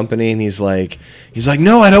cable company, and he's like,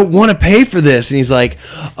 no, I don't want to pay for this, and he's like,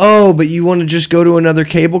 oh, but you want to just go to another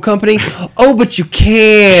cable company? Oh, but you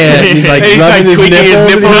can't. And he's like, And he's rubbing like tweaking his and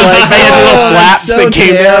he's nipples. like, They had little "Oh, flaps that's so that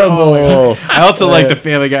came down." Oh, terrible. I also like the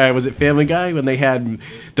Family Guy. Was it Family Guy when they had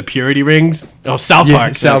the purity rings? Oh, South Yeah,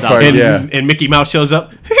 Park. South Park, and, yeah. And Mickey Mouse shows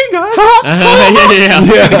up. Hey guys, Yeah.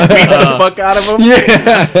 beats the fuck out of him.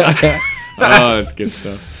 Oh, that's good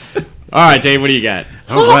stuff. All right, Dave. What do you got?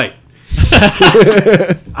 All right.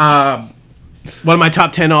 One of my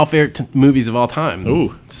top 10 all favorite movies of all time.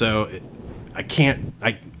 Ooh. So I can't.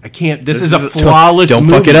 This is a is flawless. Don't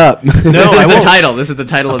movie. fuck it up. No, This is I the won't. title. This is the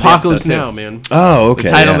title Apocalypse of the episode. Now, too. man. Oh, okay. The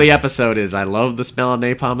title yeah. of the episode is "I love the smell of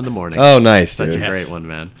napalm in the morning." Oh, nice, Such dude. a great one,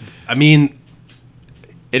 man. I mean,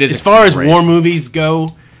 It is as far as great. war movies go,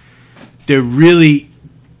 there really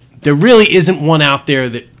isn't one out there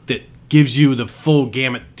that gives you the full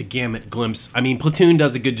gamut to gamut glimpse. I mean, Platoon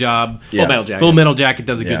does a good job. Yeah. Full Metal Jacket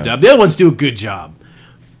does a Yeah. good job. The other ones do a good job.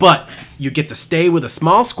 But you get to stay with a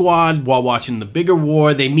small squad while watching the bigger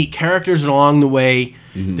war. They meet characters along the way.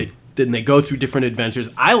 Then they go through different adventures.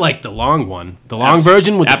 I like the long one, the long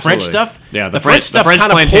version with the French Absolutely. stuff. Yeah, the French stuff French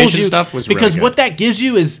kind of pulls plantation you stuff was really because good. what that gives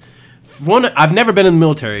you is one. I've never been in the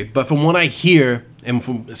military, but from what I hear, and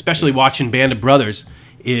from especially watching Band of Brothers,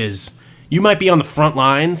 is you might be on the front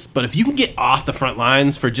lines, but if you can get off the front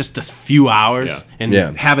lines for just a few hours Yeah. and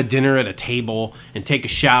Yeah. have a dinner at a table and take a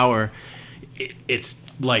shower, it's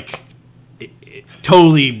like it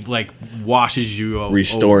totally like washes you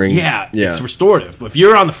Restoring. Yeah, Yeah. it's restorative. If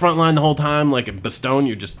you're on the front line the whole time, like at Bastogne,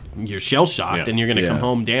 you're shell shocked Yeah. and you're gonna Yeah. come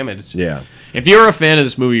home damaged. Yeah. If you're a fan of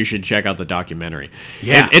this movie, you should check out the documentary.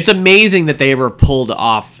 Yeah. And it's amazing that they ever pulled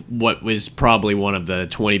off what was probably one of the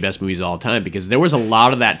 20 best movies of all time, because there was a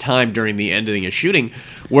lot of that time during the ending of shooting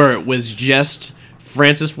where it was just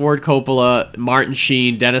Francis Ford Coppola, Martin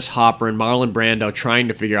Sheen, Dennis Hopper, and Marlon Brando trying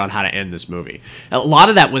to figure out how to end this movie. A lot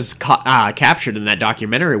of that was captured in that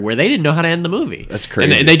documentary where they didn't know how to end the movie. That's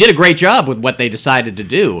crazy. And they did a great job with what they decided to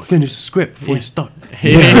do. Finish the script before you start.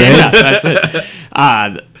 Yeah, that's it.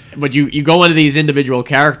 But you go into these individual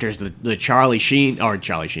characters, the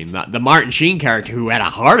Martin Sheen character who had a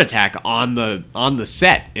heart attack on the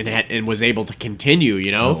set and was able to continue,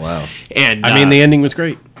 you know. Oh, wow. And I mean, the ending was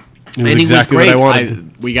great. It was exactly what I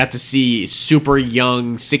wanted. We got to see super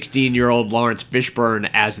young 16-year-old Lawrence Fishburne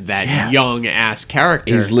as that young ass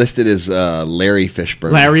character. He's listed as Larry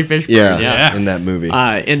Fishburne. Larry Fishburne, yeah. In that movie.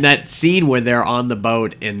 In that scene where they're on the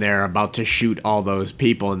boat and they're about to shoot all those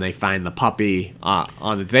people and they find the puppy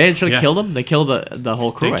on it. They actually killed him. They killed the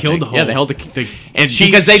whole crew. They killed the whole. Yeah, they held and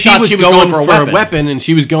because they thought she was going for a weapon, and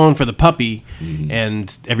she was going for the puppy,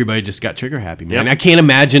 and everybody just got trigger happy. Man, I can't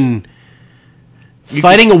imagine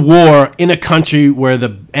fighting a war in a country where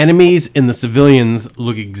the enemies and the civilians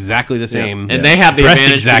look exactly the same, and they have the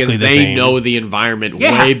advantage because they know the environment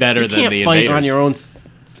way better than the invaders. You can't fight on your own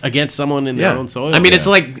against someone in their own soil. I mean, it's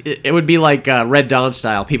like it would be like Red Dawn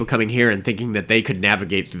style. People coming here and thinking that they could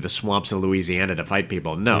navigate through the swamps of Louisiana to fight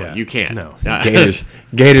people. No, you can't. No, Gators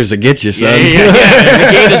will get you, son. The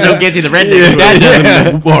Gators don't get you. The rednecks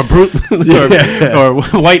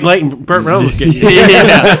or White Light and Burt Reynolds will get you.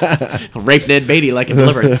 Rape Ned Beatty like in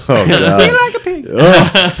Deliverance. Oh, God. Be like a pig.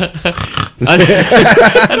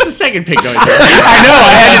 That's the second pig noise.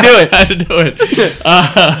 I know. I had to do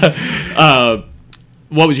it.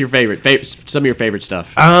 What was your favorite? Some of your favorite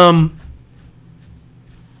stuff.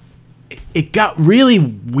 It got really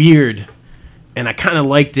weird, and I kind of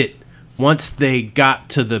liked it once they got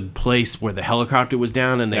to the place where the helicopter was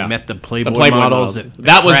down and they met the Playboy models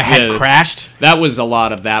that had crashed. That was a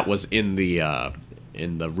lot of that was in the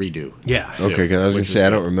redo. Yeah. Okay, because I was going to say, I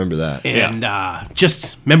don't remember that. And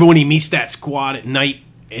just remember when he meets that squad at night,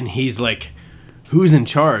 and he's like, "Who's in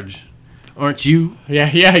charge? Aren't you?" Yeah.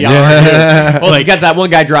 Well, because that one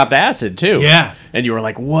guy dropped acid too. Yeah. And you were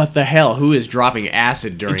like, "What the hell? Who is dropping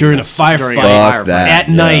acid during a firefight at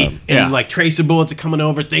night?" And like tracer bullets are coming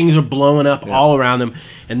over, things are blowing up all around them.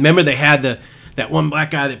 And remember, they had that one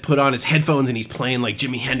black guy that put on his headphones and he's playing like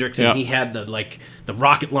Jimi Hendrix, and he had the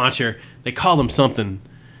rocket launcher. They called him something.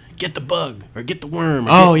 Get the bug or get the worm.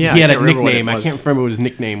 He had a nickname. I can't remember what his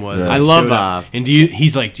nickname was. I love. And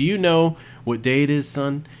he's like, "Do you know what day it is,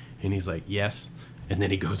 son?" And he's like, "Yes." And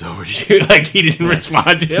then he goes over to shoot. Like, he didn't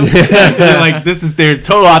respond to him. Like, they're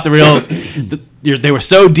total off the rails. They were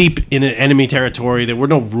so deep in enemy territory. There were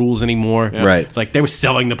no rules anymore. Yeah. Right. Like, they were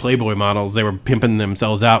selling the Playboy models. They were pimping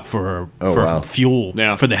themselves out for fuel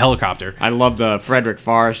for the helicopter. I love the Frederick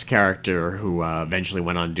Forrest character who eventually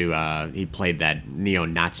went on to he played that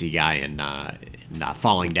neo-Nazi guy in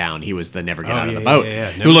Falling Down. He was the never get out of the boat.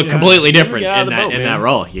 Who looked completely different in that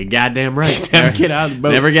role. You're goddamn right. Never get out of the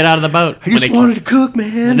boat. Never get out of the boat. I just wanted to cook,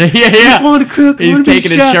 man. I just wanted to cook. He's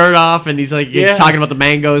taking his shirt off and he's like he's talking about the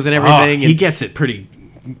mangoes and everything. He gets it pretty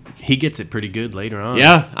good later on.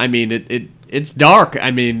 Yeah, I mean it's dark.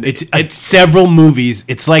 I mean it's several movies.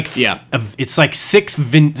 It's like it's like 6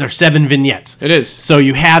 or 7 vignettes. It is. So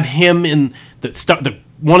you have him in the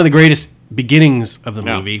one of the greatest beginnings of the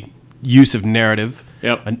movie. Use of narrative.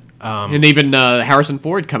 Yep. And even Harrison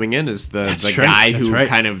Ford coming in as the guy who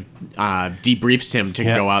kind of debriefs him to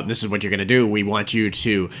go out. This is what you're going to do. We want you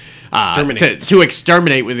to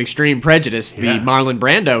exterminate with extreme prejudice the Marlon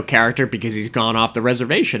Brando character because he's gone off the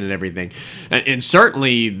reservation and everything. And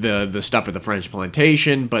certainly the stuff with the French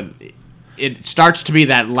plantation, but it starts to be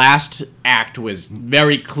that last act was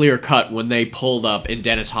very clear cut when they pulled up and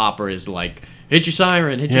Dennis Hopper is like, hit your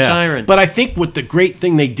siren, hit your siren. But I think what the great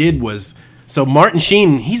thing they did was, so Martin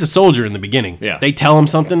Sheen, he's a soldier in the beginning. Yeah. They tell him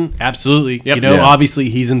something, absolutely. Yep. Obviously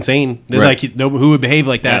he's insane. There's like, who would behave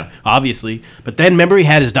like that, obviously. But then remember he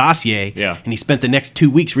had his dossier, and he spent the next 2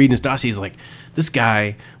 weeks reading his dossier. He's like, this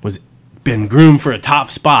guy was been groomed for a top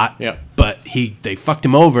spot, but they fucked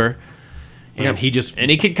him over. And he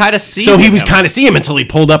could kind of see. So he was kind of see him until he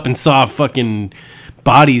pulled up and saw fucking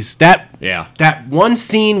bodies. That one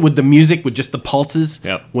scene with the music with just the pulses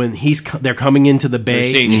when they're coming into the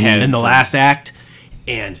bay in the last act,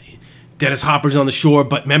 and Dennis Hopper's on the shore.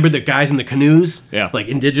 But remember the guys in the canoes, like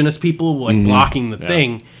indigenous people, like blocking the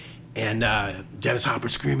thing. And Dennis Hopper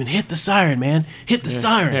screaming, "Hit the siren, man! Hit the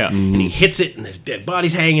siren!" And he hits it, and there's dead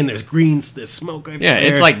bodies hanging. There's there's smoke.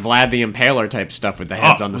 It's like Vlad the Impaler type stuff with the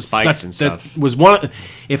heads on the spikes and stuff. That was one.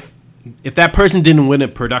 If that person didn't win a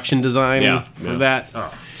production design for that.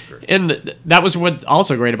 And that was what's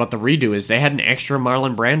also great about the redo is they had an extra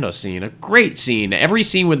Marlon Brando scene, a great scene. Every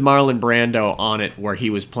scene with Marlon Brando on it where he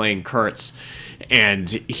was playing Kurtz and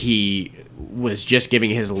he was just giving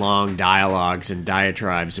his long dialogues and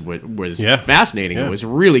diatribes was fascinating. It was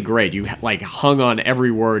really great. You like hung on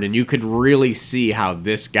every word and you could really see how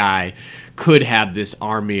this guy could have this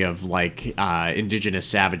army of like indigenous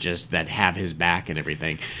savages that have his back and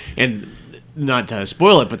everything. And not to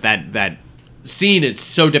spoil it, but that scene, it's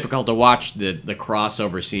so difficult to watch, the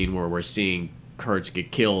crossover scene where we're seeing Kurtz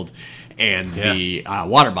get killed and the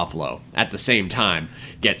water buffalo at the same time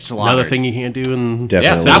get slaughtered. Another thing you can't do. And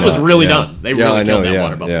Definitely that was really yeah. done. They really killed that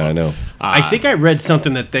water buffalo. Yeah, I know. I think I read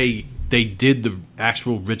something that they did the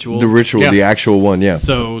actual ritual. The ritual, the actual one, yeah.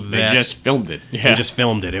 So They that just filmed it. they just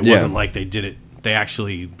filmed it. It wasn't like they did it. They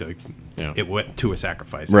actually it went to a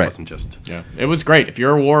sacrifice. It wasn't just it was great. If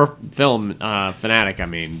you're a war film fanatic, I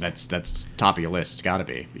mean, that's top of your list. It's got to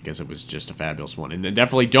be, because it was just a fabulous one. And then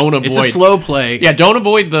definitely don't avoid. It's a slow play. Yeah, don't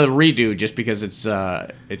avoid the redo just because it's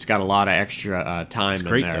got a lot of extra time It's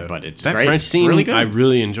great in there. though. But it's that great. French It's scene. really good. I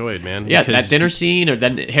really enjoyed, man. Yeah, because that dinner scene, or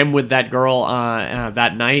then him with that girl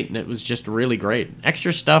that night, and it was just really great.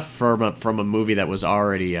 Extra stuff from a movie that was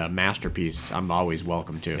already a masterpiece. I'm always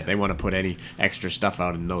welcome to. If they want to put any extra stuff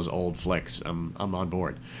out in those old flicks, I'm on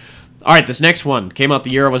board. All right, this next one came out the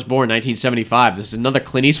year I was born, 1975. This is another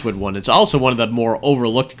Clint Eastwood one. It's also one of the more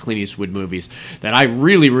overlooked Clint Eastwood movies that I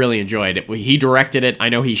really, really enjoyed. He directed it. I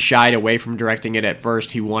know he shied away from directing it at first.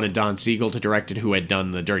 He wanted Don Siegel to direct it, who had done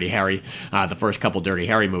the Dirty Harry, the first couple Dirty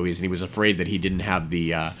Harry movies, and he was afraid that he didn't have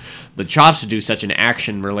the chops to do such an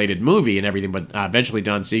action-related movie and everything, but eventually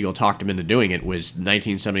Don Siegel talked him into doing it. Was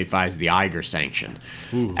 1975's The Eiger Sanction.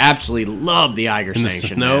 Absolutely loved The Eiger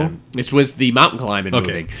Sanction. Man. This was the mountain climbing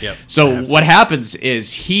movie. Yep. So what happens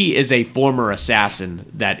is he is a former assassin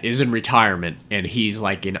that is in retirement, and he's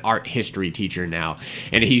like an art history teacher now.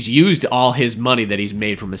 And he's used all his money that he's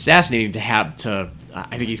made from assassinating I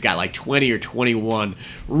think he's got like 20 or 21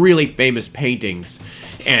 really famous paintings.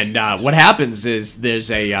 And what happens is there's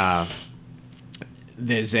a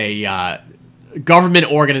government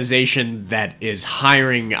organization that is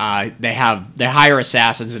hiring. They hire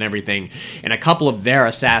assassins and everything, and a couple of their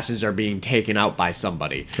assassins are being taken out by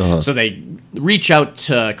somebody. So they reach out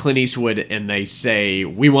to Clint Eastwood and they say,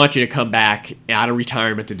 "We want you to come back out of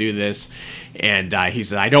retirement to do this." And he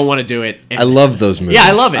said, "I don't want to do it." And I love those movies. yeah,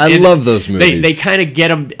 I love it. I And love those movies. They kind of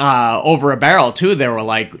get him over a barrel too. They were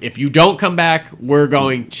like, "If you don't come back, we're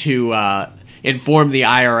going to inform the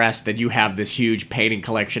IRS that you have this huge painting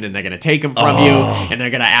collection, and they're going to take them from you, and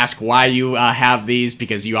they're going to ask why you have these,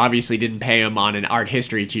 because you obviously didn't pay them on an art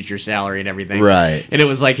history teacher salary and everything." Right. And it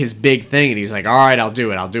was like his big thing, and he's like, "All right, I'll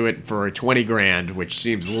do it. I'll do it for 20 grand," which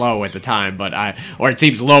seems low at the time, or it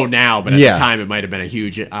seems low now, but at the time it might have been a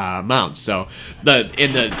huge amount. So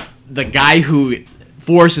the guy who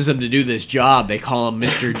forces him to do this job, they call him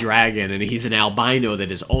Mr. Dragon, and he's an albino that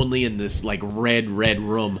is only in this like red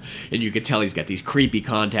room, and you could tell he's got these creepy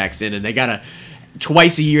contacts in, and they gotta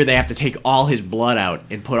twice a year they have to take all his blood out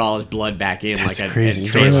and put all his blood back in. That's like a crazy.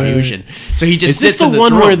 transfusion. So he just Is this sits the in this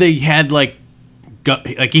one room. where they had like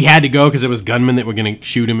he had to go because there was gunmen that were going to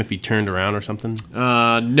shoot him if he turned around or something?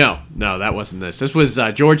 No, that wasn't this. This was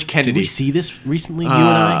George Kennedy. Did we see this recently, you and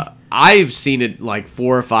I? I've seen it like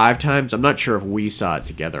 4 or 5 times. I'm not sure if we saw it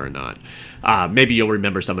together or not. Maybe you'll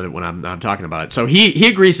remember some of it when I'm talking about it. So he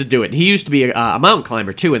agrees to do it. He used to be a mountain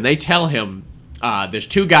climber too, and they tell him, there's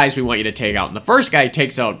 2 guys we want you to take out. And the first guy he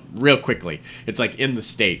takes out real quickly. It's like in the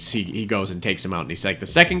States. He goes and takes him out. And he's like, the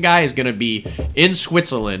second guy is going to be in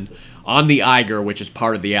Switzerland on the Eiger, which is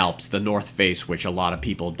part of the Alps, the North Face, which a lot of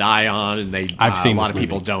people die on, and I've seen a lot of this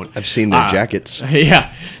people movie. don't. I've seen their jackets.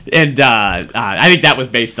 Yeah, and I think that was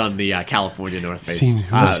based on the California North Face,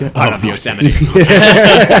 part of Yosemite.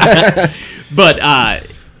 But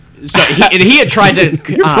so he had tried to.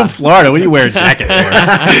 You're from Florida. What do you wear jackets for?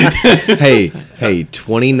 Hey,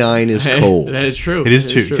 29 is cold. That is true. It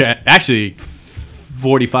is true. Actually,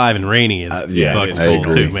 45 and rainy is fucking I cold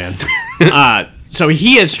agree. too, man. So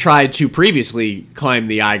he has tried to previously climb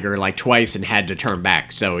the Eiger like twice and had to turn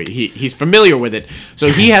back. So he's familiar with it.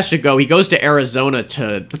 So he has to go. He goes to Arizona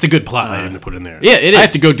to. That's a good plot item to put in there. Yeah, it is. I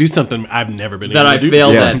have to go do something I've never been that able I to do.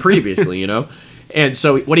 failed Yeah. at previously, you know? And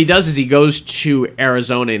so what he does is he goes to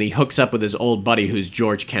Arizona and he hooks up with his old buddy who's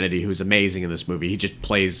George Kennedy, who's amazing in this movie. He just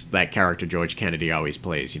plays that character George Kennedy always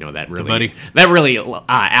plays, you know, that really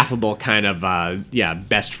affable kind of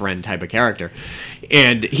best friend type of character.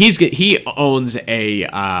 And he owns a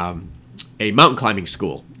mountain climbing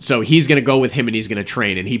school. So he's going to go with him and he's going to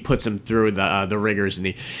train, and he puts him through the rigors, and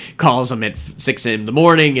he calls him at 6 in the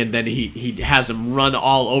morning, and then he has him run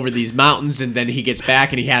all over these mountains, and then he gets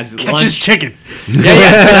back and he has lunch. Catches chicken.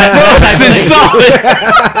 Yeah. Frozen solid.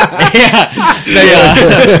 Yeah.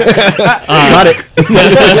 Got it.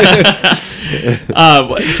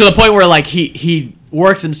 To the point where like he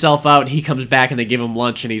works himself out. He comes back and they give him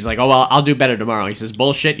lunch, and he's like, "Oh well, I'll do better tomorrow." He says,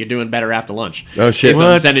 "Bullshit, you're doing better after lunch." Oh, shit. So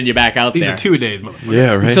I'm What? sending you back out These there. are 2 days, motherfucker.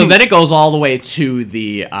 Yeah, right. So then it goes all the way to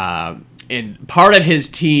the and part of his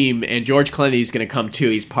team, and George Clooney's going to come too.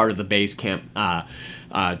 He's part of the base camp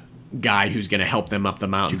guy who's going to help them up the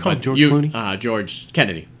mountain. you call him But George Clooney? George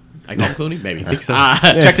Kennedy. I call him Clooney, maybe. I think so.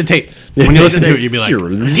 Check the tape. When you listen to it, you'll be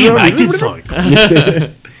like, damn, I did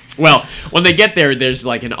something. Well, when they get there, there's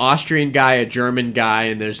like an Austrian guy, a German guy,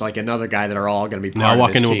 and there's like another guy that are all going to be part Now of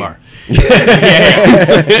walk his into a team. bar.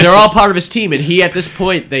 They're all part of his team, and he at this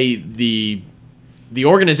point the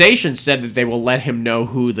organization said that they will let him know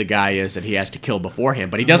who the guy is that he has to kill beforehand,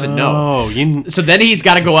 but he doesn't know. Oh, you... So then he's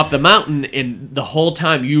got to go up the mountain, and the whole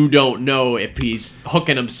time you don't know if he's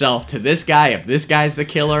hooking himself to this guy, if this guy's the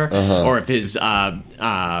killer, or if his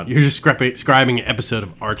You're just describing an episode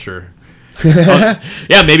of Archer.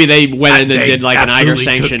 yeah, maybe they went in and They did like an absolutely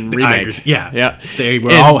Iger-sanctioned took the remake. Igers- Yeah. Yeah. They were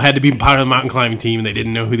And- all had to be part of the mountain climbing team, and they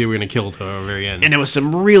didn't know who they were going to kill till the very end. And there was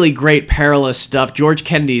some really great perilous stuff. George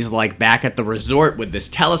Kennedy's like back at the resort with this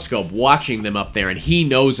telescope watching them up there, and he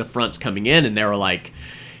knows a front's coming in, and they're like,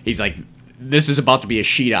 he's like, this is about to be a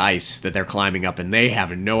sheet of ice that they're climbing up, and they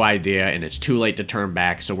have no idea, and it's too late to turn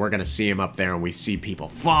back, so we're going to see him up there, and we see people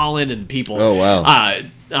falling, and people... Oh,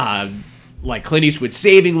 wow. Like Clint Eastwood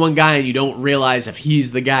saving one guy, and you don't realize if he's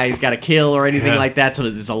the guy he's got to kill or anything Yeah. like that. So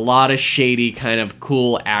there's a lot of shady kind of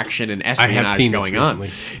cool action and espionage seen this going on.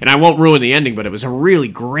 recently. And I won't ruin the ending, but it was a really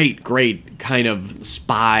great kind of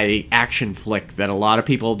spy action flick that a lot of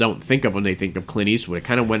people don't think of when they think of Clint Eastwood. It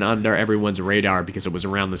kind of went under everyone's radar because it was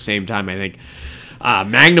around the same time, I think.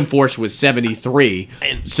 Magnum Force was 73,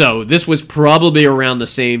 so this was probably around the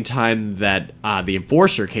same time that The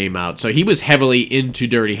Enforcer came out. So he was heavily into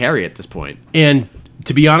Dirty Harry at this point. And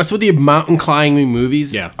to be honest with you, mountain climbing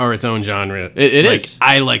movies Yeah. are its own genre. It like, is.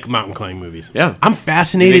 I like mountain climbing movies. Yeah. I'm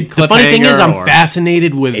fascinated. Even The funny thing is, Cliffhanger I'm or-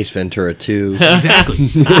 fascinated with... Ace Ventura 2. Exactly.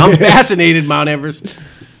 I'm fascinated Mount Everest.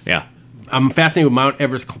 Yeah. I'm fascinated with Mount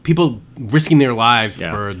Everest. People risking their lives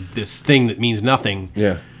Yeah. for this thing that means nothing.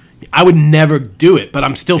 Yeah. I would never do it, but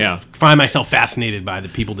I'm still Yeah. find myself fascinated by the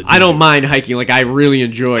people that do I don't it. mind hiking. Like, I really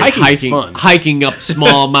enjoy Hiking's fun. hiking up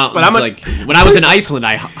small mountains. I'm a- like, when I was in Iceland,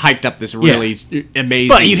 I hiked up this really amazing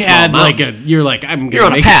But you small had mountain. you're like, I'm You're going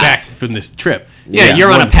on to a make it path. back from this trip. Yeah, you're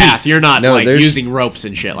on a One path. piece. You're not, No, like, there's- using ropes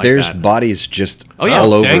and shit like There's that. bodies just Oh, yeah.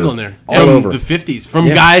 all over. Dangling there. All from over. the 50s. From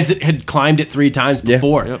Yeah. guys that had climbed it 3 times Yeah.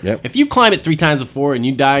 before. Yep. Yep. If you climb it 3 times before and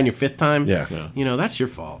you die on your 5th time, Yeah. you know, that's your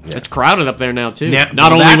fault. It's crowded up there now, too. Now-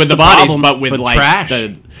 Not well, only that's with the the bodies, problem, but with, but like, trash.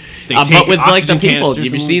 the... They but take with, like, the oxygen people. canisters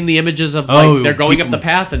You've and- seen the images of, Oh, like, they're going up people- the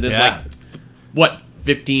path, and there's, Yeah. like, what,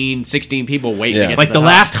 15, 16 people waiting Yeah. to get Like to the top.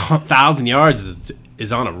 last 1,000 yards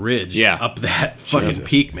is on a ridge Yeah. up that fucking Jesus.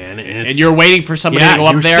 peak, man. And, it's, And you're waiting for somebody yeah, to go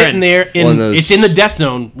up you're there. sitting and, there. In, One of those- It's in the death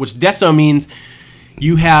zone, which death zone means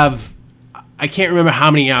you have, I can't remember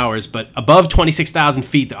how many hours, but above 26,000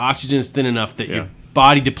 feet, the oxygen is thin enough that your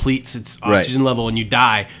body depletes its Right. oxygen level and you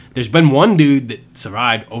die. There's been one dude that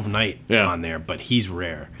survived overnight Yeah. on there, but he's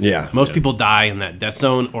rare. Yeah. Most people die in that death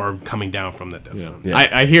zone or coming down from that death zone. Yeah.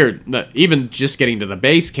 I hear that even just getting to the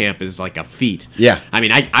base camp is like a feat. Yeah. I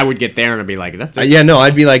mean, I would get there and I'd be like, that's it. Yeah, no,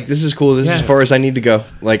 I'd be like, this is cool. This is as far as I need to go.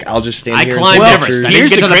 Like, I'll just stand I here. climbed and take Everest. pictures. I didn't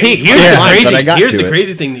get to the peak. Here's Yeah, the but crazy. I got Here's to the it.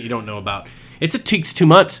 crazy thing that you don't know about. It takes 2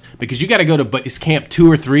 months because you got to go to base camp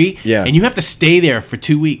 2 or 3, Yeah. and you have to stay there for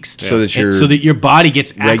 2 weeks, So that And your so that your body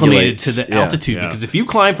gets acclimated regulates. to the Yeah. altitude. Yeah. Because if you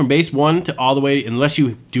climb from base 1 to all the way, unless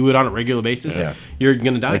you do it on a regular basis, Yeah. you're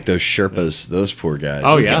gonna die. Like those Sherpas, those poor guys.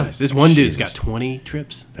 Oh, These yeah. guys. This one dude's Jesus. got 20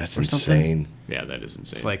 trips. That's or something. insane. Yeah, that is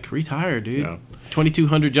insane. It's like retire, dude. Yeah.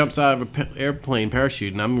 2,200 jumps out of an airplane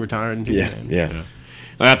parachute, and I'm retiring too. Yeah, man. yeah.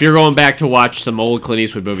 If you're going back to watch some old Clint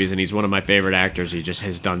Eastwood movies, and he's one of my favorite actors, he just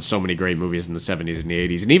has done so many great movies in the 70s and the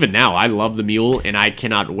 80s. And even now, I love The Mule, and I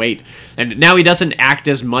cannot wait. And now he doesn't act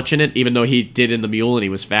as much in it, even though he did in The Mule, and he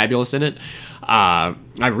was fabulous in it. I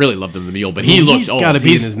really loved him in The Mule, but he Well, looks he's old. gotta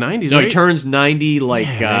be in his 90s, No, he right? turns 90 like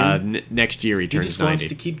Yeah, man. next year. He He turns just 90. wants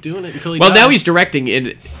to keep doing it until he Well, dies. now he's directing,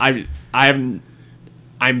 and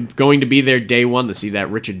I'm going to be there day one to see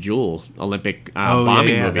that Richard Jewell Olympic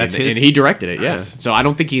bombing yeah, movie, that's and his- he directed it. Yeah, Nice. so I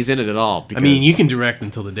don't think he's in it at all. I Because, mean, you can direct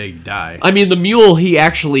until the day you die. I mean, The Mule, he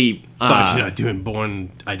actually. So you're not doing Born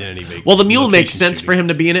Identity. Well, The Mule makes sense for him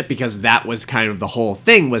to be in it because that was kind of the whole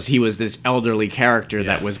thing. Was he was this elderly character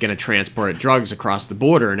that was going to transport drugs across the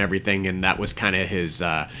border and everything, and that was kind of his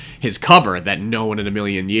cover. That no one in a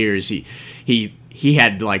million years he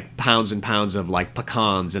had like pounds and pounds of like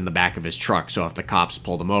pecans in the back of his truck. So if the cops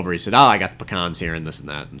pulled him over, he said, "Oh, I got the pecans here and this and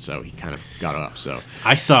that," and so he kind of got off. So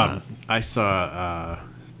I saw.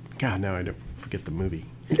 God, now I don't forget the movie.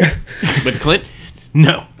 with Clint.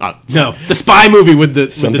 No, Oh, no, the spy movie with the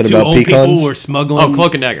Something two about old pecans? people were smuggling. Oh,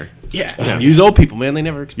 Cloak and Dagger. Yeah, use old people, man. They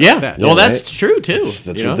never expect Yeah. that. Well, Yeah, that's true too. That's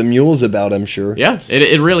you what know? the mule's about, I'm sure. Yeah,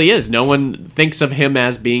 it really is. No one thinks of him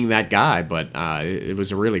as being that guy, but it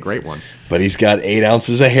was a really great one. But he's got 8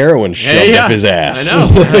 ounces of heroin shoved up his ass. I know.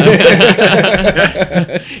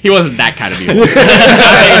 He wasn't that kind of music.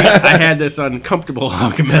 I had this uncomfortable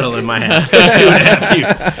hunk of metal in my ass for 2.5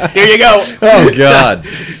 years. Here you go. Oh, God.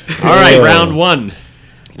 All right, Oh. round one.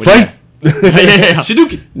 Fight! Yeah.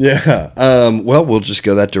 Shadouken. Yeah. Well, we'll just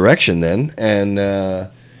go that direction then. And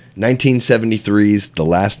 1973's the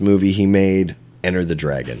last movie he made, Enter the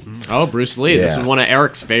Dragon. Oh, Bruce Lee. This Yeah. is one of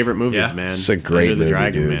Eric's favorite movies, Yeah. man. It's a great Enter the movie,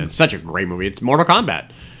 Dragon, dude. man. It's such a great movie. It's Mortal Kombat.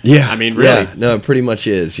 Yeah. I mean, really. Yeah. No, it pretty much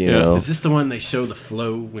is, you Yeah. know. Is this the one they show the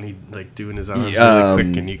flow when he like doing his arms Yeah, really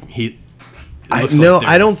quick and he? I, looks no, like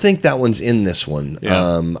I don't think that one's in this one.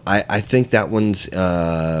 Yeah. I think that one's in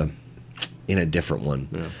a different one.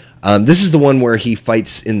 This is the one where he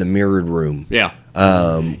fights in the mirrored room. Yeah.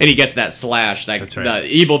 And he gets that slash. That's right. The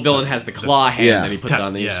evil villain has the claw hand Yeah. that he puts on,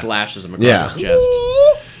 and he Yeah. slashes him across Yeah. his chest.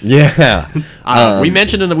 Yeah. We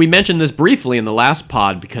mentioned this briefly in the last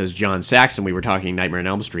pod because John Saxton. We were talking Nightmare on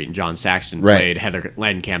Elm Street, and John Saxton Right. played Heather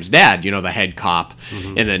Langenkamp's dad. You know, the head cop,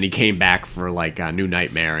 Mm-hmm. and then he came back for like New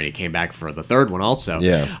Nightmare, and he came back for the third one also.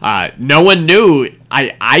 Yeah. No one knew.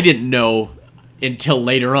 I didn't know until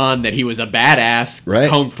later on that he was a badass Right.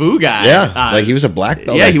 kung fu guy. Yeah. Like he was a black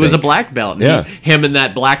belt. Yeah, I he was a think. black belt. And Yeah. him and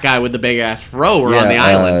that black guy with the big ass fro were on the Yeah,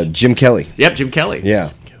 island. Jim Kelly. Yep, Jim Kelly. Yeah.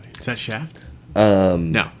 Is that Shaft?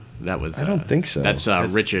 No, that was. I don't think so. That's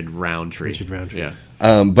Richard Roundtree. Richard Roundtree.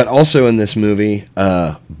 Yeah. But also in this movie,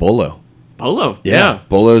 Bolo. Polo. Yeah.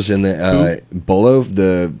 Bolo's in the Bolo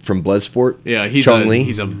from Bloodsport. Yeah, he's Chong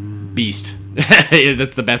Li. a beast.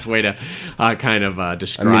 That's the best way to kind of I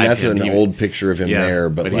describe mean, that's him. an old picture of him yeah, there,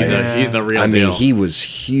 but he's, like, he's the real I deal. mean, he was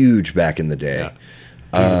huge back in the day.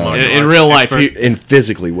 in real life, he, And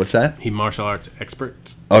physically, what's that? He martial arts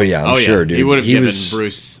expert. Oh yeah, I'm sure, dude. He would have given was,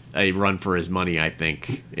 Bruce a run for his money, I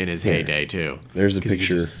think, in his heyday too. There's a 'Cause he could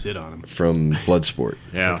picture just sit on him. from Bloodsport.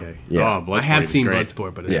 Yeah. Okay. Yeah. Oh, Bloodsport I have is seen great.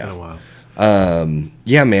 Bloodsport, but it's Yeah. been a while.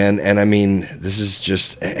 Yeah, man, and I mean, this is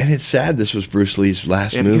just, and it's sad. This was Bruce Lee's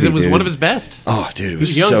last Yeah, movie. because it was dude. one of his best. Oh, dude, it He was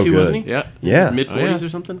was young so too, good. wasn't he? Yeah. Yeah, Mid 40s Oh, yeah. or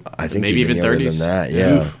something. I think Maybe even even younger 30s. than that.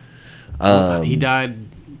 Yeah. He died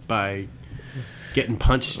by getting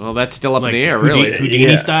punched. Well, that's still up like in the air, Houdini, really. Houdini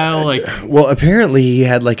Yeah. style, like Well, apparently he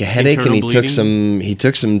had like a headache, and Internal he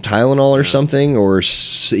took some Tylenol or something, or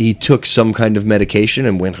he took some kind of medication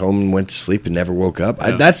and went home and went to sleep and never woke up.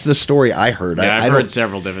 Yeah. That's the story I heard. Yeah, I I've don't- heard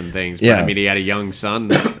several different things. But Yeah. I mean, he had a young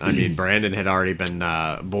son. I mean, Brandon had already been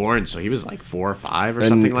born, so he was like 4 or 5 or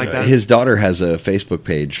something like that. His daughter has a Facebook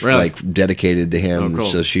page Really? like dedicated to him, Oh, cool.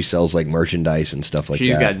 so she sells like merchandise and stuff like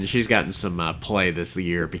that. She's gotten some play this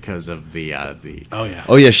year because of the oh yeah.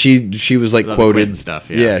 Oh yeah, she was like The quoted Quentin stuff,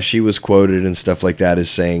 yeah. she was quoted and stuff like that as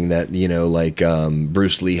saying that, you know, like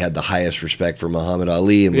Bruce Lee had the highest respect for Muhammad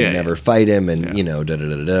Ali and would Yeah, never yeah. fight him, and Yeah. you know, da da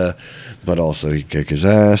da da da, but also he'd kick his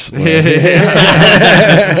ass.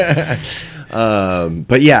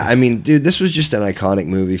 But yeah, I mean, dude, this was just an iconic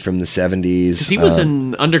movie from the 70s. he was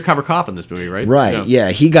an undercover cop in this movie, right? Right. Yeah.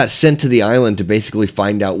 He got sent to the island to basically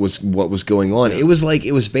find out what was going on. It was like,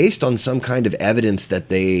 it was based on some kind of evidence that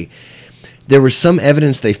there was some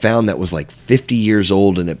evidence they found that was like 50 years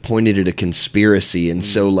old, and it pointed at a conspiracy. And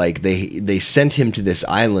so like they sent him to this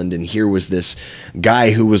island, and here was this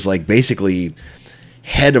guy who was like basically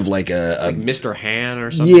head of like Like Mr. Han or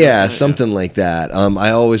something. yeah, like that, something like that. I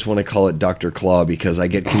always want to call it Dr. Claw because I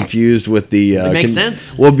get confused with the. It makes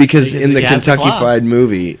sense. Well, because Because in the he has the Kentucky claw. Fried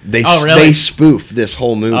Movie, they Oh, really? they spoof this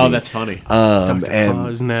whole movie. Oh, that's funny. Dr. Claw, and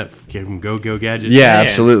isn't that from Go Go Gadget? yeah, Yeah,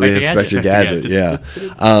 absolutely, Inspector Inspector Gadget.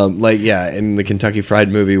 Yeah, in the Kentucky Fried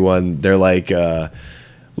Movie one, they're like.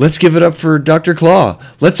 Let's give it up for Dr. Claw.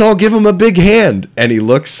 Let's all give him a big hand. And he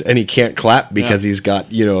looks and he can't clap because he's got,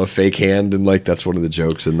 you know, a fake hand. And like, that's one of the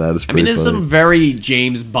jokes. And that is I pretty mean, there's funny. some very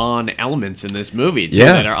James Bond elements in this movie too,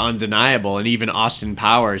 Yeah. that are undeniable, and even Austin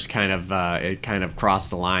Powers kind of crossed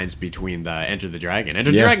the lines between the Enter the Dragon.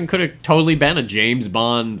 Enter the Yeah. Dragon could have totally been a James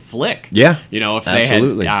Bond flick. Yeah, you know, if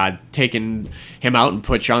absolutely. they had taken him out and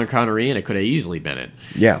put Sean Connery in, it could have easily been it.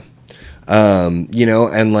 Yeah. You know,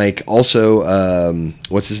 and like also,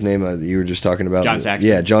 what's his name? You were just talking about John Saxton.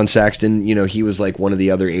 Yeah, John Saxton. You know, he was like one of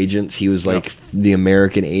the other agents. He was like the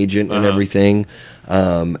American agent and Uh-huh. everything.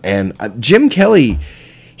 And Jim Kelly,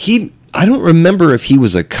 I don't remember if he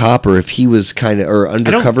was a cop or if he was kind of or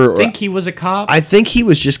undercover. I don't think he was a cop. I think he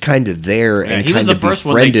was just kind of there and he was kind the of first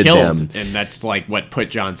one they befriended killed, them. and that's like what put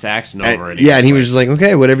John Saxon over. And he was just like,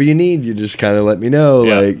 okay, whatever you need, you just kind of let me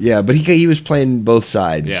know. But he was playing both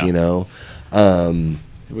sides, you know.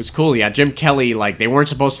 It was cool. Yeah, Jim Kelly, like they weren't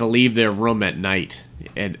supposed to leave their room at night.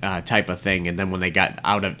 Type of thing, and then when they got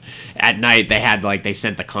out of at night, they had they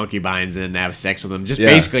sent the concubines in to have sex with them, just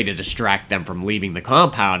basically to distract them from leaving the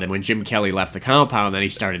compound. And when Jim Kelly left the compound, then he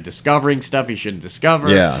started discovering stuff he shouldn't discover.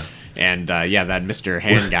 Yeah. And that Mr.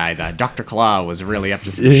 Hand guy, the Dr. Claw, was really up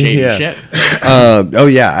to some shady shit. Oh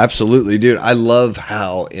yeah, absolutely, dude. I love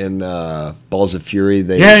how in Balls of Fury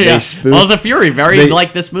they spoof Balls of Fury,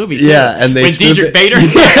 like this movie too. Yeah, and they when Diedrich Bader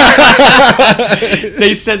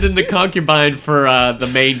they send in the concubine for the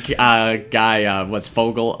main guy, what's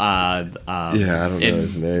Fogel? I don't know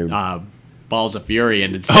his name. Balls of Fury,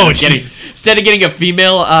 and instead of getting a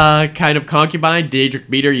female kind of concubine, Diedrich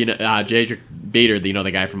Bader, Diedrich Bader,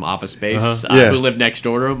 the guy from Office Space, who lived next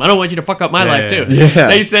door to him. I don't want you to fuck up my life too. Yeah.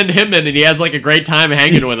 They send him in, and he has a great time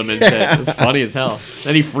hanging with him and shit. It's funny as hell.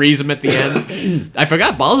 Then he frees him at the end. I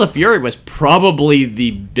forgot Balls of Fury was probably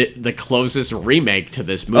the closest remake to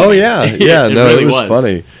this movie. Oh yeah, yeah. it no, really it was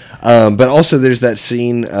funny. But also, there's that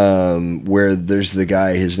scene where there's the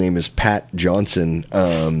guy. His name is Pat Johnson.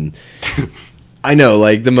 I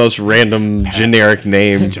know, the most random generic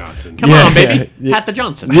name. Johnson. Come on, baby. Pat the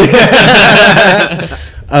Johnson.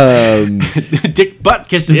 Dick Butt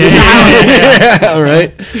kisses him. Yeah,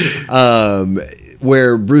 right.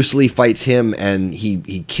 Where Bruce Lee fights him and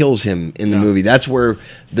he kills him in the movie. That's where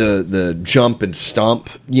the jump and stomp,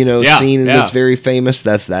 scene that's very famous.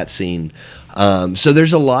 That's that scene. So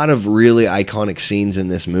there's a lot of really iconic scenes in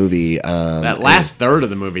this movie. That last third of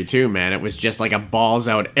the movie too, man. It was just like a balls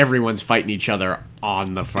out. Everyone's fighting each other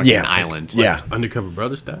on the fucking island. Undercover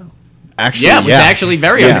Brother style. Actually, it was actually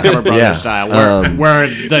very Undercover Brother style. Where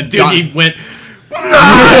the dude went. Don't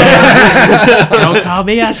call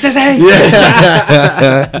me a sissy.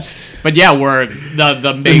 But where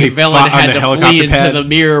the main villain had to flee into the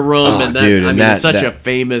mirror room, it's such a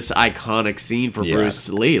famous, iconic scene for Bruce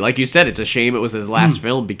Lee. Like you said, it's a shame it was his last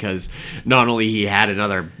film because not only he had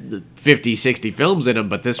another 50, 60 films in him,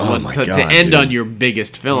 but this one to end on your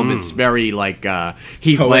biggest film, it's very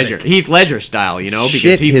Heath Ledger style,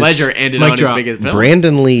 because Heath Ledger ended on his biggest film.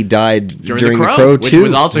 Brandon Lee died during The Crow too, which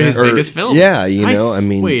was also his biggest film. Yeah,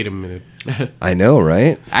 wait a minute. I know,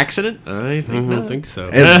 right? Accident? I think I don't think so.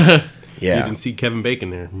 You can see Kevin Bacon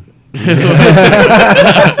there.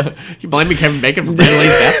 You blaming Kevin Bacon for Brandon Lee's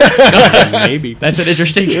death? Maybe. That's an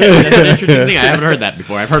interesting thing. I haven't heard that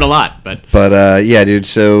before. I've heard a lot, but yeah, dude.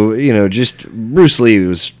 So just Bruce Lee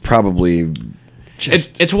was probably.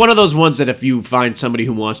 It's one of those ones that if you find somebody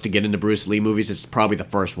who wants to get into Bruce Lee movies, it's probably the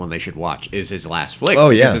first one they should watch. Is his last flick?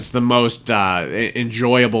 Oh yeah, because it's the most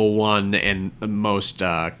enjoyable one and the most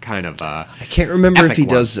kind of. I can't remember if he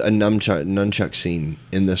does a nunchuck scene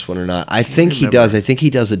in this one or not. I think he does. I think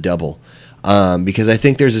he does a double. Because I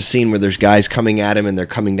think there's a scene where there's guys coming at him and they're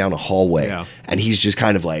coming down a hallway, and he's just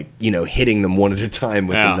kind of hitting them one at a time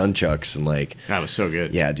with the nunchucks and that was so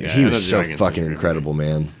good. Yeah, dude, he was so fucking incredible,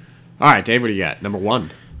 man. All right, Dave, what do you got? Number one.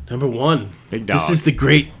 Big dog. This is the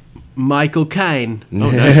great Michael Caine. Oh,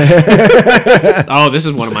 nice. This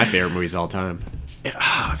is one of my favorite movies of all time.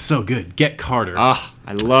 So good. Get Carter. I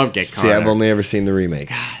love Get Carter. See, I've only ever seen the remake.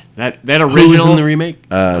 That original. Who's in the remake?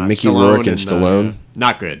 Mickey Rourke and Stallone.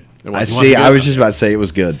 Not good. I was just about to say it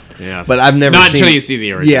was good. Yeah, but I've never not seen. until you see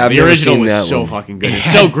the original. Yeah, the original was so fucking good.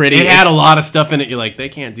 It's so gritty. It had a lot of stuff in it. You're like, they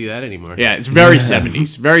can't do that anymore. Yeah, it's very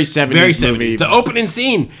 70s. Very 70s. Very 70s. Movie. The opening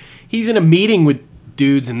scene. He's in a meeting with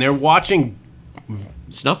dudes, and they're watching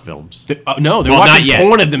snuff films. They're watching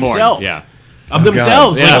porn of themselves. Yeah, of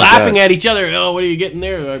themselves, laughing at each other. Oh, what are you getting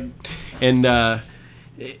there? And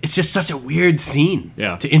it's just such a weird scene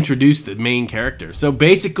to introduce the main character. So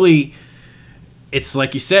basically, it's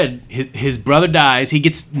like you said, his brother dies. He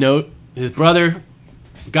gets his brother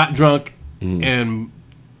got drunk and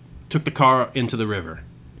took the car into the river.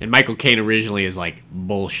 And Michael Caine originally is like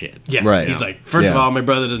bullshit. Yeah, right. He's like, first of all, my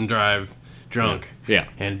brother doesn't drive drunk. Yeah.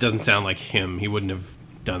 And it doesn't sound like him. He wouldn't have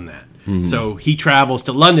done that. Mm-hmm. So he travels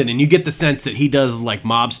to London, and you get the sense that he does like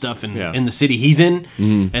mob stuff in the city he's in.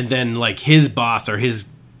 Mm-hmm. And then like his boss or his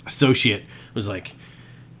associate was like,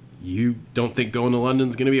 you don't think going to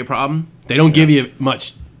London's going to be a problem? They don't give you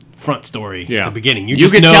much front story at the beginning. You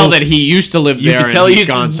just could know, tell that he used to live there and he's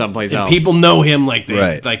gone someplace else. People know him like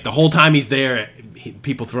the whole time he's there,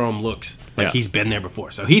 people throw him looks like he's been there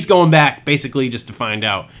before. So he's going back basically just to find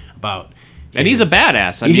out about. And he's a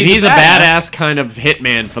badass. I mean, he's a badass kind of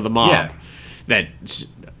hitman for the mob. Yeah. That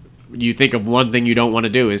you think of one thing you don't want to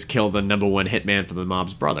do is kill the number one hitman for the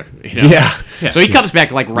mob's brother. You know? Yeah. So he comes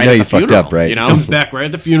back like right No, at you the fucked funeral. up, right? You know, Comes back right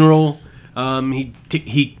at the funeral.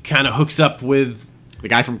 He kind of hooks up with the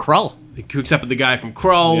guy from Krull. the guy from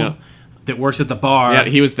Krull Yeah. that works at the bar. Yeah,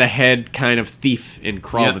 he was the head kind of thief in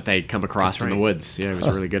Krull Yeah. that they come across That's in the right. woods. Yeah, he was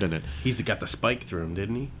really good in it. He's got the spike through him,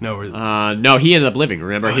 didn't he? No, No, he ended up living.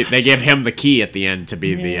 Remember, they gave him the key at the end to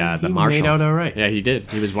be the he marshal. made out all right. Yeah, he did.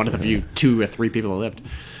 He was one of the few 2 or 3 people that lived.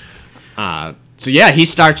 So yeah, he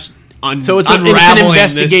starts. So it's an unraveling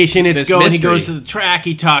investigation. this It's going. mystery. He goes to the track.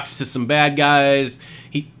 He talks to some bad guys.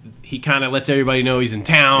 He kind of lets everybody know he's in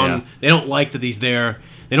town. Yeah. They don't like that he's there.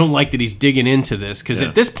 They don't like that he's digging into this because Yeah.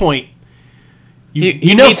 at this point, He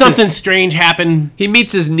you know meets something his- strange happened. He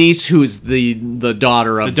meets his niece, who's the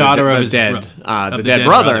daughter of his dead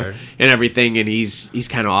brother, and everything, and he's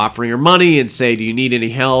kind of offering her money and say, "Do you need any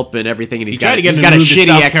help?" and everything. And He tried to get he's him got to a move to shitty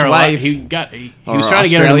South Carolina. ex-wife. He Or was trying to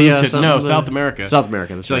get her to Australia, move to something. South America. South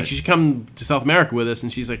America. That's She's like, right. you should come to South America with us,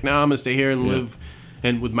 and she's like, no, I'm gonna stay here and live,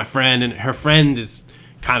 and with my friend. And her friend is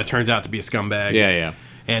kind of turns out to be a scumbag. Yeah.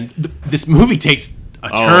 And this movie takes a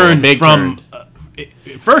Oh, turn a big from. turn.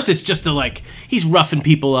 At first, it's just he's roughing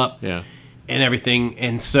people up, Yeah. and everything,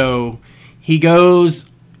 and so he goes,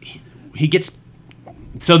 he gets.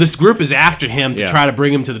 So this group is after him to Yeah. try to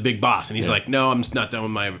bring him to the big boss, and he's like, "No, I'm just not done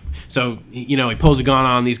with my." So he pulls a gun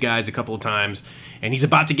on these guys a couple of times, and he's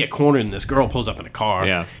about to get cornered, and this girl pulls up in a car,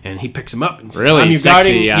 Yeah. and he picks him up and says, Really "I'm your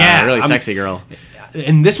sexy. guardian." Really I'm- sexy girl.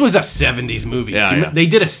 And this was a '70s movie. Yeah, yeah. They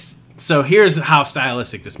did So here's how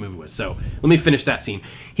stylistic this movie was. So let me finish that scene.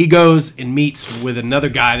 He goes and meets with another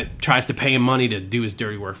guy that tries to pay him money to do his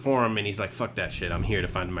dirty work for him, and he's like, "Fuck that shit! I'm here to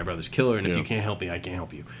find my brother's killer, and if you can't help me, I can't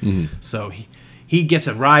help you." So he gets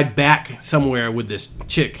a ride back somewhere with this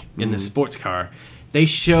chick in this sports car. They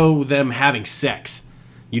show them having sex.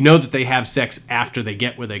 You know that they have sex after they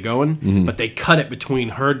get where they're going, but they cut it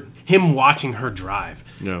between him watching her drive.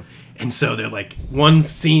 No. And so they're like, one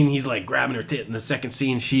scene he's like grabbing her tit, and the second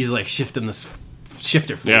scene she's like shifting the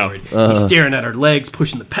shifter forward. He's staring at her legs,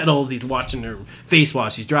 pushing the pedals. He's watching her face while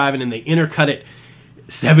she's driving, and they intercut it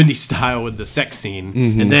 70s style with the sex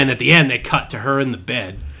scene. And then at the end, they cut to her in the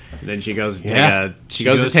bed. And then she goes to Yeah. she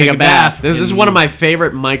goes to take a bath. This is one of my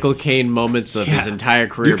favorite Michael Caine moments of his Yeah. entire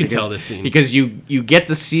career. You can tell this scene. Because you get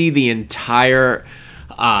to see the entire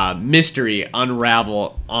mystery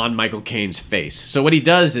unravel on Michael Caine's face. So what he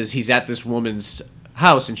does is he's at this woman's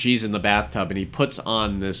house and she's in the bathtub, and he puts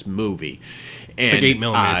on this movie. And, like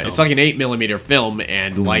 8mm film. It's like an 8mm film,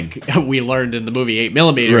 and like we learned in the movie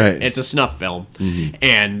 8mm, Right. it's a snuff film.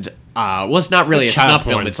 And well, it's not really a Child snuff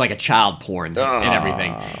porn. film; it's like a child porn and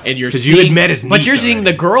everything. And you're 'Cause seeing, you had met his but niece you're seeing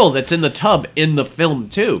already. the girl that's in the tub in the film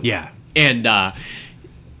too. Yeah. And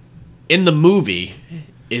in the movie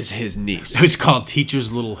is his niece. It's called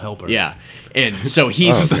Teacher's Little Helper. Yeah, and so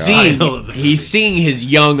he's God. seeing Title of the movie. he's seeing his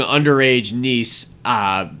young underage niece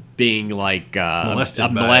being like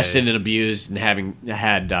molested and abused and having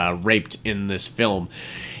had raped in this film.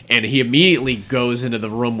 And he immediately goes into the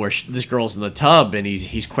room where this girl's in the tub, and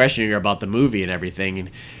he's questioning her about the movie and everything. And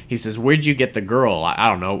he says, "Where'd you get the girl?" I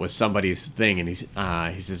don't know. It was somebody's thing. And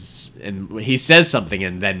he says something,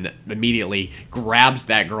 and then immediately grabs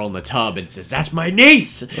that girl in the tub and says, "That's my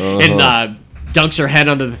niece," and dunks her head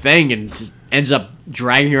under the thing and just ends up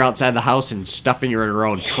dragging her outside the house and stuffing her in her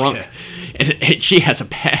own trunk. And she has a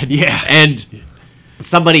bed. Yeah. And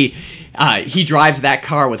somebody he drives that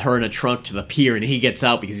car with her in a trunk to the pier, and he gets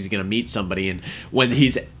out because he's going to meet somebody. And when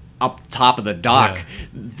he's up top of the dock,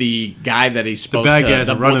 the guy that he's supposed bad to guys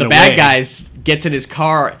are running the bad away. guys gets in his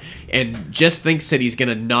car and just thinks that he's going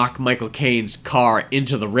to knock Michael Caine's car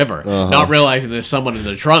into the river, not realizing there's someone in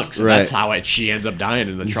the trunk. So Right. that's how she ends up dying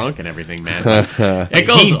in the trunk and everything, man. It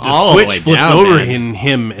goes The all switch the way flipped down, over man. in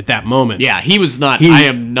him at that moment. Yeah, he was not. He- I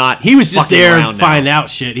am not. He was just fucking there around to now. find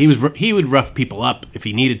out shit. He would rough people up if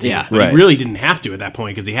he needed to. Yeah. But Right. he really didn't have to at that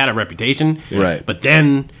point because he had a reputation. Right. But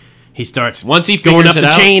then he starts Once he going figures up it the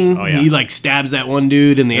out- chain. Oh, yeah. He like stabs that one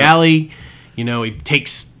dude in the alley. You know, he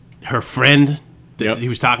takes her friend that Yep. he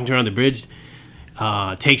was talking to her on the bridge.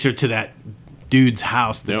 Takes her to that dude's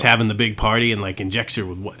house that's Yep. having the big party and like injects her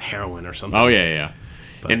with heroin or something. Oh yeah.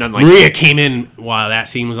 And then like Maria came in while that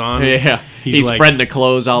scene was on. yeah, he's like- spreading the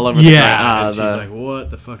clothes all over. Yeah, and the, she's like,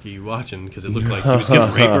 "What the fuck are you watching?" Because it looked like he was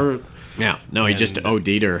gonna rape her. yeah. No, he just and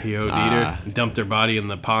OD'd her. He OD'd her, dumped her body in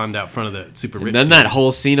the pond out front of the super rich. And then dude. that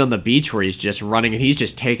whole scene on the beach where he's just running and he's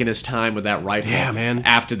just taking his time with that rifle. Yeah, man.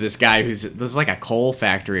 After this guy there's like a coal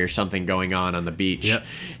factory or something going on the beach. Yep.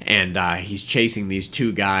 And he's chasing these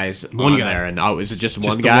two guys One on guy. there. And is it just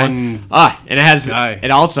one the guy? one And guy.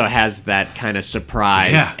 it also has that kind of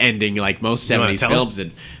surprise Yeah. ending like most You wanna 70s tell films. it?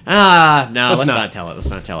 And No, let's not tell it. Let's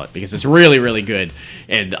not tell it because it's really, really good.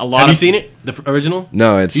 And a lot. Have you seen it? The original?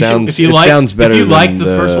 No, it sounds sounds better if you than like the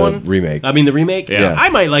first one. remake. I mean, the remake. Yeah. I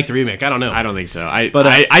might like the remake. I don't know. I don't think so.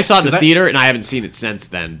 I saw it in the 'cause theater and I haven't seen it since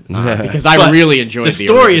then because I really enjoyed the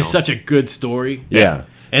story. original. Is such a good story. Yeah.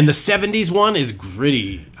 And the '70s one is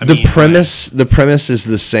gritty. The premise is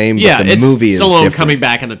the same, but the it's movie is Stallone different. coming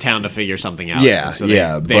back into town to figure something out. Yeah, so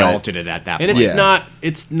yeah, They but- altered it at that And point.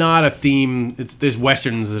 it's not a theme. There's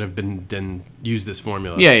westerns that have been used this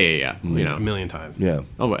formula. Yeah. You know. a million times. Yeah.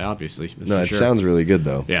 Oh, well, obviously. No, for it sure. sounds really good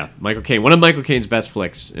though. Yeah, Michael Caine. One of Michael Caine's best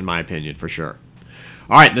flicks, in my opinion, for sure.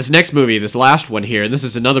 All right, this next movie, this last one here, and this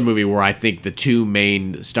is another movie where I think the two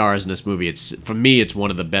main stars in this movie, for me, it's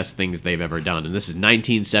one of the best things they've ever done, and this is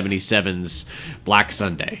 1977's Black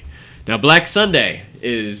Sunday. Now, Black Sunday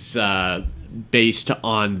is based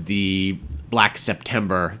on the Black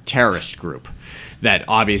September terrorist group that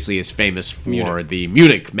obviously is famous for the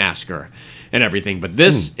Munich massacre and everything, but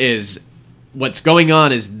this is... What's going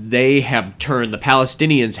on is the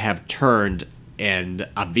Palestinians have turned, and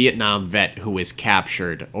a Vietnam vet who is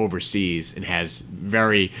captured overseas and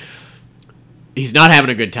he's not having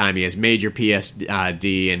a good time. He has major PTSD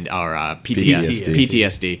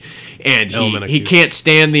and he can't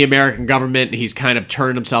stand the American government. He's kind of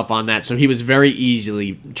turned himself on that. So he was very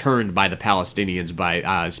easily turned by the Palestinians,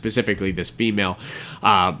 by specifically this female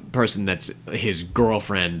person that's his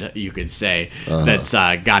girlfriend, you could say, that's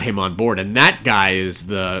got him on board. And that guy is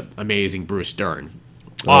the amazing Bruce Dern.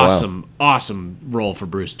 Awesome role for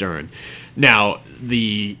Bruce Dern. Now,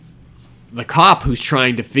 the cop who's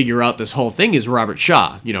trying to figure out this whole thing is Robert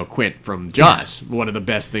Shaw, Quint from Jaws, one of the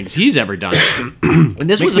best things he's ever done. And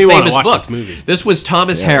this was a famous book. This movie. This was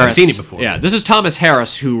Thomas Harris. I've seen it before. Yeah, this is Thomas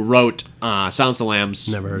Harris who wrote Silence of the Lambs,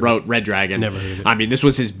 Never heard of wrote Red Dragon. Never heard of it. I mean, this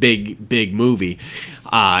was his big movie.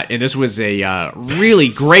 And this was a really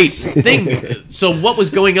great thing. So what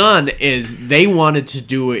was going on is they wanted to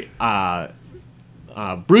do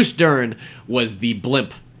Bruce Dern was the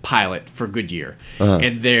blimp pilot for Goodyear,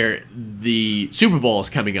 and the Super Bowl is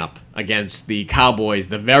coming up against the Cowboys,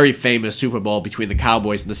 the very famous Super Bowl between the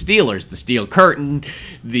Cowboys and the Steelers, the Steel Curtain,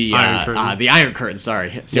 the Iron Curtain. Sorry,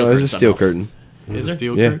 No, there's a steel curtain. Is it a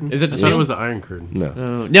steel Yeah. curtain? Is it the I thought steel? it was the Iron Curtain.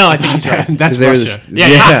 No, No, I think he's right. That's they were Russia.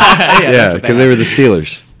 yeah, because they were the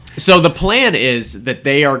Steelers. So the plan is that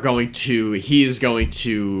he is going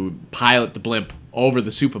to pilot the blimp over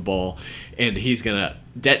the Super Bowl, and he's going to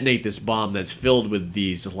detonate this bomb that's filled with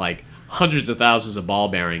these hundreds of thousands of ball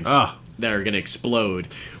bearings that are going to explode.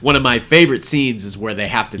 One of my favorite scenes is where they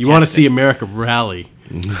have to. You want to see America rally?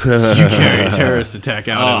 You carry a terrorist attack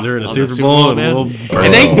out and during a on the Super Bowl, man. and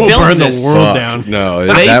And they we'll filmed burn this. the world Fuck. down. No,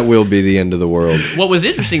 They- that will be the end of the world. What was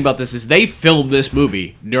interesting about this is they filmed this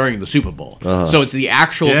movie during the Super Bowl, so it's the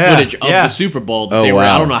actual Yeah, footage of yeah. the Super Bowl. That Oh, I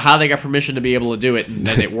wow. don't know how they got permission to be able to do it, and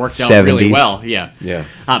then it worked out 70s. really well. Yeah, Yeah.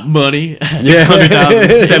 Money.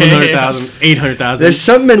 600,000, 700,000, 800,000. There's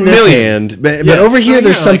something in this hand, but over here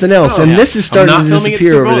there's something else, and this is starting to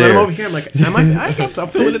disappear over there. I'm over here. I'm like, I'm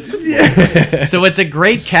filming it. Super Bowl. So it's a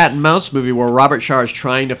great cat and mouse movie where Robert Shaw is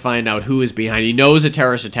trying to find out who is behind. He knows a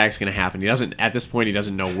terrorist attack is going to happen. At this point, he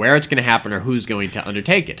doesn't know where it's going to happen or who's going to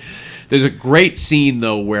undertake it. There's a great scene,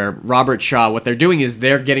 though, where Robert Shaw, what they're doing is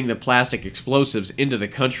they're getting the plastic explosives into the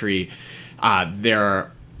country.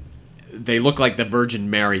 They look like the Virgin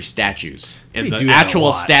Mary statues. And They the do that a actual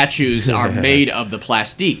lot. statues are made of the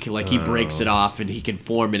plastique. Like, he breaks it off and he can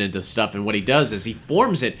form it into stuff. And what he does is he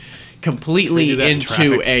forms it completely They do that in into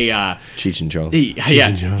traffic. a... Cheech and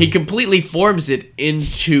Chong. He completely forms it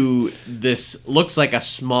into this, looks like a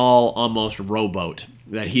small, almost rowboat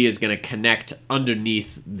that he is going to connect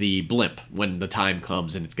underneath the blimp when the time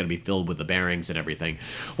comes, and it's going to be filled with the bearings and everything.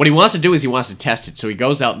 What he wants to do is he wants to test it, so he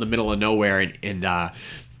goes out in the middle of nowhere and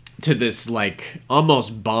to this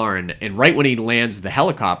almost barn, and right when he lands the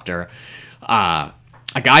helicopter, a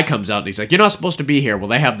guy comes out and he's like, "You're not supposed to be here." Well,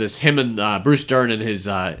 they have this, him and Bruce Dern and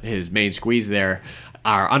his main squeeze there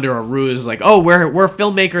are under a ruse, like, "Oh, we're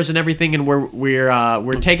filmmakers and everything, and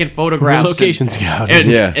we're taking photographs." We're location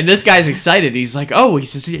scouting. And this guy's excited. He's like, "Oh," he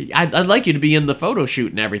says, I'd like you to be in the photo shoot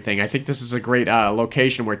and everything. I think this is a great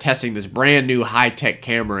location. We're testing this brand new high-tech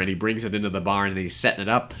camera," and he brings it into the barn and he's setting it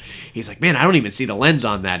up. He's like, "Man, I don't even see the lens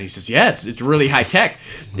on that." He says, "Yeah, it's really high-tech."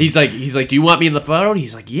 He's like, "Do you want me in the photo?" And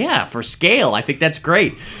he's like, "Yeah, for scale. I think that's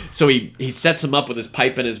great." So he sets him up with his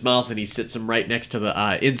pipe in his mouth and he sits him right next to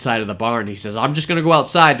the inside of the barn. He says, "I'm just going to go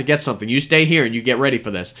outside to get something. You stay here and you get ready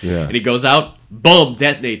for this." Yeah. And he goes out, boom,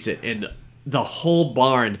 detonates it, and the whole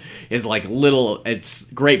barn is it's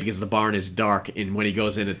great because the barn is dark, and when he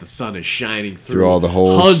goes in it, the sun is shining through all the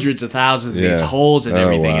holes. hundreds of thousands of these Yeah. holes and Oh,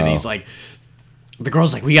 everything. And wow. he's like, the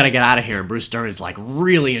girl's like, we got to get out of here. And Bruce Dern is like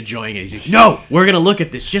really enjoying it. He's like, no, we're going to look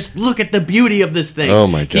at this. Just look at the beauty of this thing. Oh,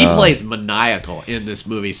 my God. He plays maniacal in this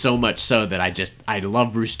movie, so much so that I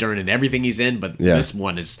love Bruce Dern and everything he's in, but this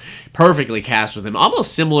one is perfectly cast with him.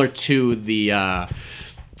 Almost similar to the...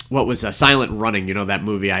 what was Silent Running, that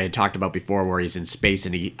movie I had talked about before where he's in space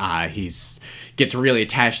and he's gets really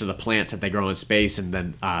attached to the plants that they grow in space, and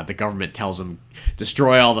then the government tells him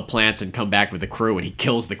destroy all the plants and come back with the crew, and he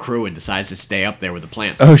kills the crew and decides to stay up there with the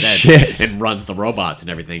plants shit. and runs the robots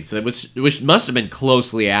and everything. So it must have been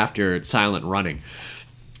closely after Silent Running.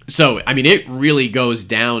 So, I mean, it really goes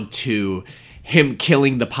down to him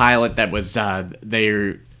killing the pilot that was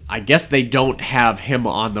I guess they don't have him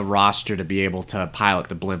on the roster to be able to pilot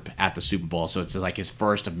the blimp at the Super Bowl, so it's like his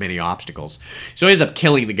first of many obstacles. So he ends up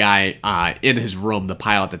killing the guy in his room, the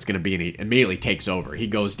pilot that's going to be, and he immediately takes over. He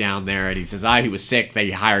goes down there and he says, he was sick.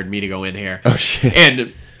 They hired me to go in here. Oh, shit.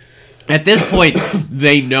 And at this point,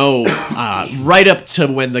 they know, right up to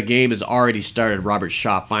when the game has already started, Robert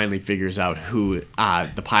Shaw finally figures out who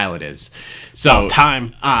the pilot is. So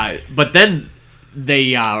time. But then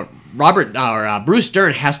they... Bruce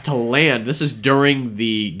Dern has to land. This is during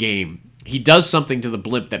the game. He does something to the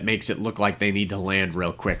blimp that makes it look like they need to land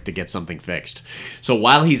real quick to get something fixed. So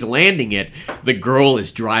while he's landing it, the girl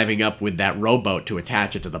is driving up with that rowboat to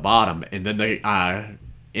attach it to the bottom, and then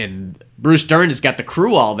and Bruce Dern has got the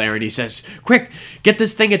crew all there, and he says, quick, get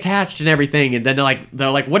this thing attached and everything. And then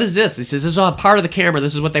they're like, what is this? He says, this is all part of the camera.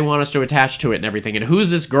 This is what they want us to attach to it and everything. And who's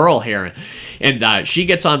this girl here? And she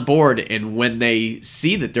gets on board, and when they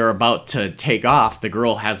see that they're about to take off, the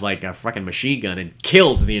girl has like a fucking machine gun and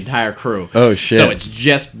kills the entire crew. Oh, shit. So it's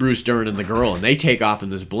just Bruce Dern and the girl, and they take off in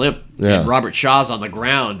this blimp. Yeah. And Robert Shaw's on the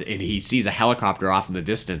ground, and he sees a helicopter off in the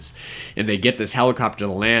distance. And they get this helicopter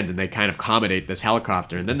to land, and they kind of accommodate this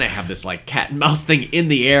helicopter. And then they have this like cat and mouse thing in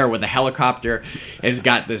the air where the helicopter has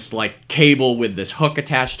got this like cable with this hook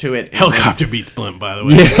attached to it. Helicopter beats blimp, by the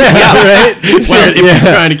way. Right? Well, if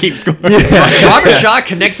you're trying to keep score. Robert Shaw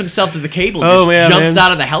connects himself to the cable and jumps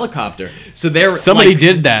out of the helicopter. So somebody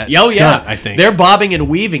did that. Yeah, I think they're bobbing and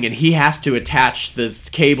weaving, and he has to attach this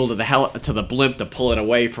cable to the blimp to pull it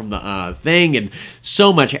away from the thing. And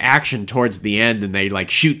so much action towards the end, and they like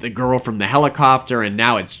shoot the girl from the helicopter, and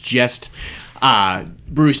now it's just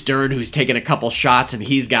Bruce Dern who's taking a couple shots, and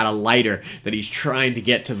he's got a lighter that he's trying to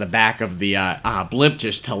get to the back of the blimp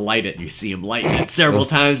just to light it. You see him lighting it several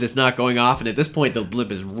times. It's not going off, and at this point the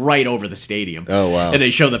blimp is right over the stadium. Oh, wow. And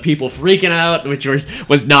they show the people freaking out, which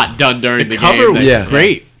was not done during the cover game. was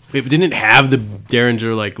great. It didn't have the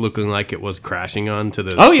Derringer like looking like it was crashing onto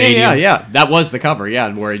the stadium. Yeah. That was the cover,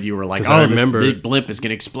 where you were like, I remember this big blimp is going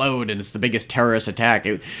to explode, and it's the biggest terrorist attack.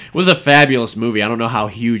 It was a fabulous movie. I don't know how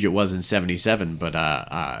huge it was in 77, but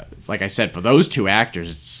like I said, for those two actors,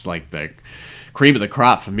 it's like the cream of the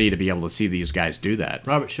crop for me to be able to see these guys do that.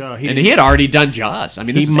 Robert Shaw. He had already done Jaws. I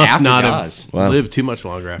mean, this he is must after not Jaws. have lived too much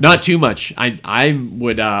longer after. Not too much. I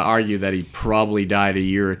would argue that he probably died a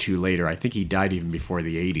year or two later. I think he died even before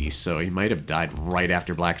the 80s, so he might have died right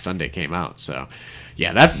after Black Sunday came out. So,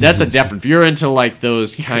 yeah, that's a definite. If you're into like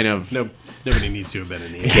those kind of... Nobody needs to have been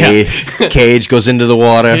in the 80s. Cage goes into the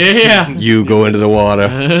water. Yeah. You go into the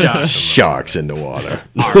water. Sharks in the water.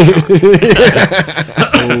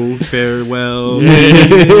 Oh, farewell,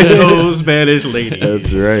 oh, Spanish lady.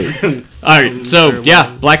 That's right. All right, so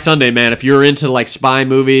yeah, Black Sunday, man. If you're into like spy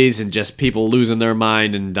movies and just people losing their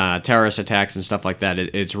mind and terrorist attacks and stuff like that,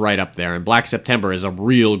 it's right up there. And Black September is a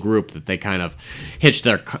real group that they kind of hitched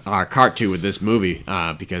their cart to with this movie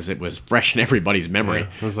because it was fresh in everybody's memory. Yeah,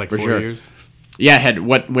 it was like for 4 sure. years. Yeah,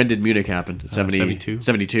 when did Munich happen? 72.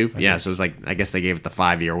 72? Yeah, so it was like, I guess they gave it the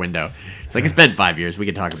 5-year window. It's like, it's been 5 years. We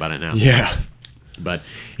can talk about it now. Yeah. But,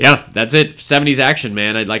 yeah, that's it. 70s action,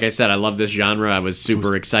 man. Like I said, I love this genre. I was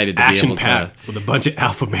super excited to be able to... with a bunch of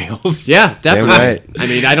alpha males. Yeah, definitely. Right. I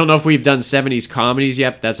mean, I don't know if we've done 70s comedies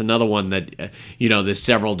yet, but that's another one that, there's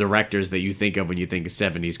several directors that you think of when you think of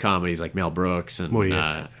 70s comedies, like Mel Brooks and... Woody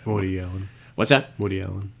Allen. What's that? Woody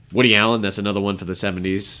Allen. Woody Allen, that's another one for the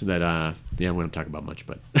 70s that, we won't talk about much,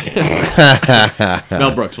 but...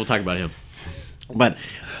 Mel Brooks, we'll talk about him. But,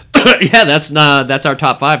 yeah, that's our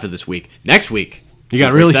top 5 for this week. Next week... You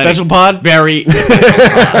got a really special pod? Very... and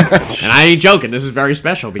I ain't joking, this is very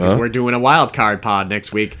special because we're doing a wild card pod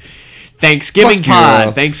next week. Thanksgiving Fuck you, pod.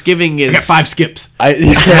 Earl. Thanksgiving is I got 5 skips. I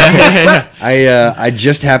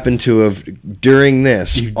just happened to have during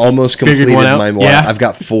this almost completed one out? my one. Yeah. I've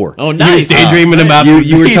got 4. Oh, He was nice. daydreaming about. you were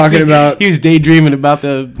he was- talking about- He was daydreaming about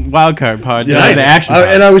the wild card pod. Yeah. not the action.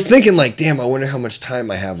 And I was thinking, like, damn, I wonder how much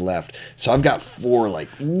time I have left. So I've got 4 like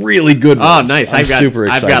really good Oh, ones. nice. I'm super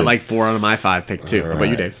excited. I've got like 4 out of my 5 picked too. How about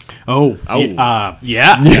you, Dave? Oh,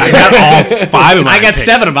 yeah. I got all 5 of them. I got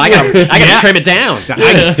 7 of them. I got to trim it down.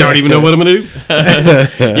 I don't even know what I'm gonna do.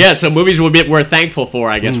 Yeah, so movies we're thankful for,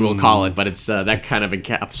 I guess we'll call it, but it's that kind of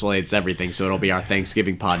encapsulates everything. So it'll be our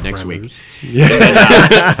Thanksgiving pod next week. Yeah.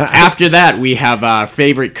 After that, we have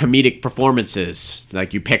favorite comedic performances.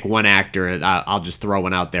 Like you pick one actor. I'll just throw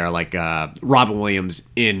one out there, like Robin Williams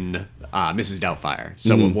in Mrs. Doubtfire.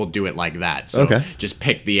 So we'll do it like that. So just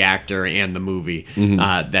pick the actor and the movie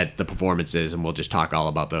that the performance is, and we'll just talk all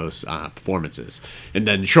about those performances. And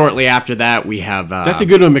then shortly after that, we have That's a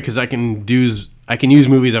good one because I can use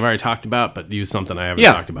movies I've already talked about, but use something I haven't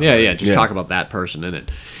talked about. Yeah. Just talk about that person in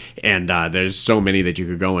it. And there's so many that you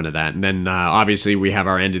could go into that. And then obviously we have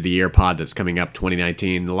our end of the year pod that's coming up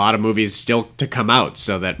 2019. A lot of movies still to come out,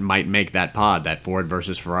 so that might make that pod. That Ford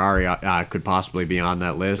versus Ferrari could possibly be on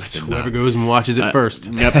that list. And, Whoever goes and watches it first.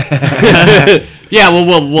 Yep. Yeah,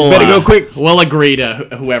 we'll Better go quick. We'll agree to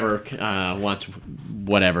whoever wants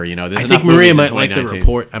whatever. There's I enough think Maria movies in might like the 2019.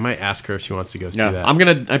 report. I might ask her if she wants to go see that.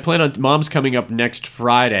 I plan on Mom's coming up next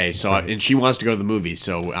Friday, and she wants to go to the movies,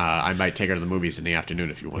 so I might take her to the movies in the afternoon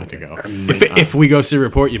if you wanted to go. If we go see the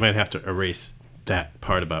report, you might have to erase that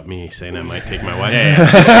part about me saying I might take my wife.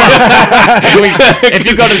 If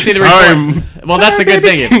you go to see the report, well, that's the good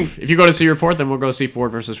thing. If you go to see the report, then we'll go see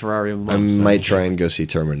Ford versus Ferrari. I might try and go see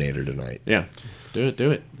Terminator tonight. Yeah, do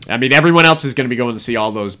it. I mean, everyone else is going to be going to see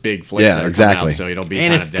all those big flicks. Yeah, that are exactly. coming out, so it'll be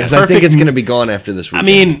And kind it's- of dead. Because I think it's going to be gone after this I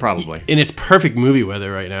weekend. mean, Probably. And it's perfect movie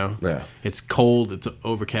weather right now. Yeah. It's cold. It's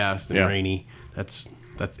overcast and Yeah. rainy. It's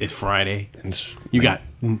Friday. It's- You got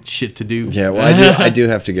shit to do. Yeah, well, I do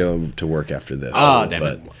have to go to work after this. Oh, damn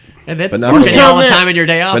but, it. And that but not working for all long. the time in your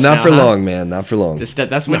day off. but not now, for huh? long, man. Not for long. That's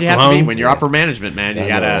what Not you for have to be long. when you're upper management, man. You I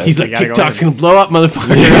gotta. know. He's you like, gotta go TikTok's in. going to blow up,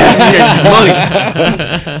 motherfucker. Here's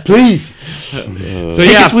money. Please. So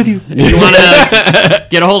Take yeah, us with you. if you want to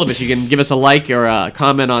get a hold of us, you can give us a like or a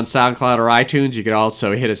comment on SoundCloud or iTunes. You could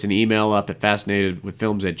also hit us an email up at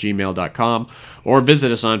fascinatedwithfilms@gmail.com or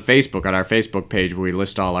visit us on Facebook on our Facebook page where we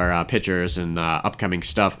list all our pictures and upcoming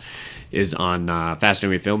stuff is on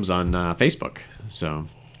Fascinated with Films on Facebook. So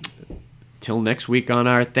till next week on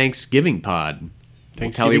our Thanksgiving pod. We'll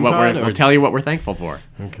tell you what we're thankful for.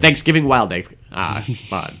 Okay. Thanksgiving Wild Day pod.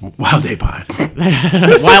 Wild Day Pod.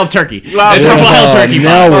 Wild Turkey. It's a Wild Turkey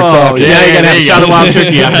Now pod. we're talking. Yeah, you got to have there a you shot go. of wild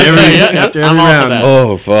turkey after every I'm all for round. that.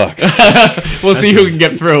 Oh, fuck. We'll see who can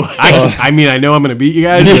get through. I mean, I know I'm going to beat you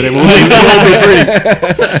guys, but it won't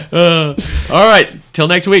be pretty. All right. Till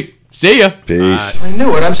next week. See ya. Peace. I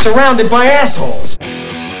knew it. I'm surrounded by assholes.